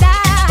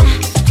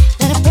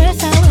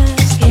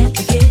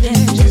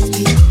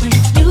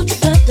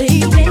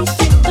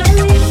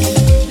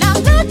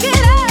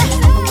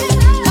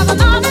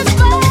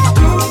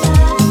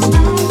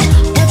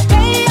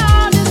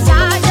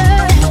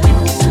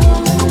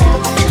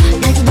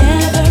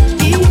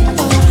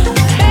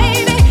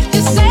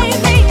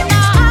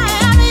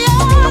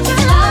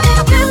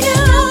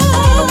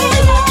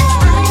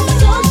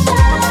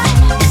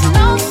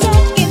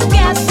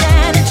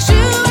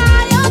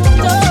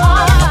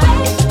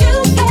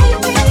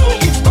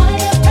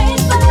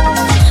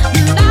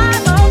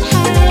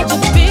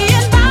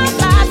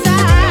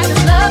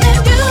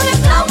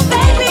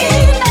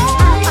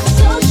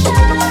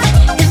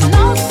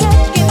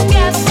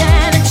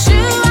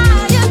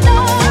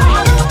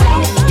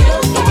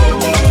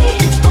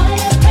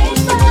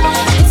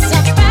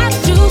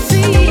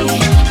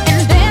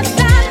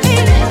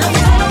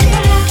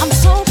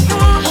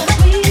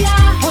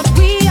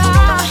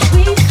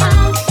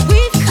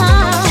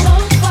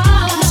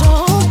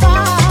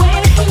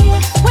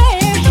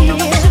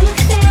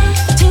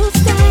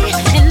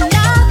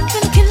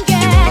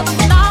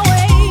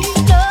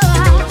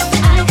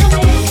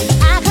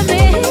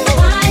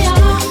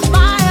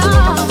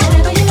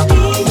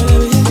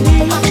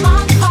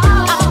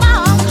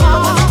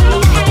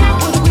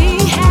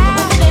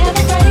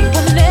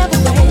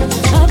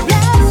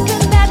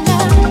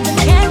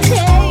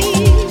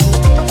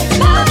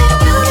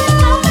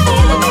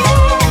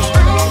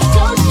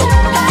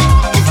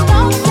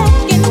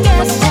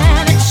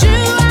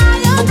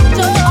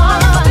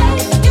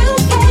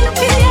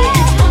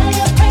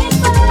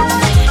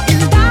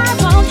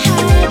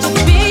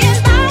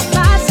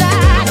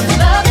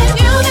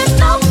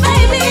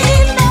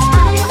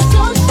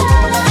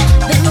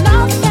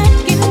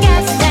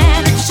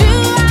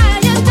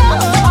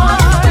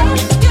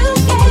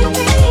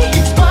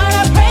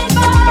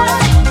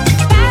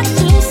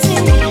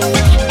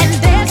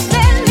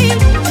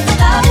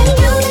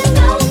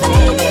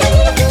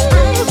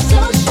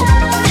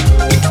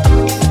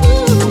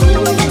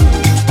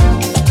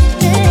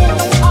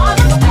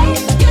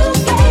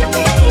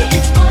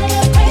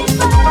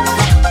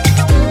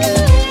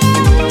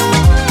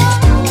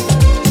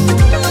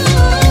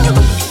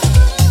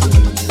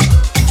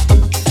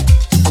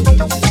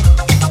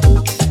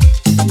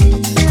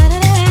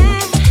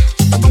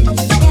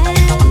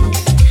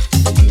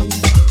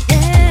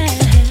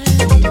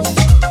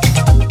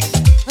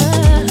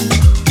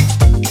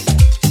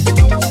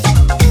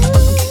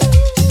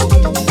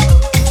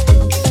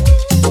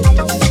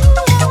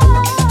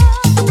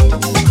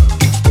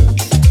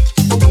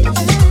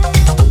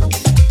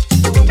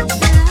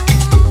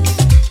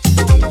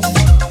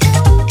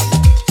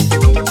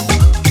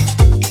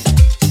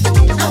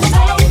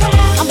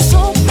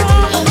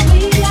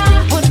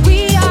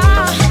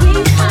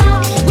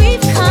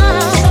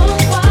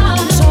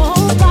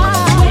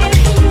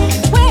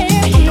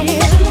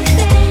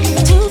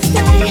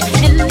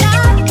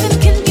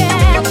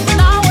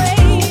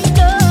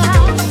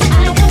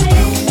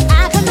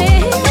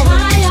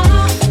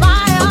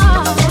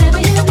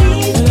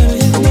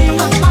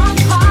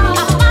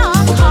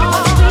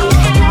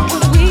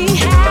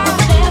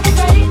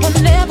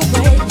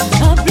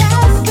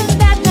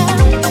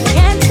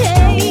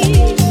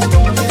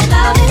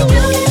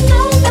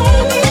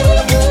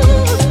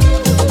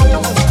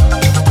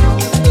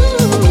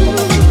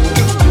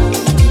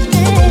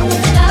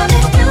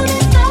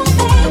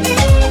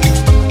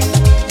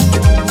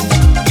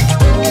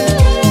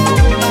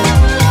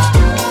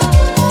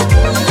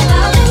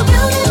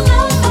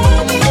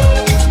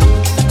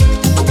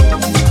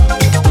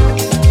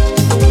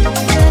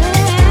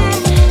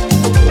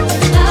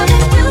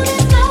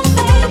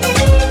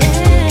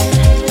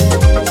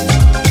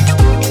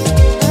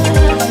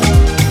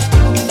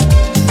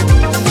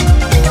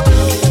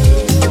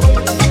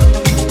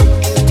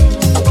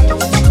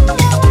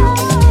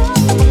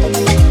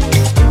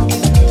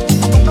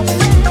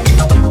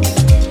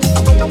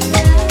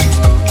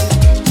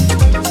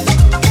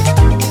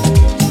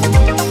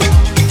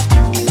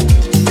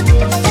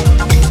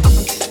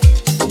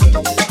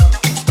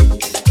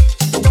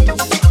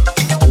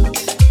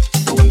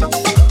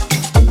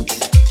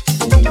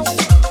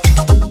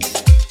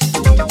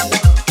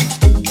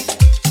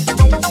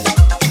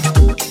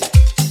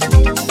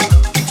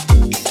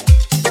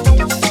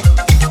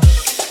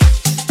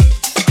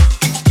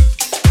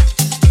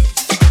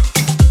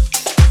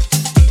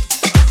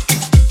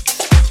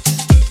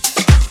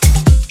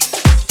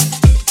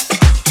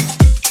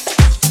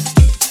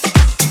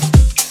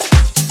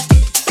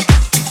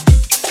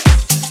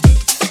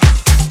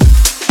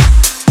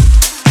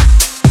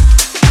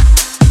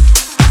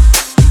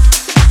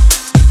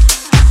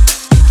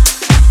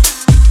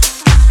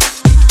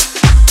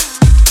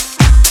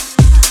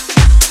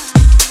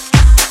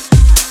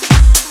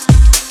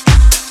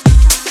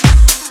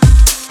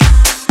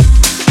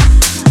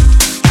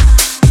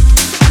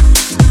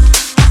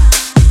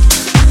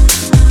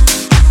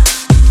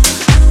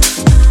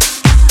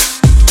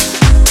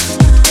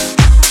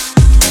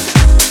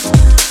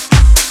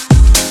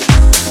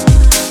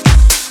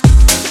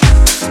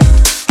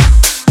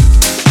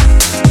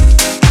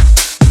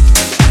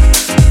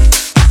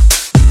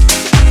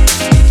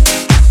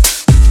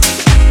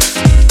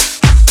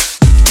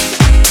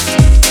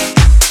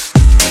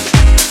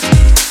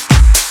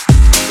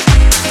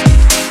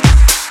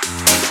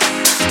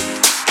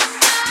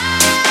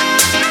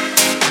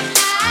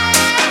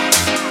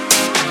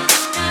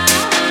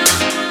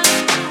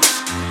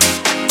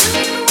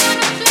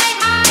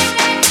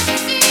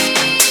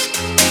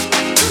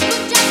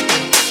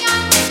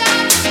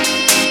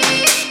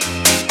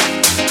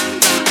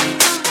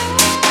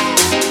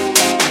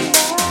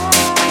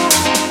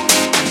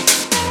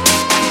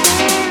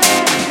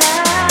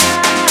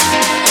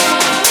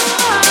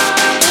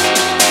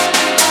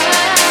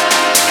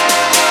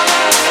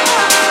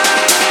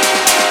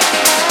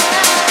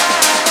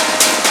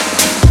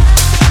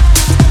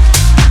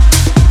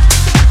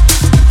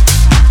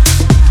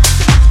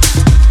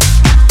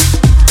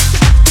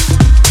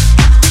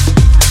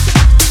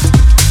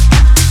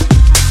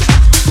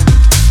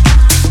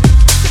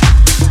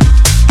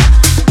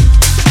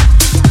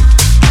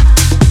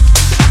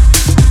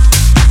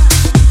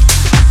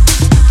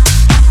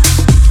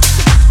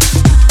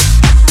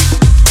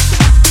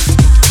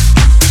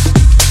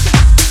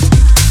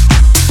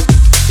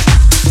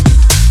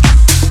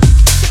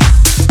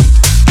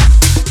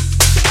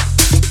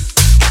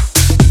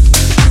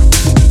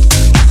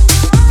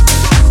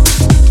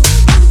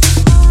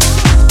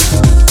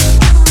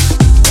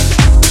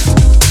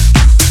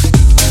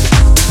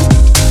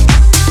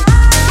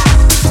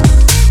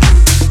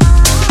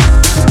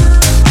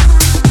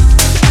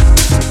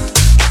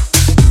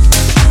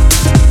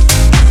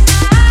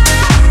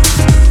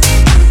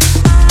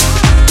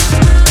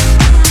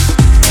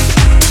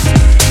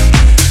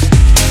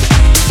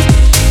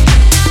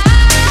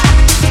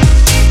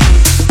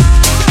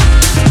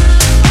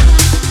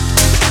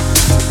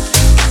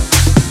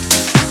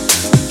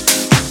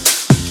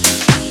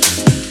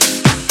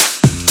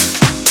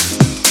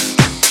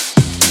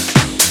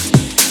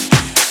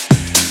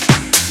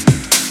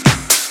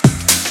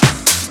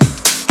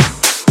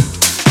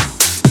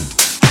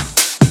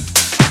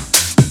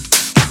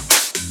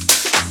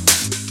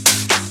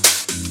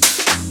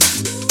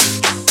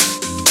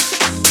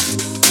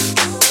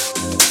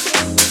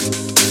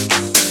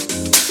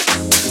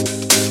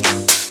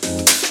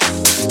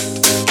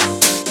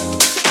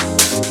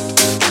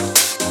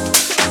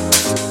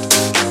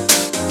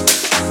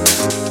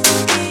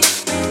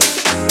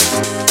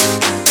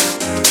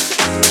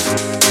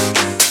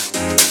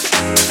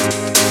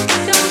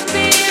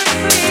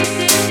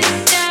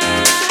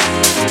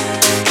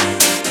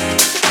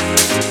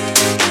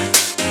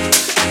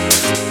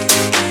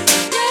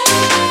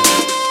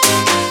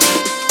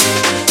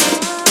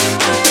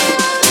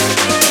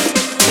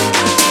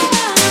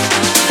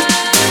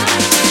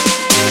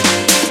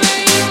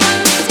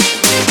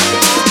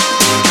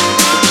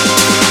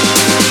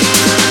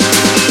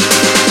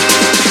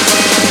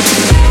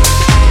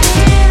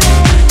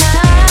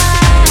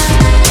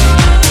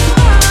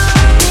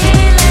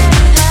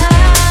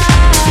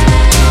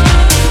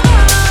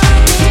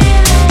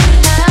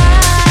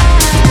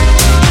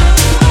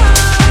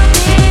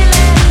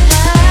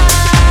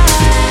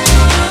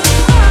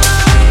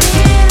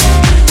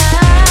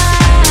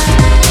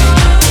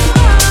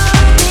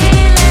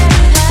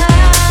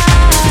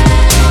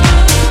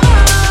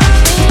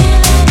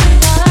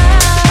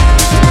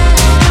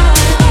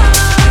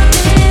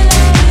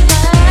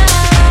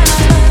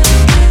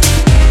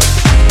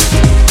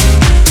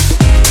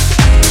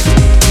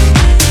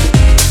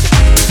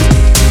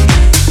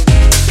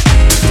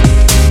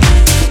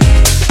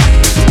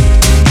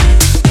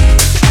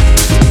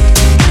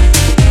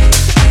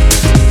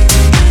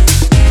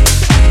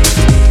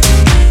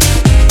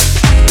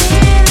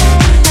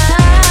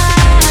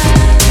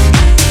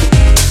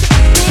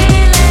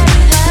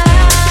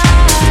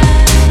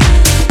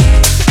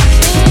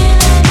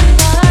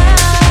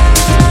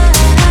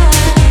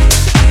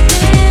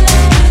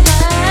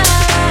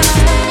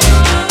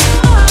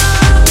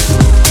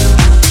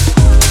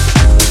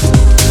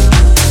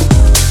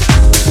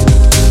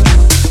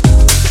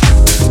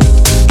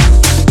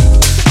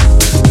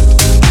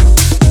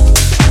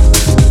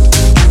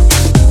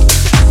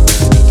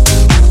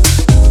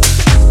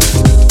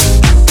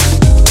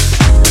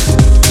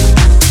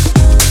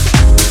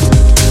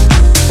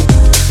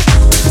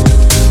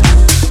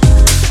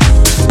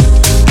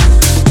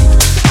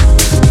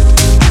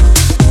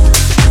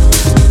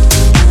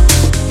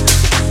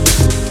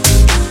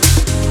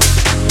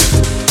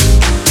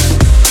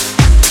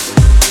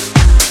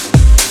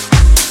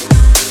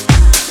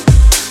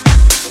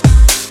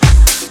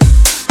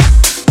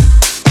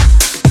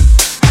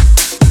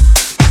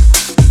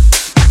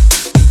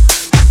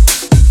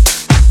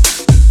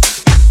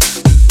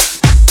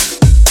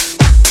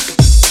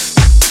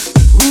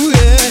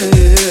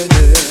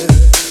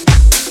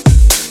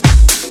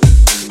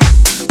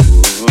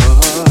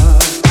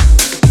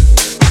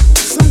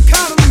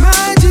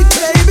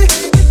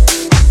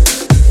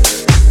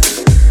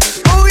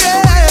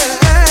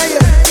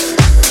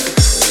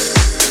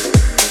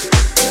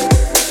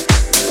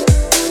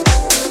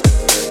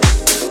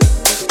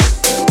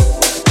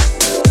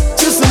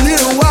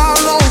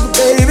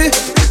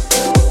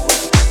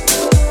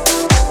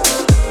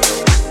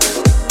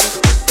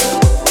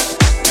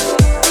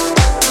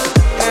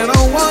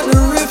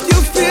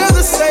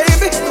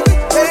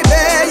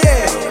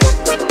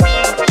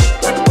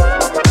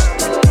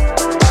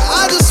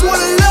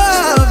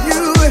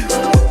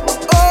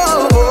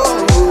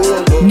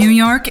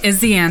is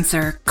the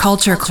answer.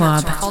 Culture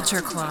Club.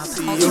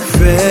 See your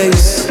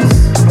face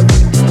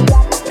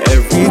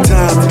every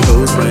time I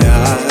close my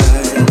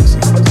eyes.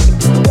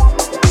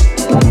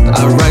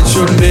 I write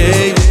your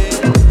name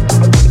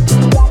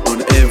on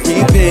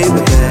every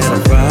paper that I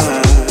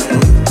write,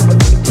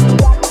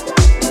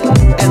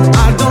 and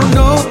I don't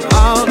know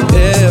I'll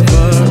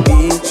ever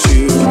meet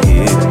you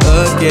here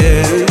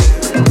again.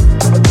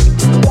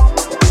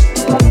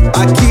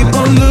 I keep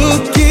on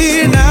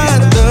looking at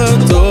the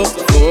door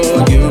for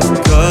you to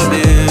come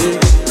in,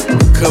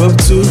 come up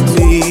to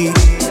me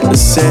and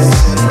say,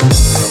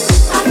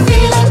 I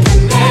feel a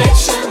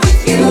connection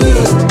with you,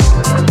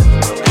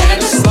 and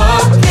a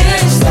spark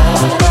can start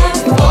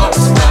a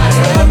forest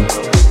fire.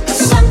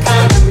 There's some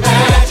kind of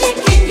magic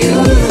in you,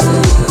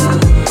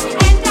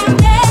 and I've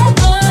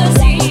never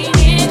seen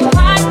it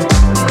quite.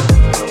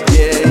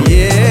 yeah,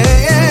 yeah,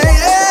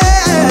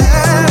 yeah.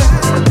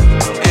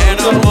 And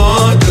I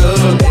wonder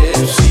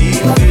if she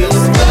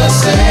feels the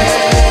same.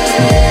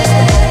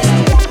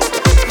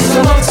 So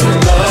I want to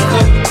love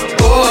her,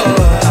 boy.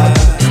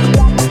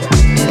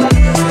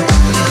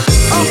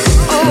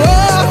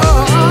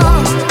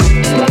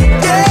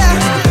 Yeah.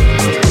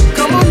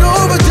 Come on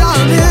over,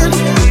 darling.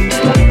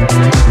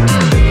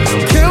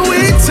 Can we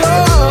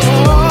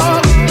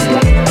talk?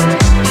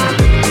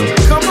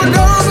 Come on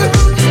over,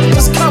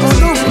 just come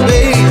on over,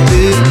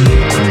 baby.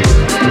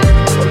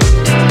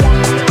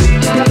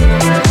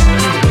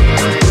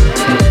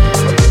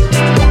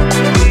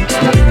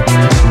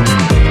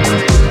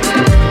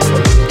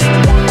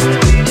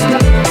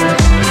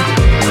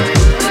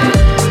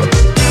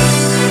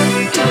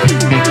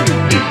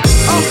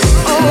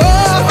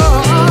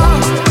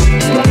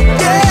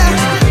 Yeah.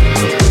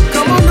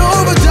 Come on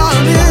over,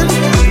 darling.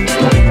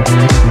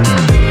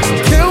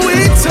 Can we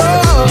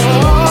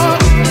talk?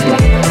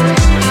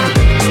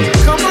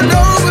 Come on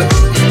over,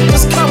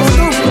 just come on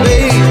over,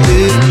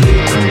 baby.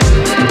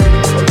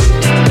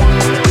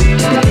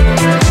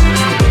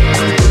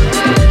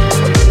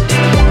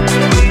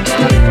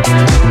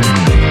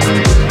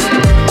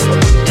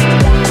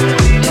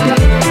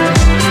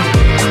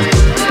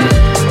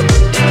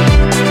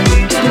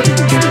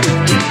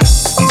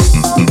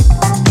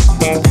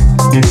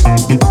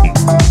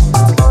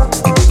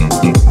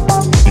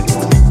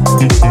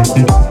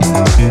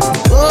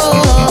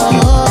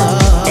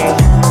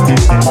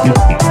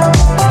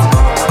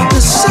 The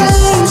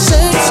same,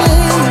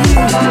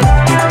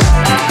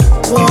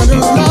 wanna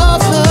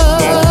love her.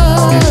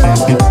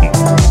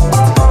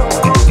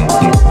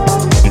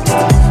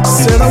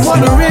 Said I'm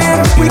wondering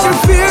if we can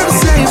feel the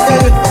same,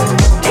 baby.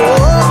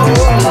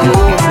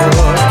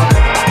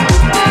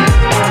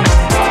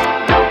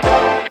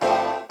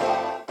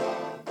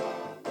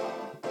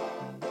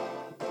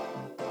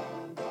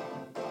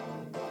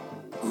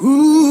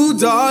 Ooh,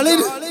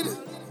 darling.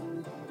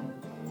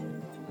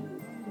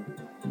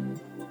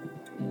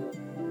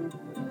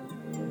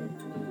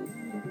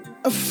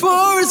 A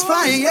forest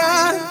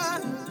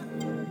fire,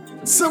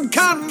 some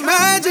kind of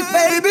magic,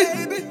 baby.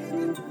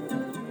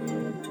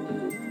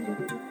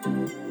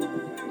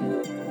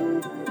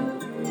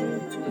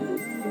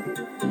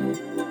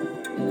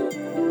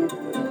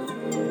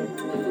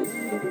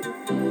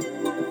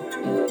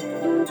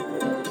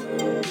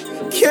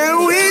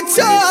 Can we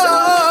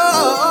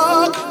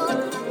talk?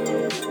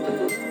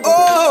 Oh,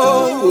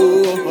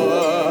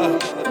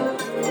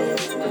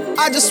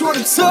 I just want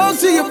to talk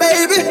to you,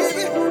 baby.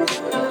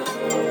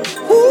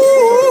 Ooh.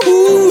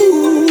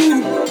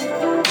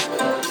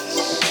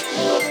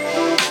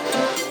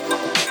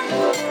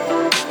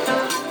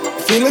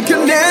 Feel a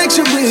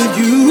connection with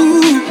you.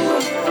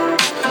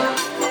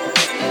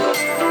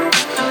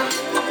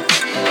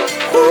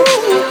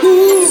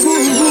 Ooh.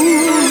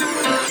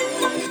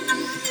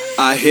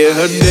 I hear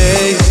her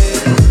name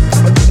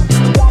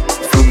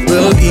from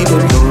the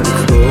people on the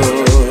floor.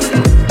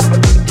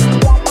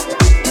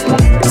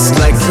 It's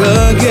like a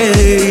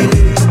game,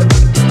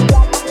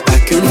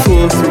 back and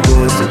forth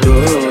towards the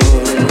door.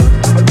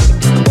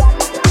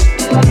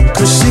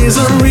 'Cause she's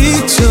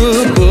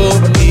unreachable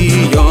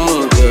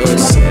beyond the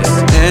set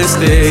and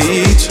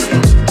stage.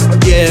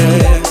 Yeah,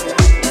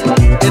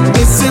 it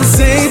makes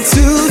insane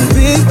to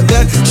think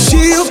that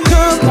she'll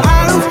come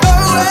out of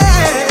her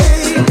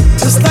way,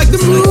 just like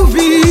the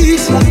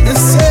movies, and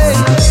say,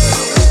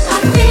 I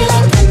feel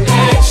a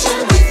connection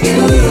with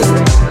you,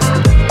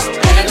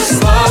 and a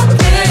spark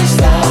can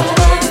start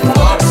a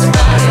forest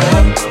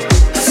fire.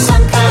 There's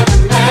some kind of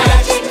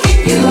magic in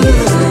you.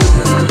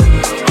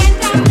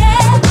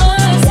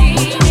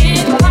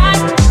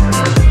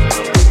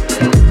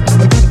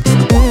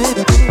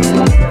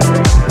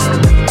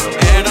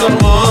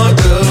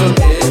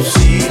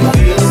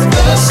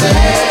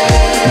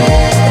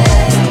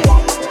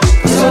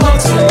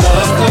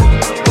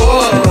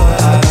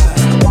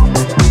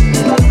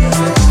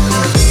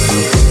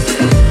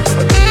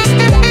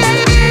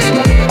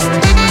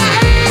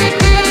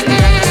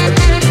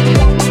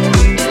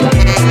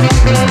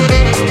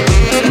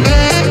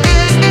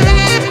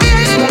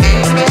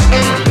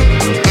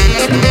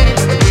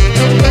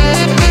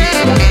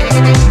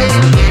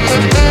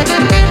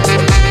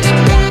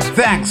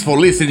 for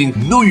listening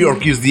New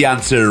York is the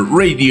Answer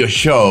radio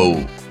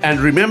show. And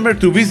remember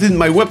to visit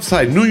my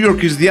website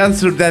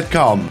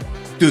newyorkistheanswer.com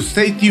to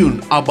stay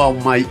tuned about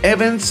my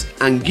events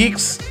and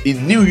gigs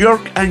in New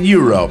York and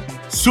Europe.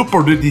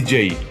 Support the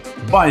DJ.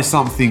 Buy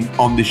something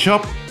on the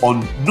shop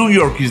on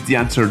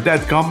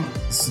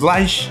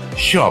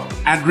newyorkistheanswer.com/shop.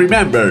 And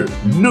remember,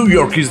 New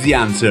York is the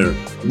answer.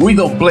 We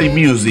don't play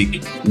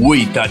music,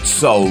 we touch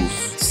souls.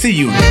 See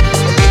you.